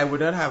Walmart. I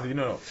would not have,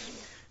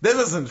 This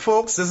isn't,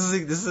 folks. This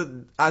is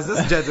as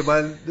this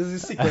gentleman. This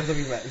is a sequence of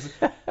events.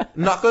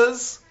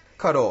 Knuckles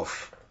cut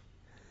off.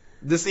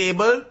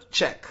 Disabled,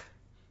 check.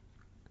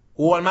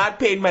 Walmart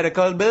paid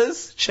medical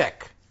bills,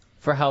 check.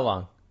 For how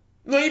long?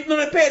 No, they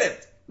paid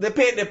it. They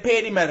paid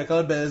the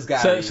medical bills,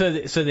 Gary.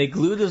 So they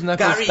glued his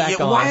knuckles Gary, back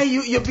on. why are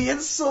you're being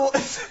so?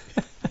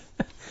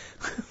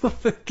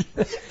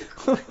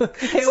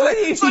 Hey, what do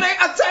you- So they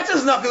attach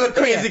his knuckles with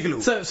crazy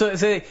glue. So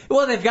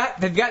they've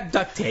got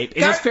duct tape. And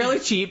Gary- it's fairly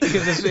cheap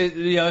because it's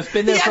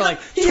been there for like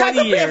he had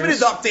 20 to pay for the years.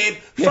 duct tape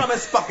from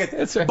his pocket.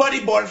 That's right. But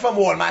he bought it from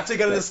Walmart to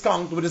get a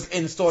discount with his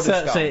in-store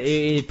discount. So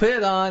he put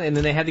it on, and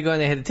then they had to go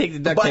and they had to take the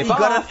duct But tape he off.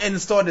 got an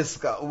in-store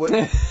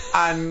discount.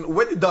 And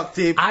with the duct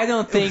tape, I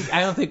don't think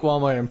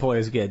Walmart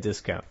employees get a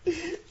discount.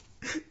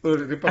 well,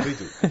 they probably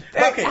do.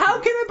 Okay. How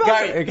can I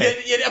Gary,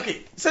 Okay.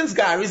 okay. Since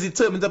Gary is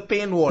determined to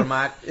paint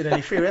Walmart in a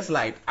nefarious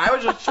light, I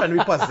was just trying to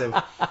be positive.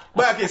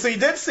 But okay, so he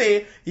did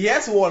say,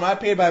 yes, Walmart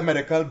paid by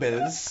medical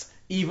bills.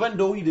 even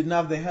though he didn't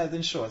have the health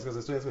insurance because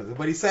it's too expensive.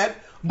 But he said,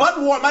 but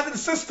Walmart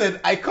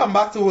insisted I come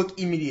back to work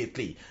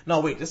immediately.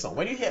 Now wait, listen,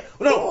 when you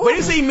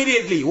say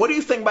immediately, what do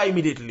you think by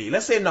immediately?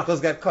 Let's say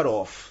knuckles get cut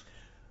off.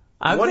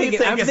 What do you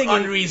think is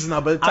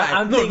unreasonable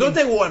time? Don't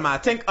think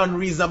Walmart. Think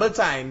unreasonable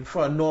time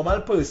for a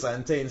normal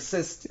person to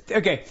insist.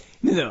 Okay,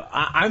 no,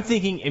 I'm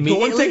thinking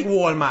immediately. Don't think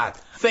Walmart.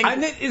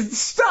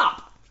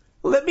 Stop!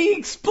 Let me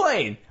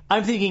explain.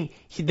 I'm thinking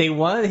they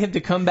wanted him to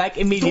come back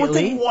immediately. Don't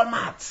think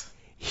Walmart.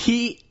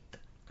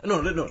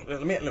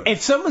 No.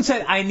 If someone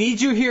said, I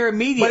need you here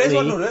immediately.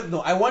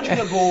 But I want you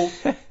to go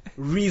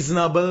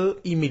reasonable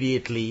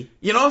immediately.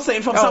 You know what I'm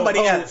saying? From somebody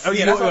else.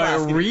 Yeah, that's what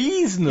I'm asking.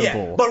 Reasonable.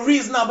 Yeah, but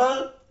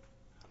reasonable.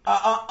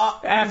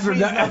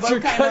 After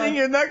cutting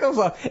your knuckles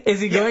off, is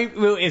he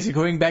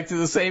going back to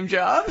the same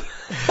job?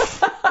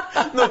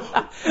 No,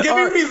 give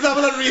me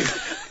reasonable and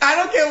reasonable. I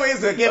don't care where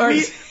it's at. Give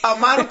me a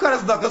man who cut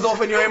his knuckles off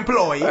and your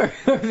employee. Or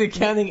the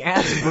counting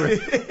aspirin.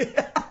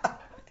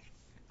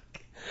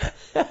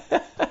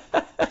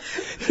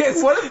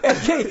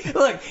 Okay,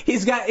 look,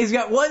 he's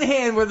got one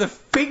hand where the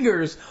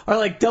fingers are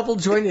like double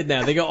jointed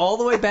now. They go all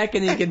the way back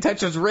and he can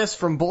touch his wrist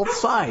from both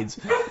sides.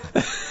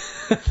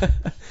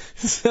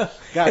 So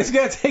guys, it's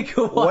going to take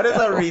a while. What is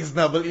a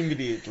reasonable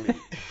immediately?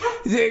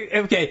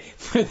 Okay,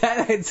 for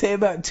that I'd say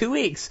about 2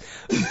 weeks.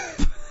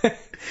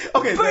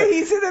 Okay, but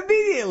he said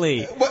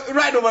immediately.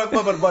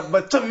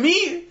 But to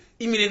me,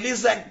 immediately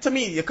is like, to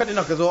me, you're cutting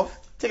knuckles off,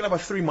 taking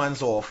about 3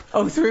 months off.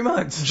 Oh, 3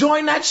 months.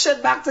 Join that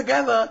shit back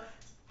together.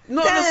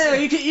 No,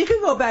 you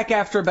can go back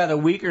after about a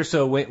week or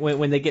so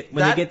when they get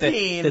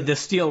the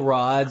steel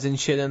rods and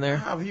shit in there.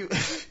 Have you?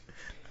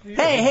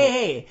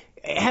 Hey,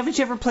 haven't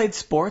you ever played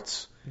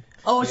sports?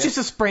 Oh, it's just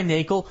a sprained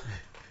ankle.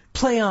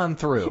 Play on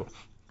through.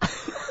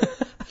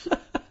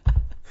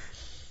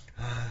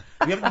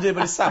 We have to do a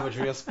bit of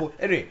savagery of sport.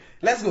 Anyway,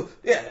 let's go.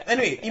 Yeah.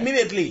 Anyway,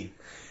 immediately.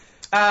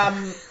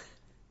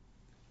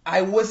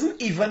 I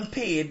wasn't even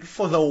paid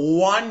for the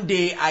one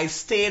day I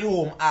stayed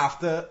home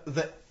after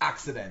the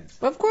accident.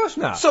 Of course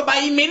not. So by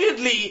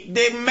immediately,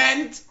 they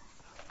meant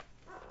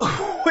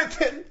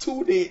within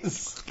 2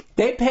 days.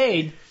 They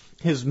paid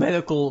his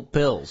medical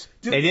bills.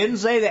 They didn't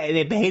say that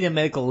they paid him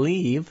medical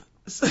leave.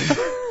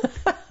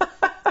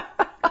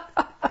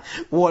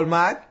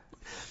 Walmart,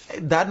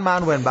 that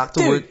man went back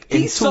to work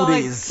in 2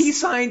 days. He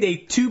signed a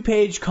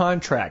 2-page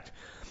contract.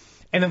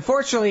 And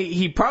unfortunately,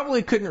 he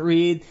probably couldn't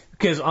read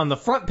because on the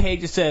front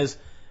page it says,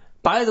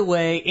 by the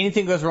way,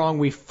 anything goes wrong,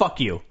 we fuck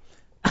you.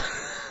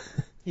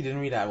 He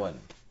didn't read that one.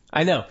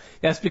 I know.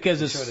 That's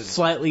because it's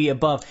slightly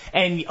above.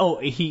 And,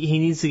 he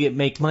needs to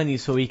make money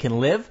so he can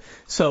live.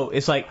 So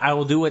it's like, I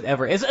will do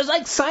whatever. It's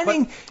like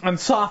signing on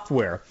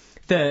software.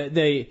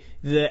 The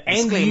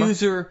end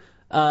user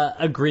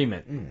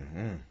agreement.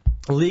 Mm-hmm.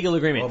 Legal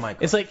agreement. Oh my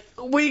God. It's like,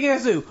 what are you going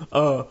to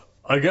do?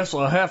 I guess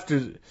I'll have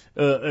to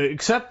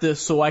accept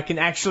this so I can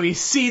actually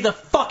see the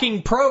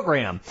fucking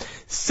program.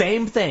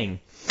 Same thing.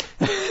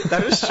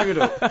 That is true,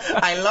 though.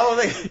 I love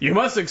it. You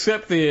must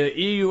accept the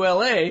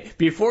EULA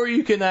before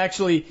you can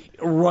actually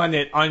run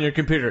it on your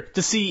computer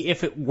to see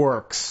if it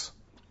works.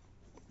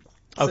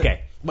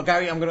 Okay. But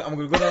Gary, I'm gonna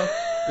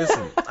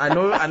listen. I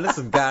know, and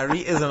listen, Gary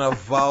is an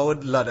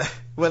avowed Luddite.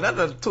 Well, not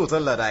a total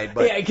Luddite,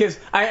 but yeah, because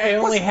I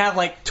only have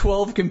like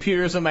 12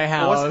 computers in my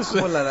house.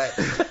 What's Luddite?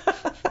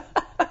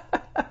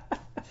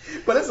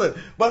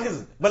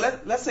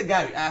 But let's say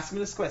Gary ask me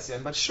this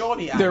question, but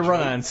surely they're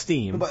run on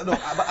Steam. But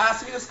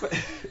ask me this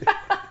question.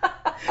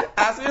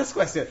 Ask me this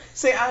question.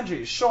 Say,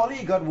 Andre, surely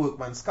he got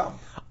workman's comp.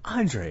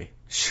 Andre,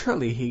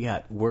 surely he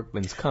got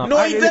workman's comp. No,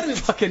 he didn't.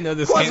 Fucking know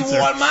this answer. Because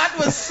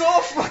Walmart was so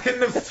fucking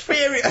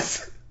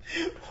nefarious.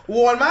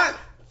 Walmart,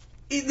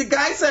 the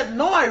guy said,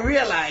 no, I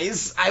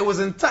realize I was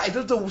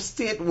entitled to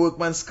state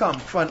workman's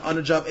comp for an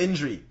on-the-job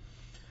injury.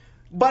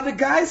 But the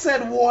guy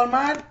said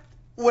Walmart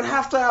would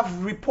have to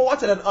have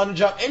reported an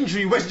on-the-job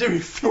injury, which they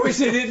refused. Which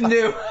they didn't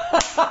do.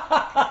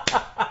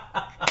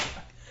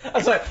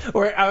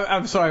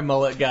 I'm sorry,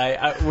 mullet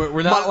guy.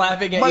 We're not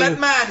laughing at mullet you. Mullet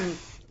man.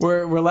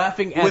 We're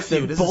laughing at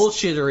the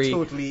bullshittery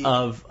totally...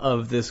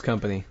 of this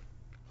company.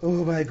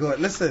 Oh my God!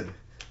 Listen,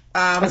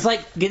 it's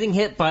like getting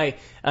hit by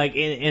like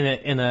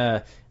in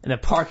a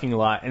parking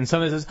lot, and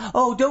someone says,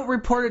 "Oh, don't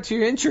report it to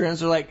your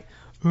insurance." They're like,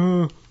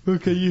 "Oh,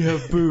 okay, you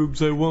have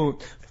boobs. I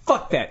won't."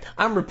 Fuck that!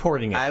 I'm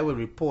reporting it. I will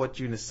report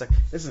you in a second.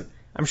 Listen.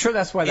 I'm sure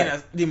that's why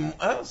you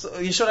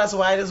sure that's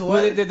why it is?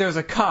 Well, there's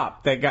a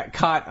cop that got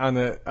caught on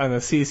the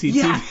CCTV.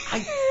 Yeah,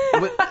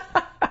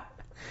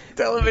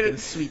 television.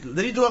 Sweet.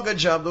 Did he do a good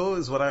job though?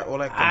 Is what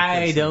all I can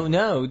I don't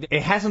know.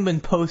 It hasn't been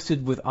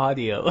posted with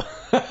audio.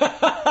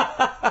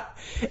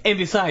 And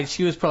besides,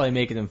 she was probably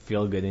making him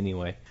feel good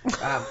anyway.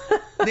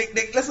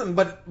 Listen,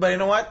 but you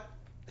know what?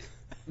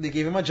 They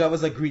gave him a job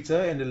as a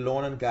greeter in the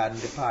lawn and garden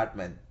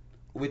department.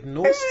 With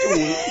no stool,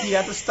 he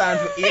had to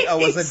stand for 8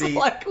 hours a day. He's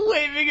like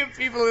waving at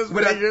people as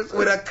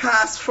with a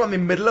cast from the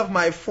middle of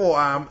my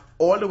forearm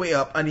all the way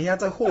up, and he had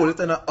to hold it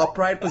in an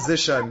upright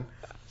position.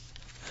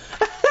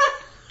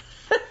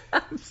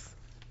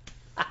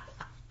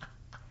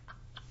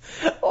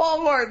 Oh,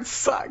 Walmart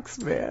sucks,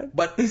 man.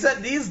 But he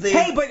said these days.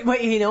 Hey,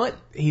 but you know what?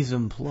 He's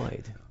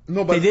employed.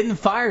 No, but They didn't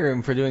fire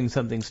him for doing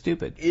something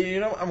stupid. you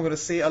know, I'm gonna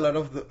say a lot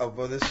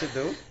about this shit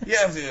though.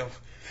 Yeah.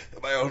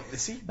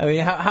 See, I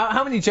mean,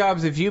 how many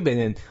jobs have you been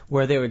in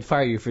where they would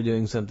fire you for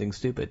doing something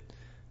stupid?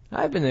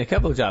 I've been in a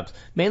couple of jobs,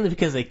 mainly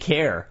because they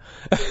care.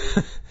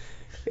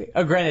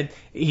 Granted,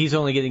 he's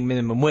only getting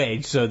minimum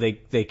wage, so they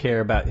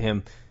care about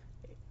him,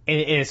 and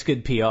it's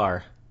good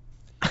PR.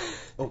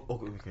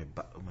 okay.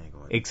 But, oh my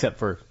god. Except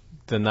for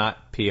the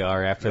not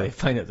PR after they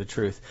find out the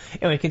truth.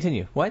 Anyway,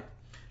 continue. What?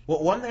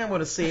 Well, one thing I'm going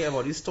to say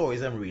about these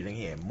stories I'm reading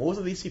here, most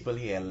of these people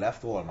here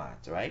left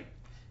Walmart, right?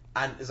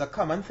 And it's a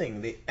common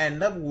thing. They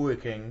end up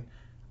working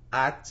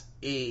at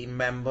a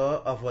member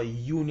of a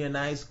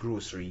unionized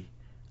grocery,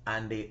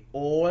 and they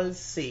all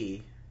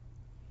say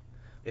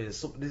it is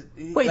so.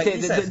 Wait, like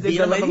he says,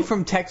 the lady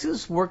from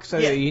Texas works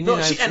at a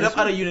unionized she ended up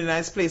at grocery? a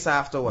unionized place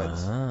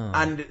afterwards. Ah.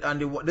 And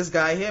this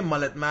guy here,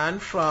 Mullet Man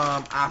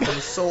from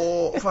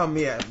Arkansas, from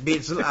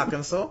Batesville,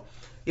 Arkansas,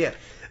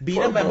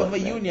 being a member of a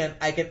union,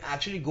 I can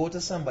actually go to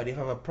somebody if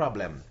I have a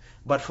problem.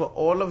 But for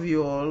all of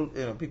you all,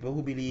 people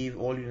who believe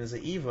all unions are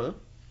evil,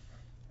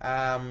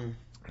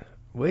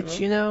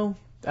 Which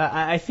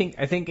I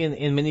think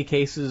in many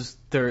cases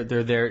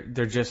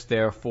they're just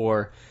there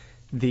for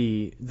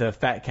the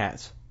fat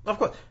cats. of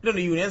course,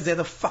 the unions there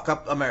to fuck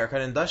up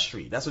American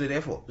industry. That's what they're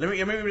there for. Let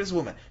me read this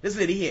woman, this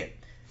lady here.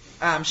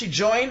 She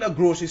joined a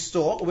grocery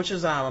store, which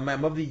is a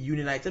member of the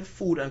United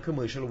Food and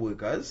Commercial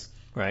Workers.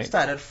 Right.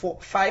 Started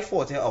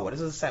 $5.40 an hour.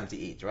 This is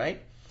 78,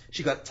 right?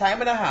 She got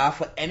time and a half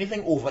for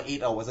anything over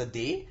 8 hours a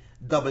day,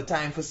 double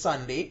time for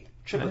Sunday,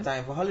 triple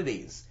time for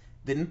holidays.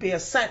 Didn't pay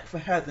a cent for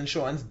health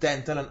insurance,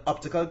 dental, and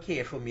optical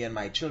care for me and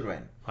my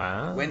children.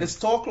 Wow. When the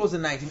store closed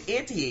in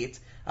 1988,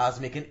 I was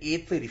making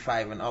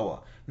 $8.35 an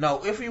hour.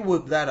 Now, if we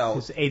work that out,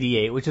 It's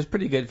 88, which is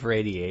pretty good for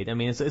 88. I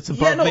mean, it's above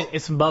Yeah, no.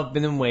 it's above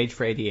minimum wage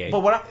for 88.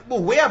 but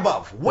way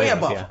above, way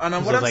above. Yeah. And So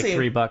what it's I'm like saying,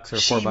 $3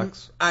 or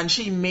 $4. And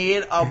she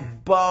made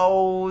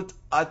about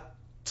a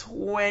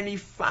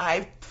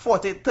 25,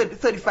 40, 30,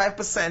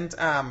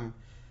 35%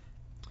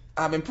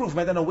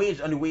 improvement on the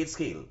wage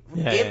scale.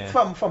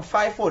 From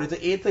 540 to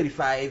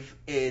 835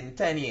 in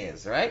 10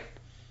 years, right?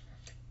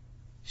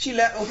 She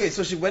left. Okay,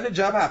 so when the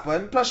job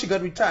happened, plus she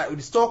got retired.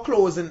 The store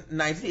closed in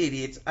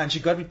 1988, and she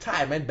got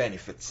retirement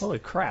benefits. Holy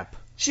crap.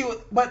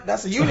 But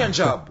that's a union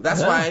job.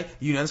 That's why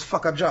unions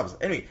fuck up jobs.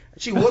 Anyway,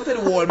 she worked at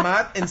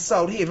Walmart in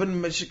South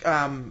Haven,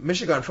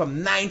 Michigan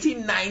from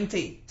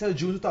 1990 till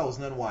June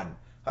 2001.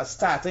 Her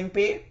starting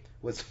pay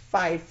was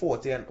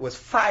 $5.40 and was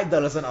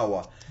 $5 an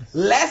hour,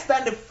 less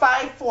than the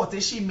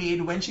 $5.40 she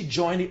made when she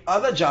joined the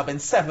other job in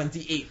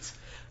 78.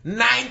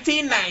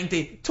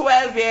 1990,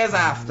 12 years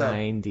after.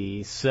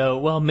 90. So,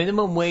 well,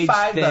 minimum wage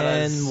 $5.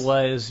 then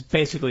was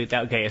basically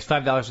okay. It's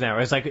 $5 an hour.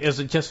 It was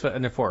just for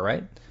under 4,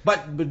 right?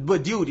 But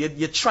dude,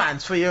 you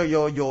transfer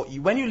your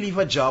when you leave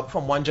a job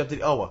from one job to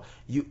the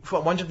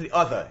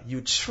other, you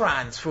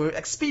transfer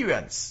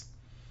experience.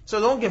 So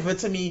don't give it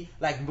to me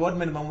like what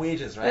minimum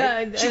wages, right?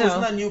 Yeah, She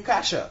wasn't a new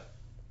cashier.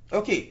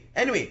 Okay.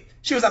 Anyway,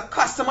 she was a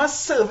customer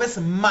service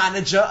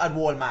manager at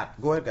Walmart.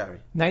 Go ahead, Gary.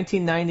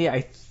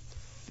 1990.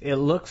 It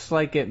looks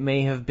like it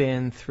may have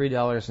been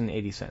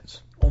 $3.80.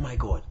 Oh my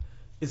God,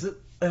 is it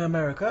in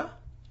America?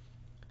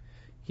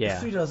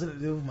 Yeah.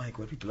 $3. Oh my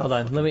God. People Hold are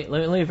on.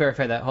 Let me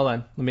verify that. Hold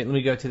on. Let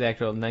me go to the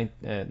actual no,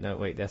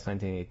 wait. That's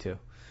 1982.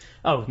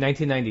 Oh,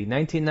 1990.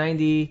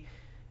 1990.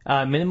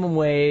 Minimum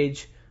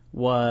wage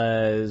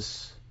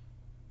was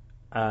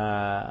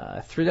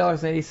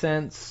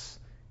 $3.80.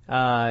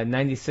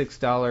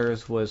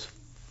 $96 was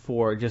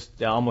for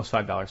just almost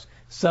 $5.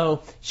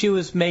 So she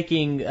was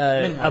making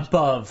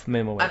above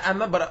minimum wage. I'm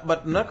not,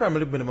 but not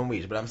currently minimum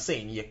wage. But I'm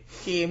saying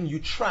you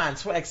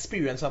transfer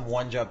experience from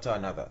one job to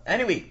another.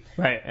 Anyway,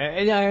 Right,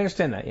 and I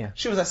understand that. Yeah,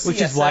 she was a CSM.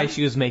 which is why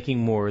she was making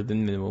more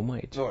than minimum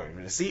wage.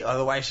 Sorry, see,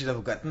 otherwise she'd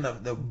have gotten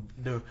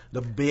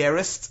the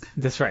barest.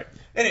 That's right.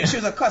 Anyway, she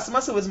was a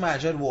customer service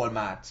manager at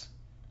Walmart,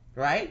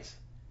 right?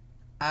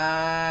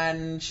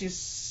 And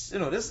she's,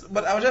 this.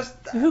 But I was just.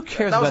 Who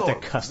cares that was about the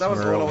all. customer That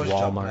was all I at was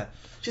jumping Walmart? at.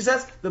 She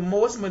says the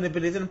most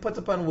manipulated and put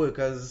upon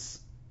workers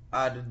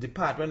are the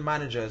department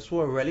managers who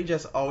are really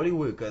just hourly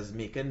workers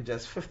making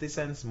just 50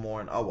 cents more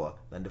an hour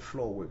than the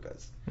floor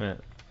workers. Yeah.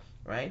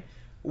 Right?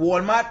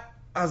 Walmart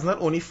has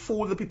not only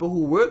fooled the people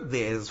who work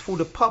there, it's fooled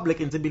the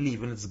public into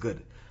believing it's good.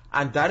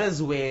 And let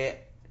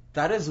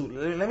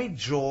me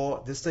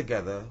draw this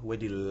together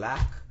with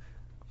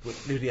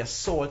with the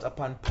assault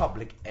upon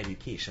public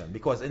education.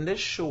 Because in this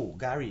show,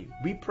 Gary,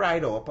 I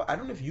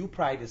don't know if you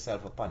pride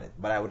yourself upon it,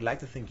 but I would like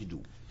to think you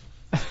do.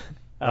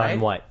 Right?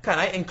 On what? Can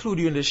I include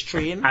you in this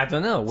train? I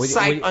don't know.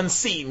 Sight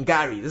unseen,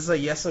 Gary. This is a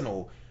yes or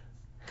no.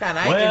 Can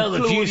I Well,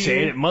 include if you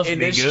say it must in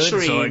be this good, so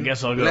train? I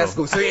guess I'll go. Let's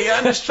go. So you're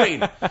on this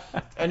train.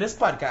 In this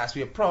podcast,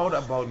 we are proud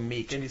about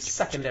making these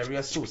secondary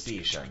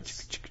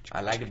associations.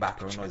 I like the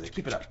background noise.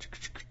 Keep it up.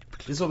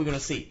 This is what we're going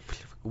to say.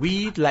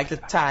 We like to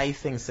tie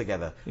things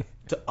together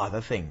to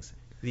other things.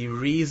 The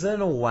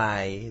reason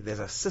why there's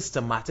a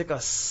systematic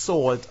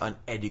assault on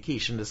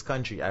education in this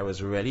country, I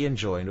was really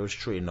enjoying those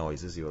train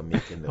noises you were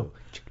making though.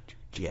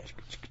 Yeah.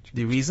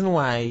 The reason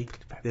why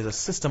there's a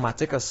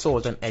systematic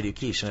assault on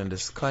education in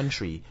this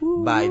country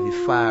by the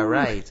far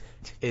right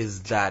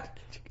is that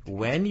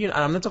when you, and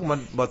I'm not talking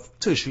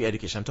about tertiary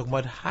education, I'm talking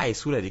about high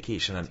school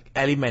education and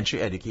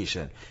elementary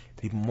education.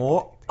 The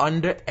more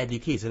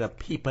undereducated the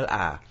people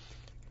are,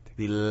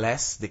 the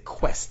less they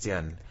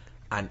question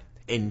and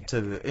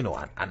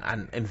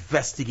and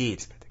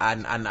investigate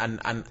and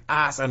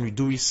ask and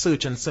do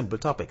research on simple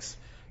topics.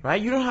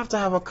 Right? You don't have to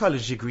have a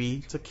college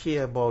degree to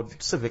care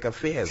about civic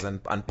affairs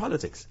and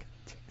politics.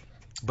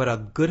 But a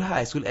good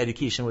high school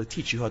education will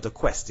teach you how to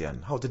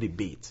question, how to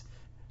debate.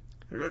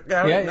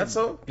 Gary, that's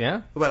so?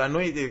 Yeah. Well, I know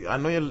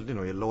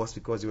you're lost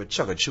because you were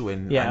chugga-chewing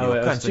and you I were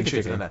was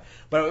concentrating on that.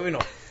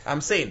 But,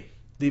 I'm saying,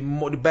 the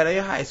better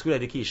your high school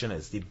education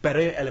is, the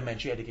better your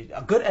elementary education.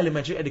 A good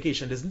elementary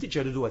education doesn't teach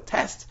you how to do a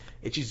test.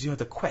 It teaches you how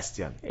to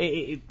question.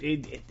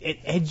 It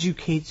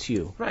educates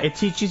you. Right. It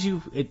teaches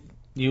you.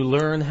 You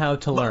learn how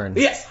to learn.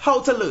 Yes,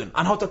 how to learn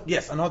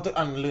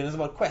and learn is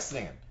about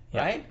questioning it,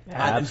 Yeah. right? Yeah,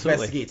 and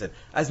absolutely. investigate it.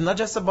 It's not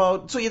just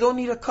about. So you don't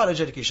need a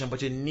college education,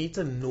 but you need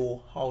to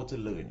know how to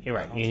learn. You're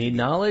right. How You to need do it.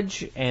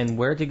 knowledge and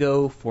where to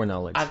go for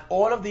knowledge. And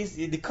all of these,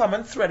 the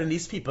common thread in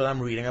these people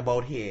I'm reading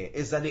about here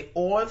is that they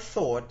all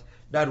thought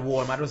that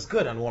Walmart was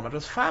good and Walmart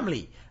was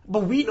family,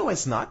 but we know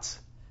it's not.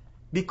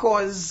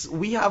 Because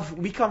we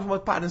come from a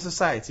part in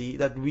society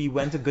that we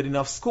went to good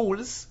enough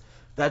schools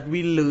that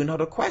we learn how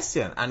to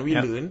question, and we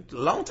learned a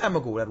long time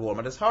ago that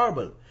Walmart is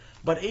horrible.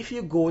 But if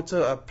you go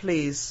to a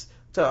place,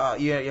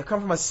 you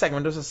come from a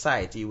segment of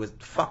society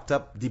with fucked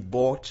up,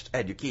 debauched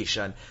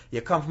education,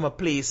 you come from a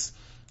place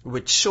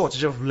with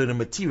shortage of learning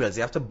materials,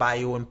 you have to buy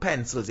your own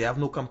pencils, you have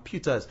no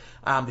computers,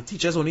 the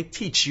teachers only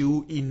teach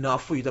you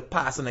enough for you to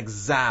pass an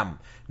exam,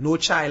 no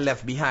child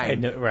left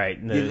behind.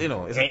 Right.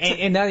 No. It's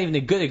And not even a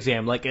good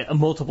exam, like a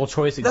multiple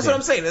choice exam. That's what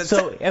I'm saying.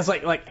 So it's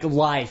like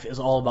life is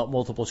all about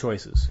multiple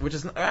choices. which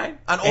is right,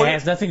 and It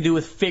has nothing to do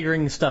with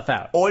figuring stuff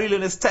out. all you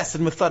learn is tested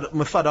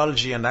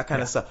methodology and that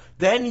kind of stuff.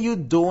 Then you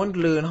don't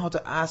learn how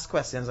to ask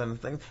questions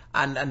and things,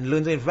 and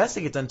learn to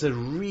investigate and to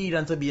read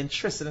and to be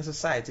interested in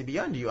society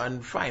beyond you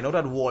and find out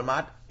that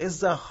Walmart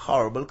is a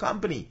horrible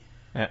company.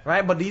 Yeah.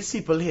 Right? But these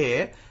people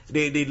here,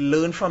 they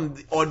learn from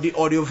the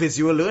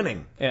audio-visual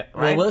learning. Yeah.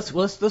 Right? Well,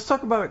 let's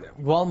talk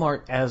about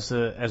Walmart as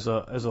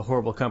a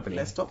horrible company.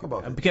 Let's talk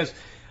about it. Because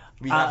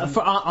haven't-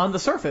 on the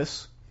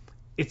surface,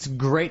 it's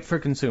great for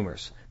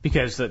consumers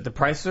because the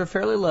prices are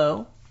fairly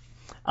low.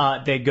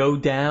 They go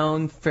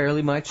down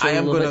fairly much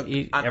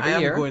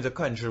every year. going to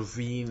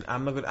contravene.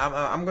 I'm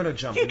going to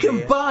jump You in can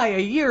there. buy a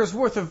year's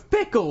worth of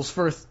pickles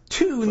for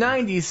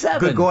 $2.97.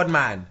 Good God,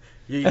 man.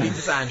 You need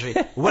this, Andre.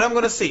 What I'm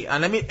going to say,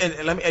 and let me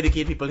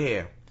educate people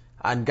here.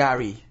 And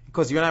Gary,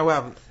 because you and I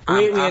were...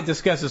 We had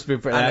discussed this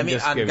before. And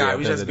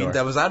Gary's just been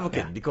devil's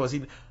advocate because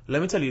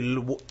let me tell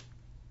you,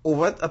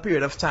 over a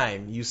period of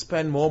time, you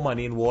spend more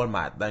money in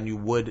Walmart than you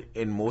would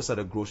in most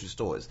other grocery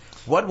stores.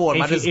 What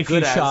Walmart is if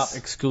good you at... shop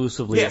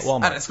exclusively yes, at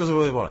Walmart. and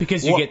exclusively at Walmart.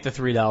 Because you get the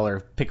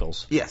 $3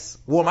 pickles. Yes,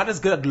 Walmart is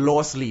good at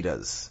loss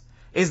leaders.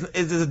 It's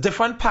a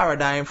different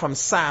paradigm from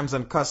Sam's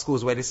and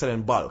Costco's where they sell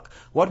in bulk.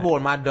 What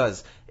Walmart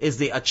does is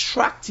they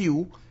attract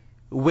you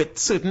with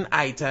certain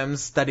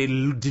items that they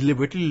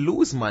deliberately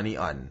lose money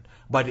on.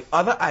 But the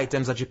other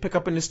items that you pick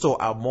up in the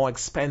store are more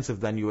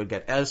expensive than you would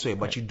get elsewhere,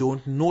 but you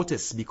don't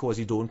notice because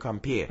you don't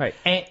compare. Right.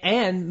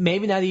 And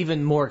maybe not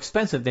even more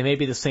expensive. They may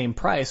be the same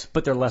price,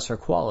 but they're lesser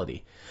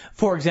quality.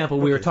 For example,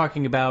 we were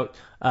talking about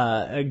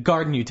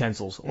garden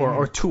utensils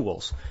or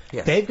tools.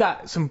 Yes. They've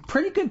got some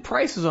pretty good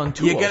prices on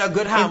tools. You get a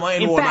good hammer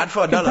in Walmart fact,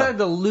 for $1. Compared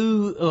to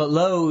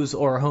Lowe's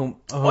or Home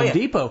yeah.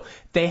 Depot,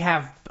 they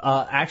have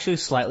actually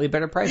slightly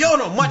better prices.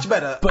 No, much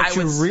better. But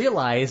you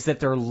realize that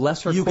they're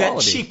lesser you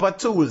quality. get cheaper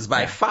tools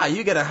by far.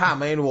 You get a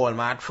hammer in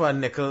Walmart for a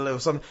nickel or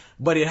something,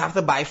 but you have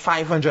to buy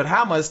 500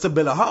 hammers to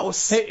build a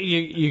house. Hey,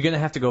 you're going to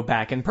have to go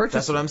back and purchase.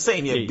 That's what I'm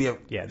saying.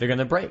 Yeah, they're going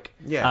to break.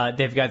 Yeah.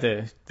 They've got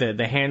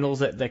the handles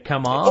that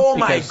come off. Oh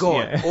my because,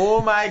 God! yeah.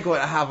 Oh my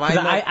God! Have I?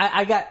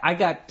 Not... I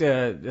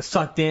got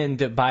sucked in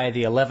to buy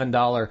the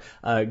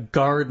 $11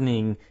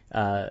 gardening.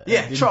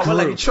 Trowel,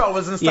 like the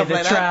trowels and stuff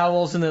like that. The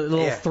trowels and the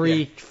little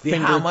three-finger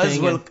the hammers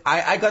thing.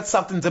 I got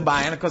something to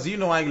buy, because you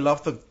know I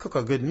love to cook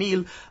a good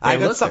meal. I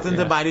got something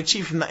to buy in the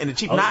cheap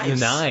knives.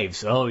 The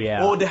knives. Oh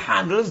yeah. Oh, the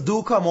handles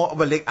do come off,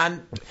 but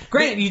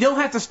granted, you don't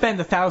have to spend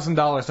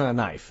 $1,000 on a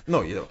knife.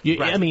 No, you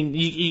don't. I mean,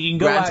 you can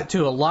go out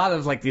to a lot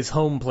of like these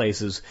home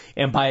places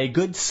and buy a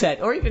good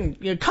set, or even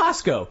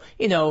Costco.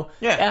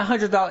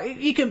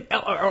 $100. You can,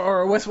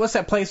 or what's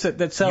that place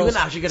that sells? You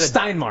can actually get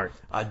Steinmart.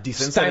 A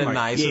decent set of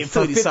knives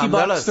for $30.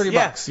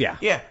 $30.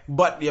 Yeah.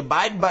 But you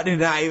buy the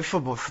knife for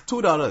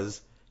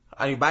 $2,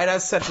 and you buy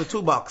that set for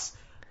 $2.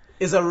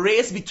 It's a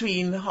race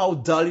between how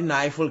dull the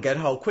knife will get,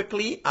 how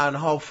quickly, and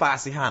how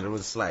fast the handle will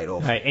slide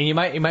off. Right, and you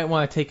might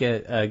want to take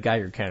a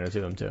Geiger counter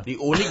to them too. The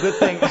only good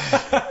thing.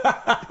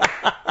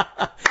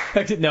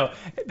 No,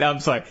 I'm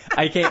sorry.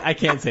 I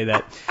can't say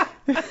that.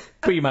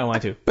 But you might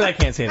want to. But I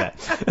can't say that.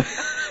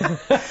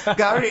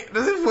 Gary,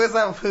 this is the first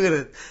I've heard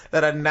it,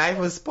 that a knife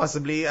was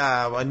possibly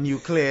a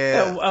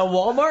nuclear... A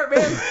Walmart,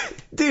 man?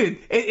 Dude,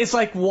 it's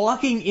like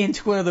walking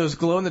into one of those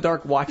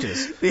glow-in-the-dark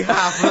watches. The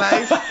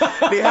half-life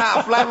of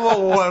a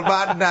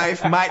Walmart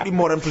knife might be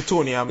more than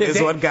plutonium,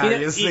 is what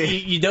Gary is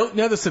saying. You don't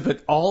notice it,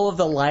 but all of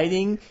the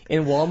lighting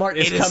in Walmart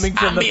is coming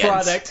from the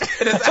product.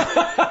 It is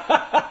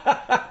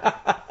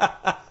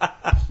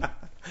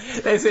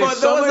They say For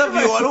those of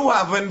you all who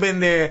haven't been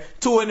there,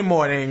 2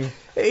 a.m,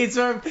 it's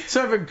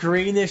sort of a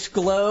greenish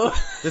glow.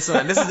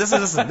 Listen, this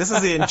is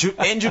the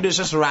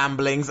injudicious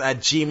ramblings at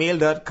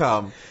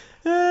gmail.com.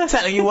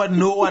 Telling you what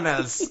no one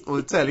else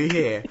will tell you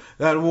here,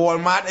 that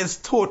Walmart is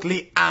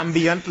totally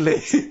ambient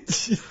lit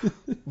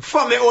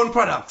from their own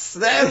products.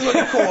 That is what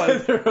they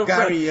call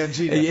Gary and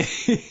Gina.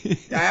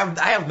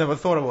 I have never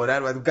thought about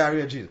that, but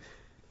Gary and Gina.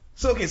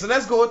 So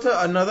let's go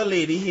to another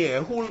lady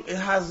here who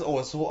has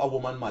also a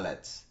woman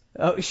mullet.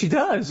 Oh, she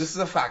does. This is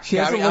a fact.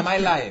 Gary, am I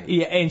lying?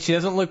 Yeah, and she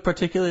doesn't look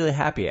particularly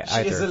happy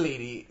either. She is a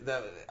lady.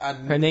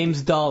 Her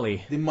name's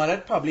Dolly. The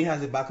mullet probably has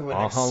the back of her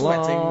neck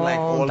sweating like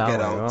all Dolly, get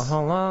out.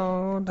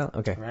 Hello,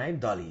 okay. Right,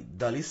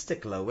 Dolly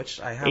Stickler,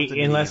 which I have to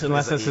believe unless is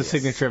that's a the alias.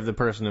 signature of the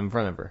person in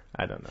front of her.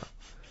 I don't know.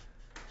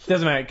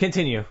 Doesn't matter.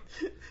 Continue.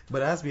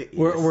 But it has to be.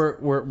 We're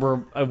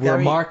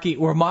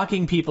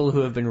mocking people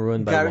who have been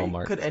ruined by Gary,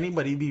 Walmart. could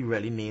anybody be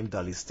really named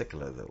Dolly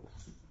Stickler though?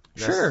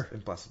 That's Sure.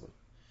 impossible.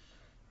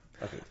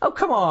 Okay. Oh,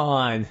 come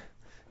on.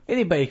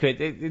 Anybody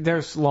could.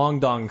 There's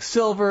Long Dong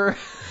Silver.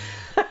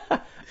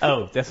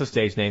 Oh, that's a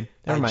stage name.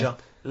 Never mind.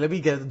 Let me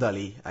get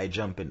Dolly. I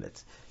jump in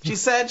it. She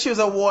said she was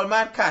a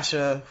Walmart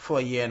cashier for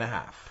a year and a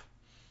half.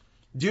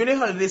 During the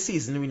holiday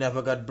season, we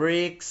never got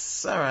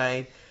breaks. All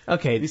right.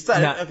 Okay. We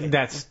started. Okay.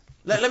 That's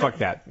fuck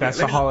that. That's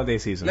the holiday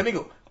season. Let me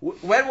go.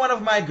 When one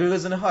of my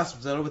girls in the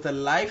hospital with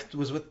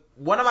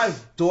one of my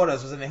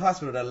daughters was in the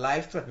hospital with a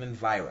life-threatening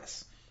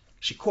virus.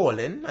 She called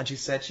in and she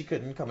said she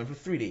couldn't come in for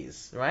 3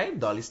 days. Right?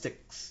 Dolly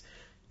Sticks.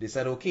 They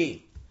said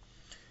okay.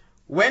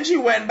 When she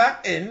went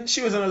back in,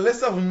 she was on a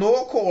list of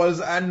no calls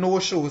and no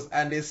shows,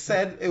 and they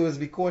said it was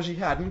because she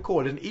hadn't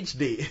called in each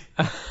day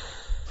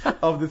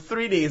of the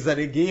 3 days that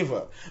they gave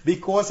her,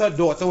 because her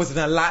daughter was in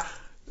a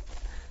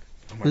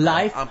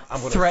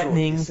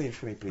life-threatening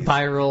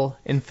viral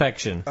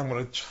infection.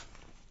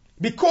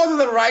 Because of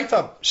the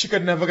write-up, she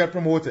could never get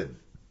promoted,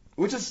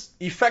 which is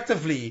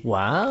effectively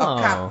a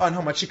cap on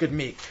how much she could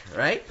make,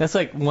 right? That's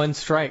like one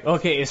strike.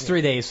 Okay, it's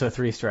 3 days, so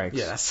 3 strikes.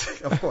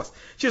 Yes, of course.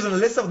 She was on a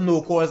list of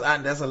no calls,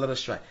 and there's a little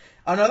strike.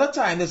 Another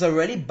time, there's a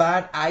really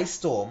bad ice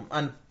storm,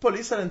 and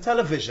police said on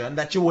television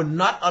that you were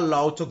not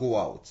allowed to go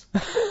out.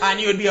 And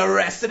you would be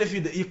arrested if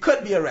you did. You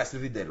could be arrested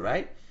if you did,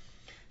 right?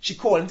 She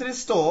called into the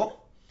store.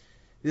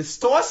 The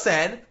store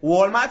said,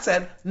 Walmart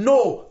said,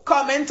 no,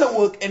 come into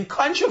work in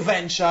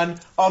contravention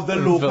of the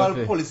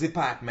local police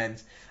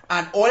department.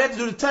 And all you had to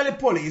do to tell the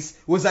police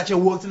was that you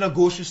worked in a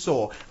grocery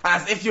store,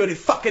 as if you're the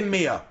fucking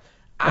mayor.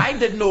 I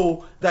didn't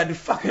know that the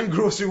fucking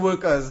grocery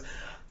workers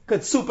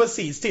could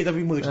supersede state of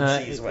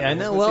emergencies. I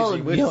know.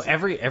 Well,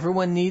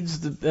 everyone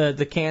needs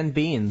the canned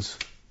beans,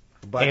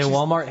 and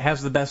Walmart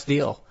has the best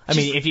deal. I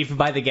mean, if you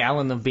buy the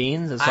gallon of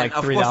beans, it's like $3.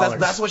 Of course,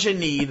 that's what you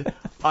need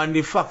on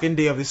the fucking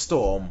day of the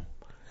storm.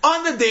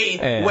 On the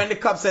day when the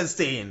cop said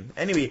stay in.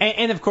 Anyway.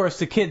 And of course,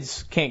 the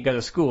kids can't go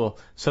to school,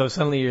 so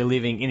suddenly you're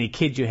leaving any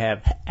kid you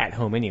have at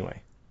home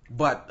anyway.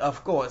 But,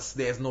 of course,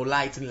 there's no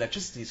light and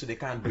electricity, so they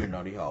can't burn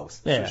down the house.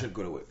 So you should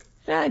go to work.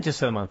 Just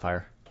set them on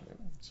fire.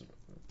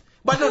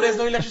 But no, there's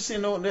no electricity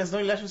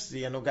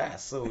and no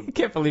gas. So I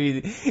can't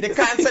believe they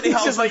can't set the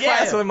house on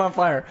fire. Set them on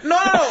fire. No.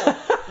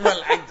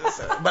 Well,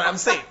 but I'm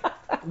saying.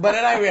 But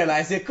then I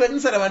realized they couldn't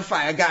set them on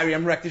fire. Gary,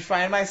 I'm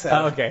rectifying myself.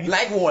 Oh, okay.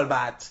 Like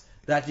Walmart.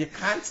 That you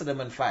can't set them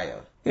on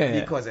fire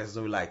because there's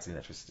no lights and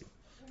electricity.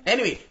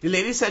 Anyway, the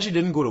lady said she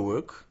didn't go to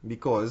work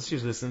because she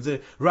was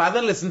rather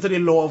than listen to the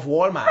law of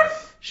Walmart,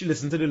 she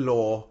listened to the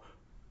law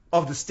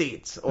of the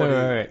state.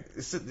 Right.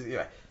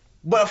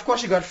 But of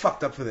course she got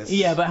fucked up for this.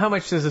 Yeah, but how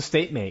much does the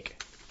state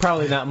make?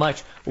 Probably not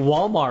much.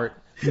 Walmart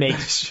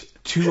makes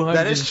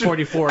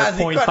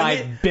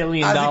 $244.5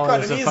 billion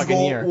a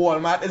fucking year.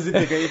 Walmart is the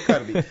bigger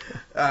economy.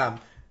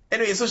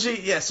 Anyway, so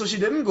she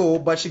didn't go,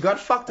 but she got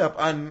fucked up,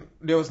 and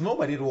there was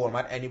nobody at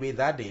Walmart anyway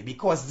that day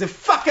because the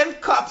fucking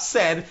cop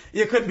said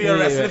you couldn't be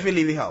arrested if you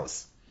leave the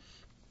house.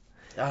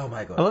 Oh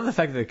my god! I love the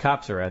fact that the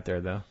cops are out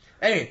there though.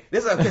 Anyway,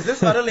 this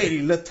other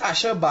lady,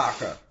 Latasha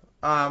Barker,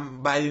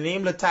 by the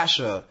name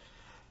Latasha,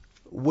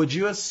 would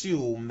you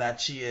assume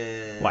that she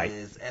is white?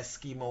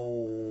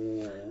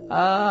 Eskimo?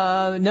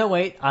 No,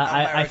 wait.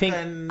 I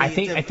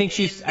think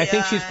she's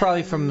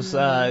probably from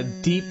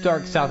deep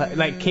dark South,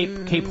 like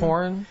Cape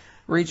Horn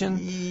region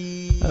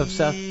of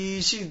South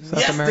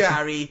America.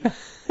 Gary.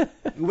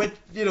 With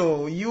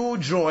you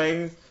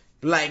drawing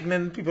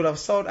likening people of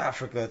South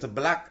Africa to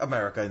black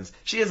Americans.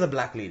 She is a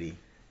black lady.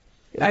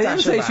 I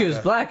didn't say she was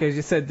black. I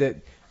just said that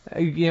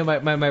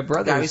my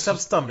brother. Gary, stop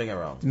stumbling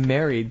around.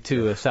 Married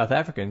to a South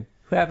African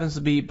who happens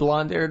to be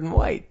blonde-haired and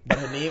white.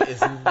 Her name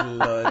is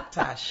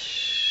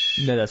Latasha.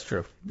 No, that's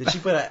true. Did she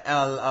put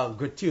a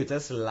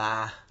gratuitous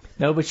la?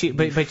 No, but she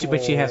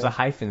has a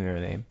hyphen in her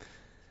name.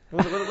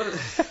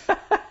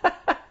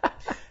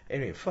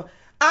 Anyway,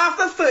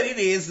 after 30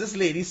 days, this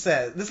lady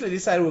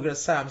started working at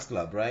Sam's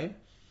Club, right?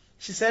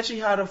 She said she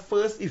had her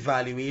first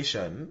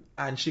evaluation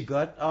and she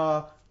got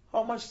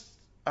how much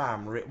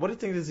what do you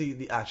think is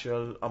the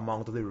actual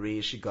amount of the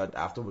raise she got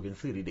after working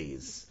 30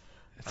 days?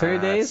 30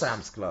 days?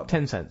 Sam's Club.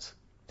 10 cents.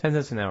 10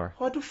 cents an hour.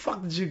 How the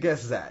fuck did you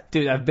guess that?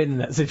 Dude, I've been in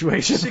that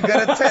situation. She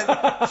got a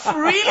 10.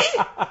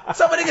 Really?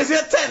 Somebody gets you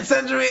a 10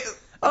 cent raise.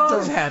 Oh, I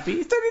was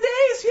happy. 30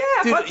 days,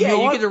 yeah. Dude, Fuck yeah,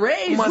 you get a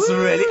raise.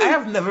 I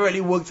have never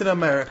really worked in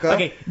America.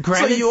 Okay,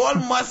 granted, so you all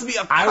must be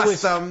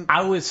accustomed.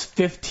 I was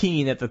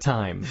 15 at the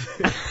time.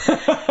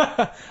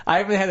 I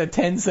haven't had a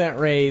 10-cent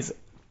raise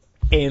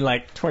in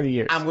like 20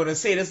 years. I'm going to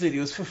say this lady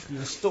was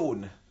 15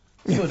 stone.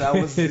 So that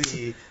was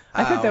the...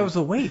 I thought that was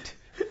the weight.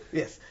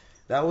 Yes.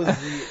 That was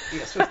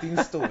 15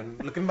 stone.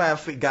 Looking by a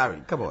fit,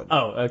 Gary, come on.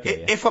 Oh,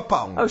 okay. If a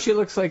pound. Oh, she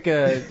looks like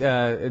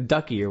a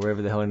Ducky or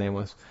whatever the hell her name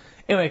was.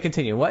 Anyway,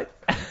 continue. What?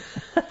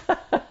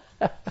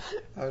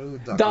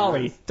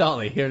 Dolly.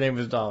 Her name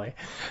was Dolly.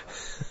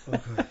 Oh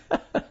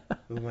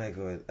my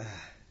god.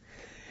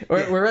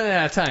 We're running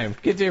out of time.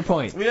 Get to your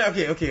point.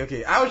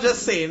 Okay. I was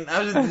just saying,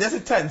 just a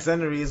 10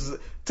 cent raise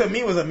to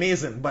me was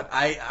amazing, but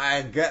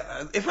I get,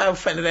 if I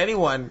offended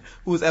anyone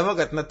who's ever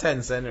gotten a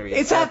 10 cent raise.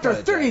 It's after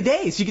 30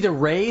 days. You get a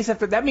raise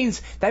after, that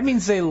means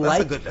they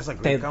like, that's a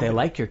they company.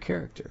 like your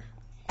character.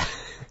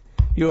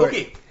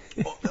 Okay.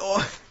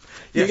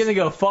 You're going to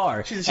go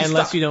far She's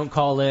unless stuck. you don't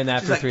call in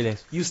after 3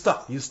 days. You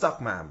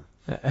stuck, ma'am.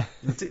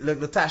 Look,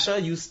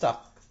 Natasha, you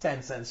stuck.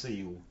 10 cents for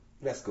you.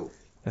 Let's go.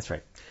 That's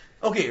right.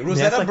 Okay, That's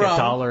Rosetta like Brown.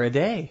 $1 a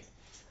day.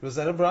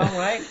 Rosetta Brown,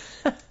 right?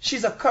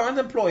 She's a current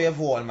employee of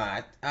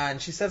Walmart,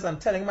 and she says, I'm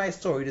telling my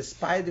story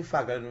despite the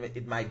fact that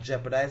it might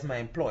jeopardize my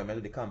employment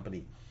with the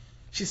company.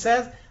 She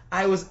says,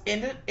 I was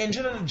injured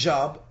in a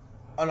job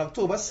on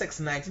October 6,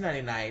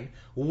 1999,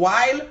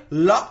 while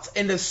locked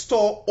in the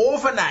store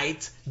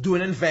overnight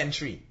doing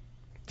inventory.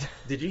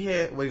 Did you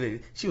hear?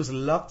 Wait. She was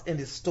locked in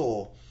the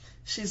store.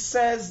 She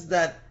says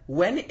that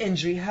when the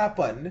injury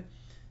happened,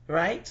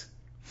 right,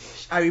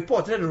 I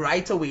reported it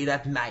right away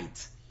that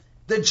night.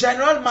 The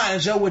general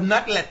manager would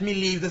not let me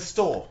leave the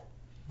store.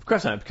 Of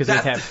course not, because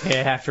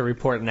they have to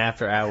report an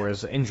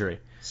after-hours injury.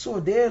 So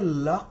they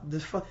locked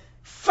the...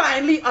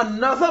 Finally,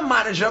 another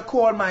manager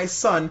called my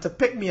son to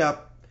pick me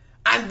up,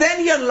 and then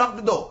he unlocked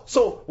the door.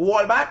 So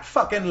Walmart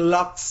fucking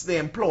locks the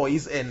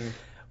employees in.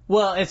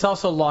 Well, it's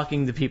also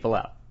locking the people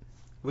out.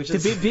 Which To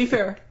is... be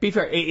fair,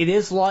 it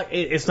is locked.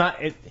 It's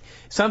not.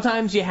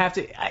 Sometimes you have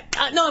to.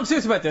 No, I'm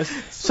serious about this.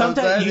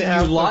 Sometimes you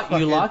have to lock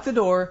fucking the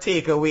door.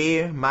 Take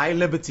away my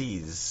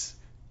liberties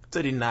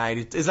to deny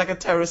it. It's like a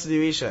terrorist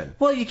situation.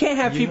 Well, you can't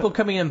have people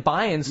coming in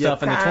buying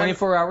stuff in a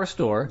 24-hour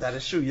store. That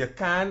is true. You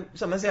can't.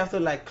 Sometimes you have to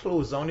like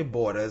close down the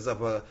borders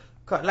of a...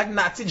 Like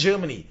Nazi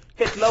Germany.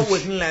 Hitler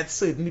wouldn't let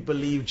certain people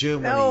leave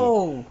Germany.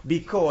 No.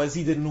 Because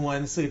he didn't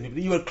want certain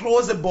people. He would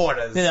close the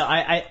borders. No,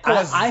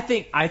 I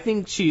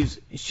think she's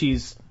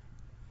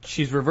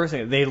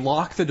reversing it. They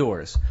lock the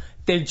doors.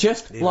 They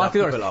just lock the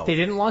doors. people out. They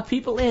didn't lock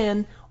people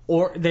in,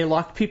 or they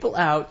locked people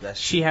out. That's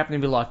She true.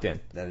 happened to be locked in.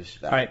 That is...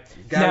 All right.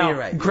 Gary, Now, you're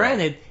right.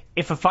 granted,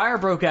 if a fire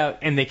broke out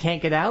and they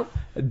can't get out,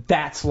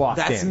 that's locked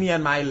in. That's me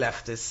and my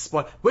leftist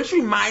spot. Which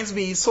reminds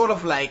me, sort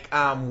of like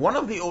one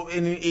of the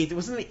it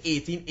was in the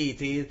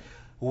 1880s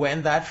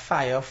when that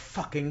fire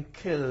fucking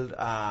killed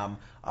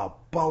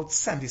about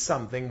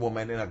 70-something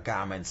woman in a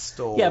garment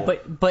store. Yeah,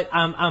 but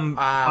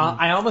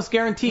I almost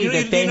guarantee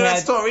that they know had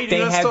that story? they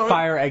had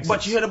fire exits.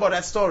 But you heard about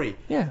that story?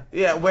 Yeah.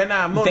 Yeah, when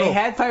They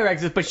had fire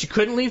exits, but she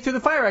couldn't leave through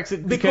the fire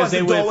exit because the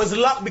door was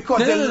locked.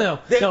 Because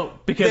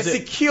because they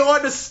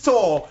secured the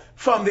store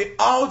from the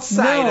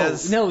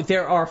outsiders. No,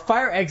 there are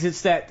fire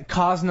exits that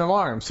cause an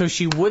alarm. So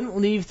she wouldn't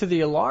leave through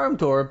the alarm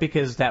door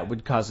because that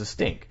would cause a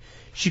stink.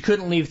 She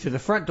couldn't leave through the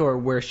front door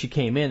where she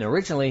came in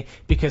originally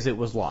because it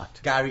was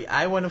locked. Gary,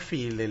 I want to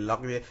feel they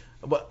locked me.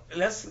 But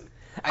let's...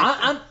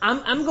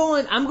 I'm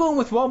going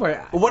with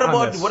Walmart.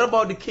 What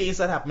about the case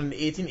that happened in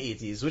the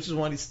 1880s, which is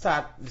one of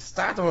the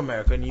start of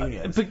American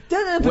Union? Because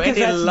when they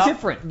that's locked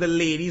different. the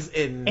ladies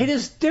in. It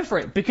is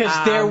different because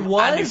there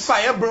was... And the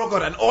fire broke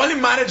out and all the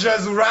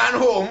managers ran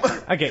home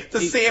to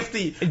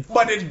safety.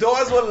 But the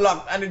doors were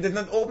locked and they did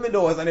not open the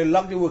doors and they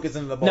locked the workers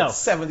in about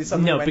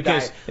 70-something women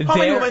because died. How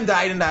many women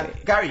died in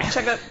that? Gary,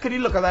 check that. Could you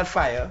look at that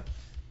fire?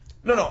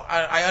 No,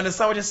 I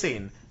understand what you're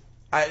saying.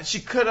 She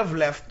could have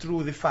left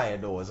through the fire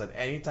doors at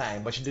any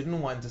time, but she didn't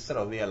want to set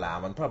off the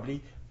alarm and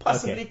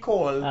possibly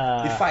call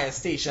the fire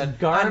station.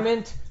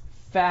 Garment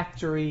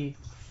factory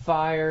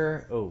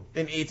fire. Oh.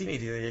 In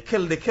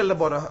 1880, they killed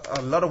about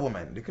a lot of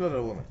women. They killed a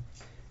lot of women.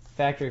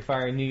 Factory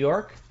fire in New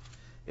York.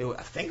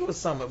 I think it was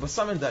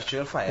some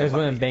industrial fire. There's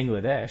one in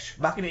Bangladesh.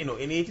 Back in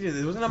 1880s,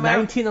 it was in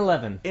America.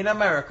 1911. In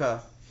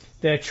America.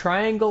 The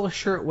Triangle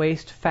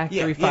Shirtwaist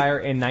Factory fire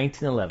in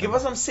 1911. Give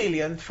us some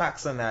salient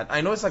facts on that.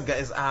 I know it's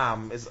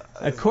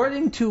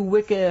According to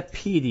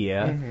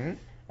Wikipedia,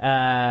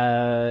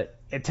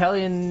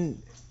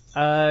 Italian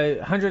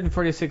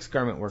 146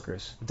 garment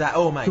workers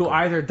Oh my who God.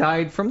 either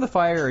died from the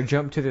fire or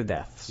jumped to their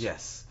deaths.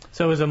 Yes.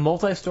 So it was a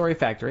multi-story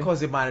factory. Because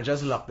the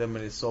managers locked them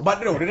in the store.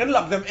 But no, they didn't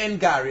lock them in,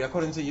 Gary.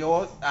 According to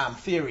your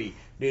theory,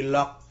 they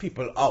locked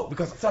people out.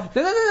 Because some...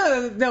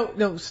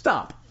 No,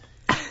 stop.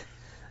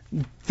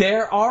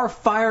 There are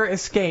fire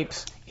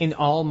escapes in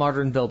all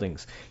modern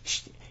buildings.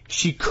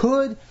 She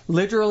could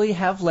literally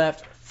have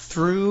left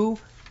through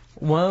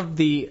one of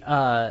the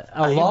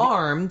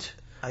alarmed...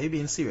 Are you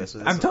being serious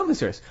with this? I'm totally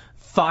serious.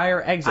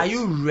 Fire exits. Are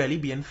you really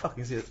being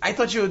fucking serious? I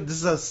thought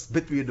this is a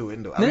bit we're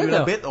doing though. Are No, you no, doing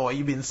no. a bit or are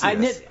you being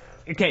serious?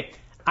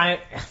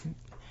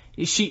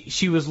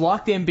 She was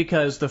locked in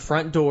because the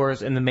front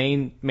doors and the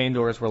main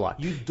doors were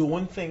locked. You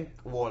don't think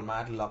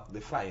Walmart locked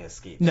the fire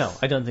escapes? No,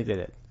 I don't think they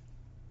did.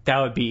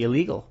 That would be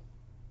illegal.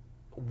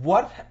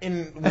 What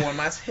in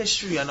Walmart's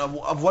history and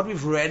of what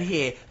we've read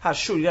here has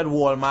shown you that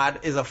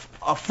Walmart is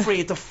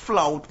afraid to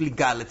flout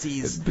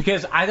legalities?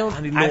 Because I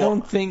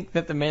don't think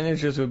that the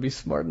managers would be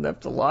smart enough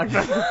to lock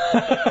them.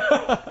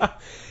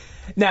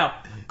 Now,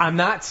 I'm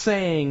not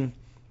saying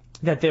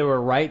that they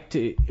were right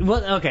to...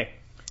 Well, okay.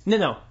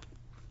 No.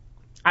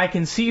 I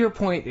can see your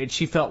point that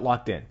she felt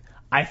locked in.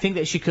 I think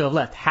that she could have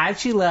left. Had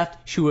she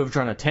left, she would have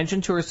drawn attention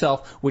to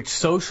herself, which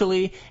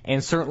socially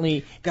and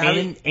certainly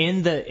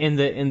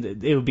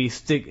it would be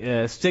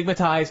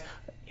stigmatized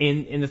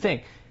in the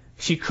thing.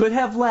 She could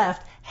have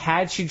left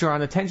had she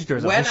drawn attention to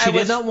herself, which she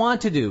did not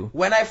want to do.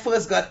 When I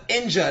first got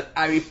injured,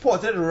 I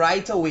reported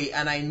right away,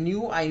 and I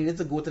knew I needed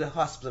to go to the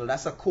hospital.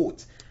 That's a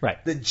quote.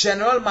 Right. The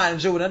general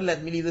manager wouldn't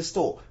let me leave the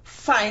store.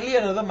 Finally,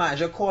 another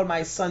manager called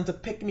my son to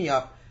pick me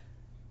up.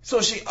 So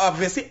she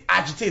obviously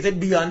agitated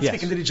beyond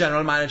speaking to the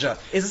general manager.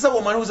 Is this a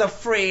woman who's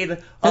afraid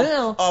of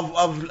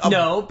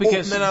No,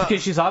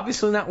 because she's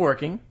obviously not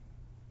working.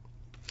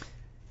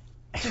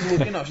 She's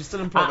working now. She's still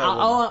employed.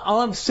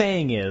 All I'm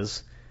saying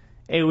is,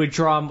 it would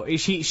draw.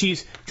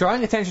 She's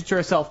drawing attention to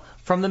herself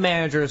from the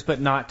managers, but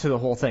not to the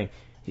whole thing.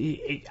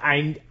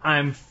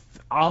 I'm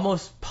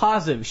almost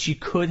positive she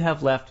could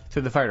have left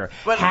through the fire door.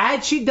 But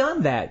had she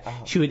done that,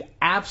 she would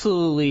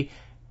absolutely.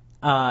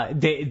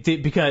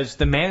 Because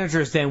the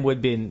managers then would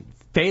have been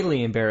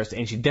fatally embarrassed,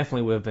 and she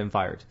definitely would have been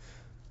fired.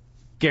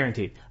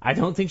 Guaranteed. I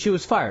don't think she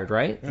was fired,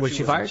 right? Was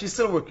she fired? She's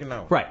still working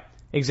now. Right.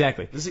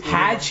 Exactly.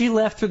 Had she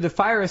left through the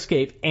fire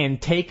escape and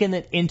taken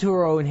it into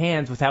her own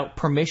hands without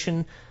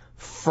permission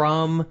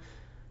from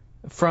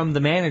the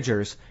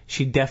managers,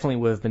 she definitely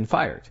would have been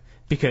fired,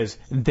 because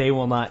they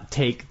will not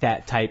take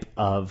that type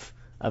of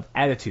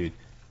attitude.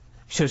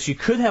 So she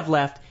could have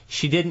left.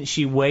 She didn't.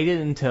 She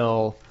waited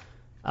until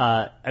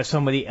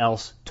somebody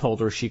else told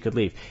her she could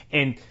leave.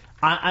 And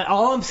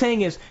all I'm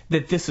saying is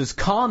that this is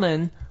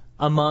common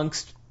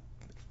amongst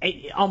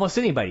almost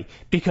anybody,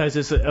 because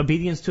it's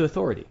obedience to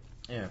authority.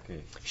 Yeah,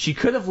 okay. She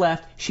could have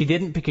left. She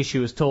didn't, because she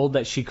was told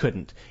that she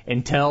couldn't,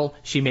 until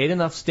she made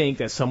enough stink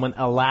that someone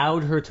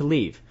allowed her to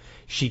leave.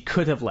 She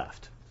could have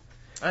left.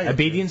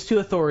 Obedience to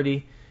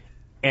authority.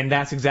 And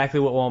that's exactly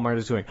what Walmart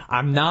is doing.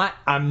 I'm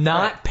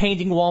not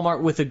painting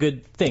Walmart with a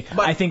good thing.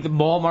 But I think that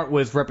Walmart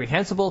was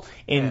reprehensible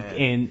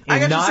in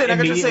not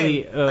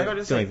immediately doing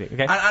anything.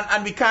 Okay?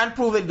 And we can't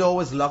prove the door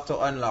was locked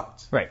or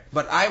unlocked. Right.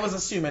 But I was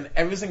assuming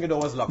every single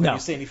door was locked. No. And you're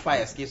saying the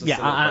fire escapes. Yeah,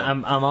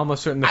 I'm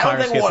almost certain the fire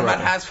escapes. I don't think Walmart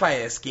open. has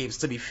fire escapes.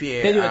 To be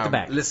fair, they do at the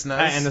back,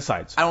 listeners, and the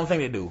sides. I don't think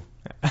they do.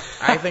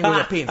 I think those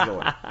are paint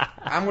door.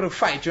 I'm going to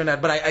fight you on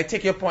that, but I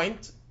take your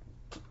point.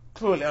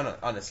 Totally,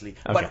 honestly,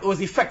 okay. But it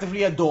was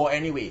effectively a door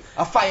anyway.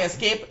 A fire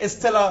escape is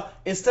still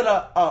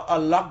a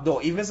locked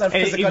door, even if it's not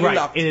physically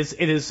locked.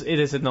 It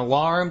is an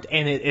alarmed,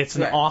 and it's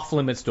an off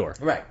limits door.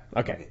 Right.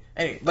 Okay.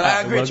 Anyway, but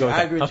I agree with you.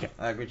 I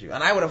agree with you.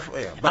 And I would have.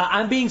 Yeah, but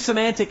I'm being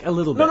semantic a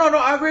little bit. No.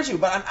 I agree with you.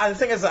 But the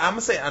thing is,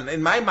 I'm saying,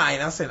 in my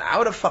mind, I'm saying I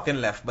would have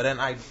fucking left. But then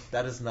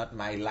that is not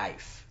my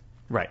life.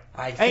 Right.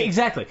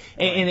 Exactly.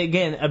 Right. And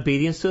again,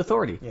 obedience to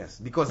authority. Yes,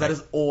 because that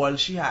is all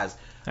she has.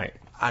 Right.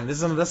 And this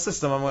is another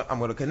system I'm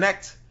going to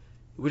connect,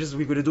 which is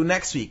we're going to do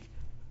next week.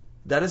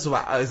 That is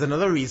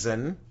another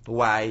reason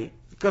why,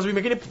 because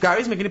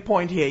Gary's making a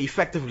point here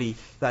effectively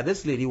that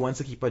this lady wants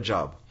to keep her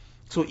job.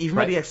 So even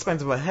at the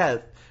expense of her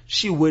health,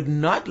 she would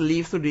not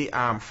leave through the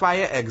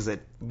fire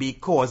exit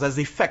because that's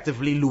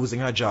effectively losing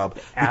her job.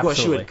 Because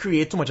Absolutely. She would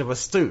create too much of a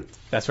stir.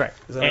 That's right.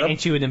 And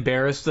she would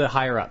embarrass the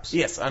higher ups.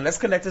 Yes, and let's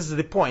connect this to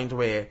the point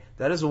where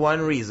that is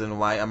one reason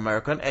why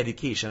American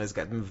education is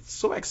getting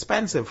so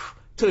expensive.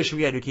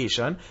 Tertiary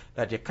education,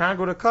 that you can't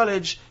go to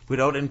college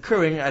without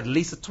incurring at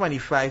least a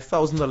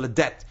 $25,000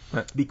 debt,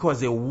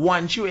 because they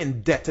want you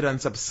indebted and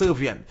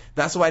subservient.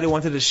 That's why they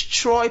want to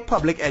destroy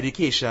public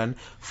education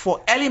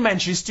for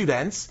elementary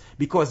students,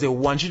 because they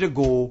want you to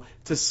go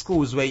to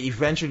schools where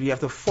eventually you have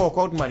to fork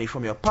out money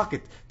from your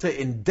pocket to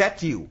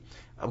indebt you.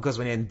 Because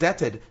when you're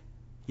indebted,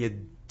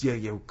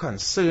 you're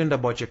concerned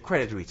about your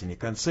credit rating, you're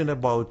concerned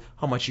about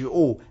how much you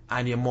owe,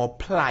 and you're more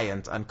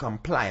pliant and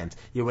compliant.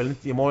 You're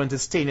more willing to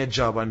stay in your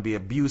job and be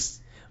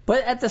abused.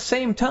 But at the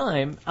same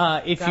time,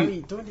 if Gary,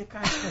 you don't you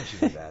can't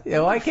do that. Yeah,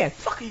 well, I can't. What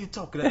the fuck are you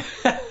talking about?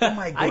 Oh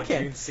my God, I can't.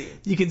 you're insane.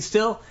 You can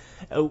still,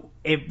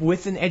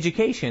 with an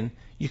education,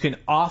 you can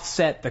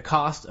offset the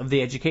cost of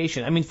the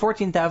education. I mean,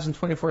 $14,000,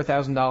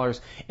 $24,000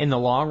 in the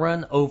long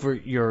run over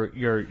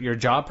your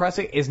job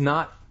prospect is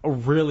not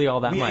really all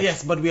that much.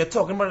 Yes, but we are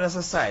talking about a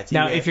society.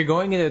 Now, if you're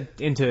going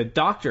into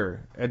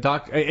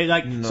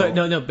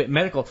but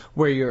medical,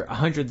 where you're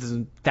hundreds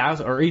and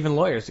thousands, or even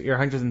lawyers, you're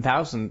hundreds and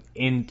thousands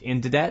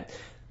into debt,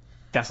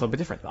 that's a little bit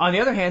different. On the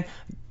other hand,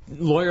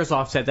 lawyers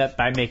offset that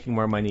by making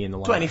more money in the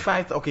long run.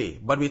 25, okay,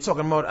 but we're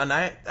talking about, and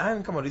I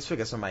haven't come up with these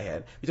figures from my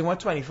head. We're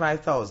talking about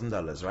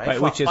 $25,000, right?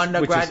 For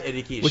undergrad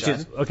education.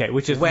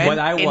 Which is when what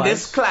I was. In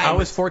this climate, I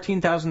was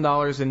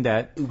 $14,000 in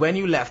debt. When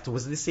you left,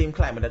 was it the same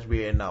climate that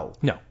we're in now?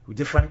 No.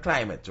 Different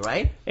climate,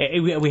 right?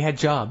 We had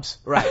jobs.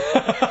 Right.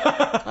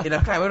 In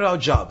a climate without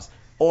jobs.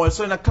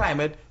 Also in a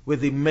climate with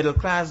the middle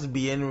class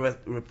being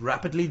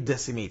rapidly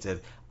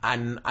decimated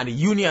and the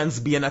unions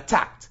being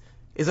attacked.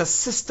 It's a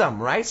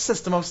system, right?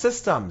 System of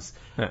systems.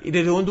 Yeah.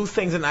 They don't do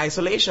things in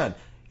isolation.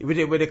 With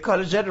the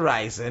college debt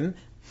rising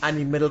and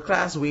the middle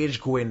class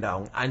wage going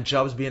down and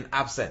jobs being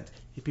absent,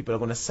 people are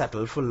going to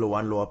settle for lower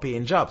and lower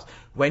paying jobs.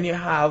 When you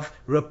have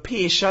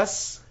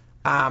rapacious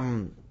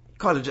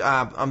college,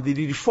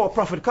 the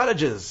for-profit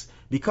colleges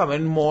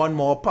becoming more and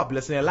more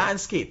populous in the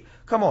landscape,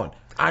 come on.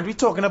 Aren't we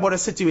talking about a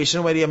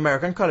situation where the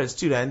American college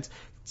student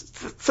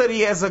 30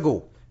 years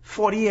ago,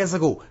 40 years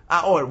ago,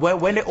 or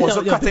when they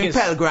also cutting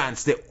Pell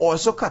Grants, they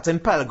also cutting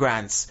Pell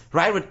Grants,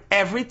 right? With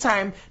every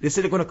time they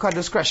say they're going to cut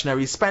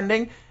discretionary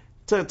spending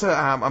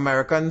to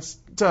Americans,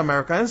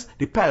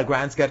 the Pell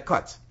Grants get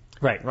cut.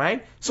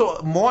 Right?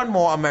 So more and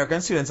more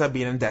American students are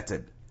being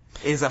indebted.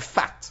 It's a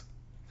fact.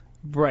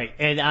 Right.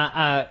 And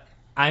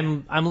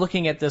I'm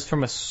looking at this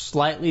from a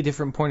slightly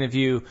different point of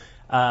view.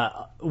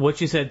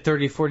 What you said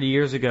 30, 40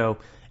 years ago,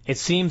 it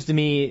seems to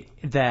me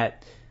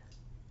that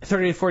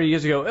 30 to 40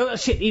 years ago,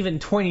 even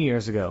 20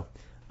 years ago,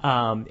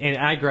 and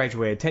I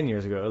graduated 10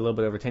 years ago, a little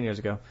bit over 10 years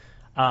ago,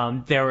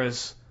 there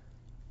was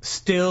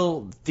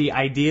still the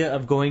idea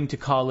of going to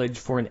college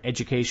for an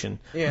education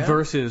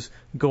versus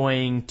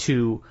going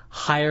to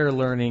higher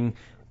learning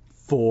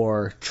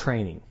for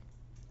training,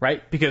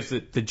 right? Because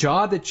the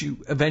job that you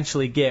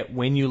eventually get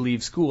when you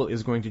leave school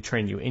is going to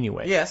train you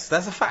anyway. Yes,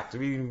 that's a fact.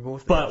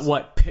 But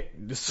what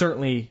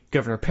certainly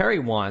Governor Perry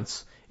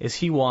wants is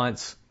he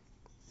wants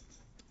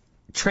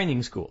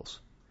training schools,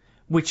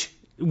 which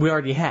we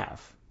already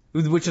have,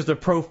 which is the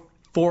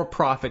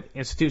for-profit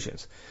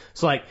institutions.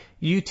 So like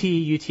UT,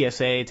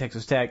 UTSA,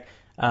 Texas Tech,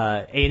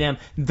 A&M,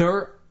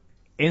 they're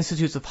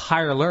institutes of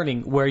higher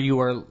learning where you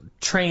are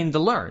trained to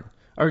learn.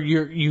 Or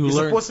you're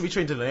learn. Supposed to be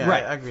trained to learn. Yeah,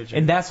 right. I agree with you.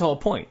 And that's the whole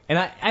point. And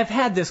I've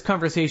had this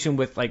conversation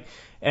with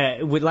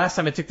with last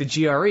time I took the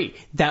GRE,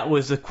 that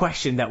was the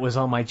question that was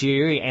on my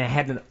GRE, and I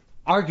had an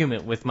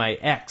argument with my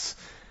ex,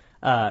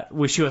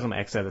 well, she wasn't my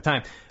ex at the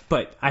time,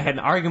 but I had an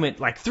argument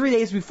 3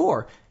 days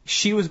before.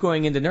 She was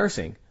going into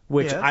nursing,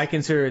 which I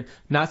considered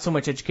not so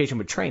much education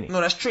but training. No,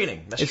 that's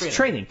training. It's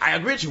training. I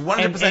agree with you,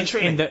 100%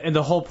 training. And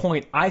the whole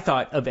point I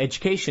thought of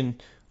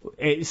education,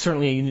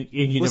 certainly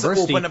in university,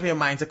 was to open up your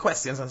mind to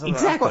questions and stuff.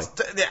 Exactly. Of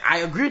course, I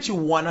agree with you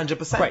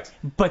 100%. Right,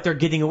 but they're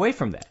getting away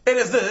from that. It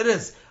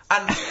is.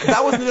 And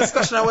that was the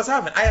discussion I was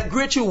having. I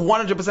agree with you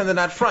 100% on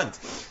that front.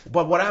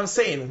 But what I'm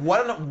saying,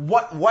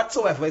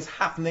 whatsoever is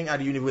happening at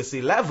the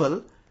university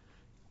level,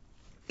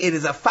 it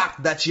is a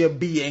fact that you're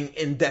being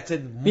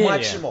indebted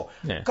much more.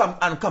 Yeah.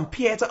 And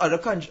compared to other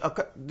countries,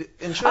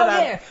 in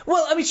Trinidad.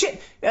 Well, I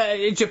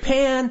mean,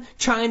 Japan,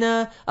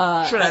 China,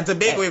 Trinidad and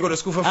Tobago, you go to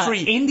school for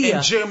free. India.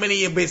 In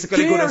Germany, you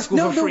basically go to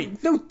school for free.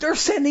 No, they're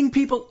sending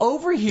people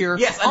over here.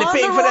 Yes, and on they're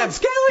paying for them.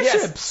 scholarships.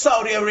 Yes,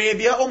 Saudi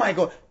Arabia. Oh my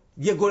God.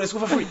 You go to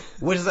school for free.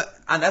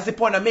 And that's the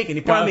point I'm making.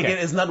 The point I'm making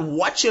is not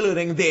what you're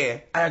learning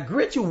there. I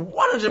agree with you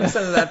 100%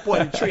 of that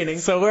point in training.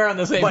 So we're on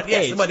the same page.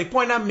 Yes, but the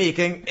point I'm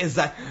making is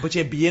that, but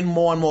you're being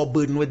more and more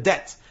burdened with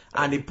debt.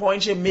 And the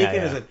point you're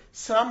making is that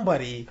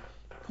somebody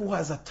who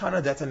has a ton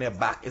of debt on their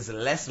back is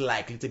less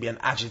likely to be an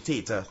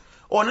agitator.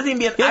 Or not even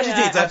be an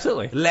agitator,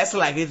 absolutely. less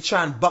likely to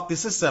try and buck the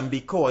system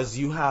because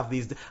you have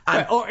these...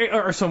 Right.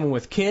 Or someone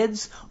with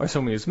kids, or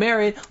someone who's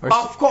married. Or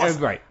of course.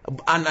 Right.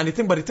 And the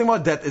thing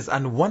about debt is,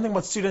 and one thing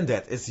about student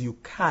debt is you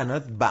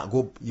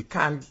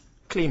can't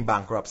claim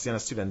bankruptcy on a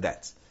student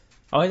debt.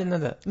 Oh, I didn't know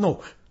that.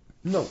 No.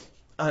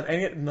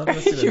 And not on a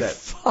student You're debt.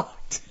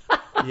 fucked.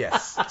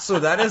 Yes.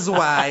 So that is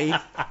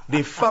why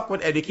they fuck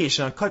with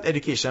education, cut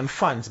education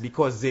funds,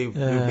 because they're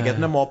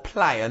getting a more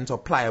pliant or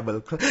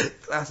pliable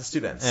class of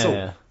students.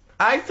 So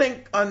I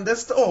think on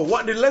this,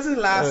 let's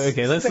last.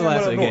 Okay, let's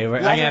last. Okay, I'm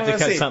gonna have to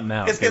cut something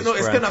out. It's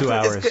 2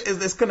 hours.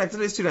 It's connected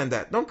to the student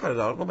debt. Don't cut it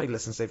out. Nobody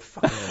listens. Say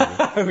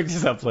fucking. We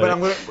just upload. But I'm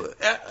gonna.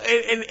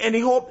 And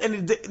the hope,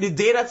 and the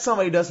day that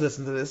somebody does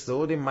listen to this,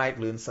 though, they might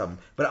learn something.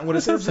 But I'm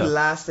gonna say this is the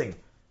last thing.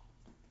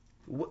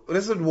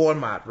 This is with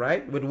Walmart,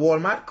 right? With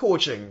Walmart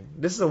coaching,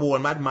 this is a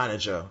Walmart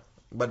manager,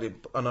 but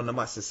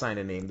anonymous is signed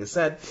the name. They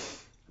said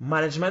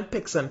management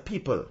picks on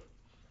people.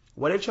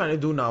 What they're trying to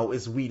do now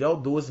is weed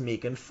out those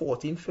making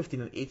 $14, $15,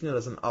 and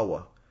 $18 an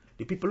hour.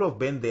 the people who have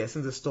been there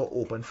since the store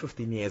opened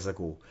 15 years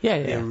ago,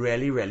 Yeah. they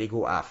really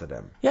go after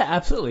them. Yeah,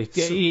 absolutely.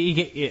 You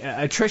get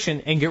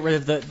attrition and get rid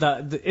of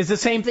the. It's the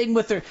same thing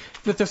with their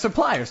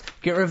suppliers.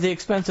 Get rid of the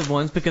expensive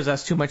ones because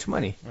that's too much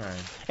money. Right.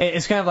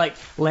 It's kind of like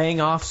laying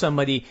off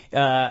somebody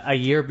a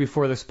year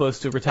before they're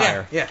supposed to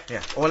retire. Yeah.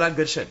 All that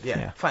good shit.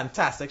 Yeah.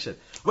 Fantastic shit.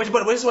 But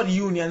what is what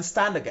unions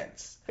stand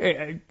against?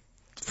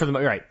 For the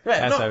right.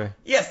 Right.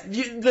 Yes.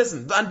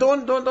 Listen, and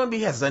don't be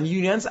hesitant.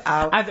 Unions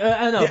are.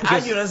 I know. There are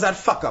unions that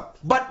fuck up,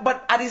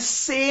 but at the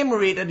same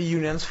rate that the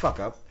unions fuck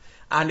up,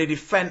 and they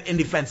defend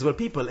indefensible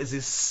people, is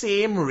the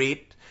same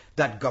rate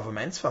that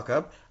governments fuck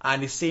up,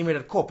 and the same rate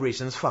that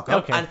corporations fuck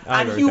up, Okay,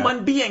 and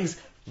human beings.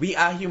 We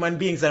are human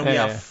beings, and we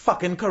are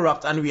fucking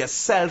corrupt, and we are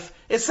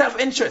it's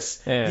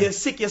self-interest. Yeah. You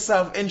seek your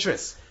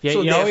self-interest. Yeah,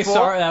 so you always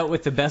start out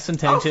with the best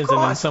intentions,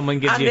 and then someone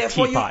gives you a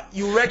teapot.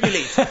 You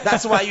regulate.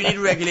 That's why you need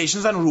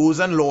regulations and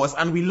rules and laws,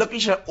 and we look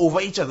over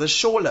each other's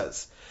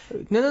shoulders.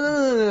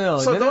 No.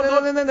 So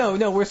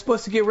No, we're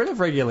supposed to get rid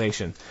of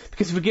regulation.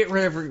 Because if we get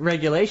rid of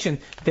regulation,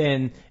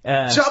 then...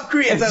 job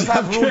creators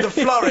have room to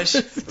flourish.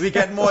 We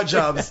get more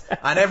jobs,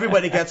 and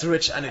everybody gets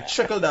rich, and it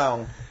trickles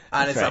down.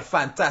 And it's a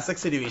fantastic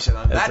situation.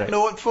 On that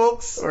note,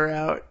 folks, we're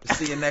out.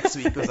 See you next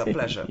week. It was a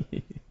pleasure.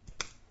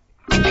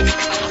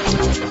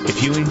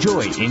 If you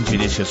enjoy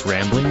Injudicious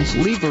Ramblings,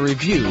 leave a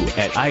review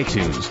at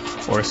iTunes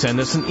or send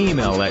us an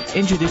email at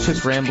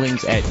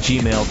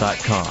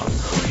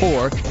injudiciousramblings@gmail.com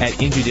or at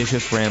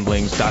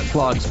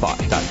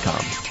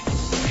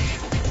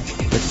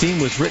injudiciousramblings.blogspot.com. The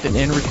theme was written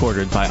and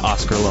recorded by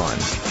Oscar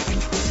Lawrence.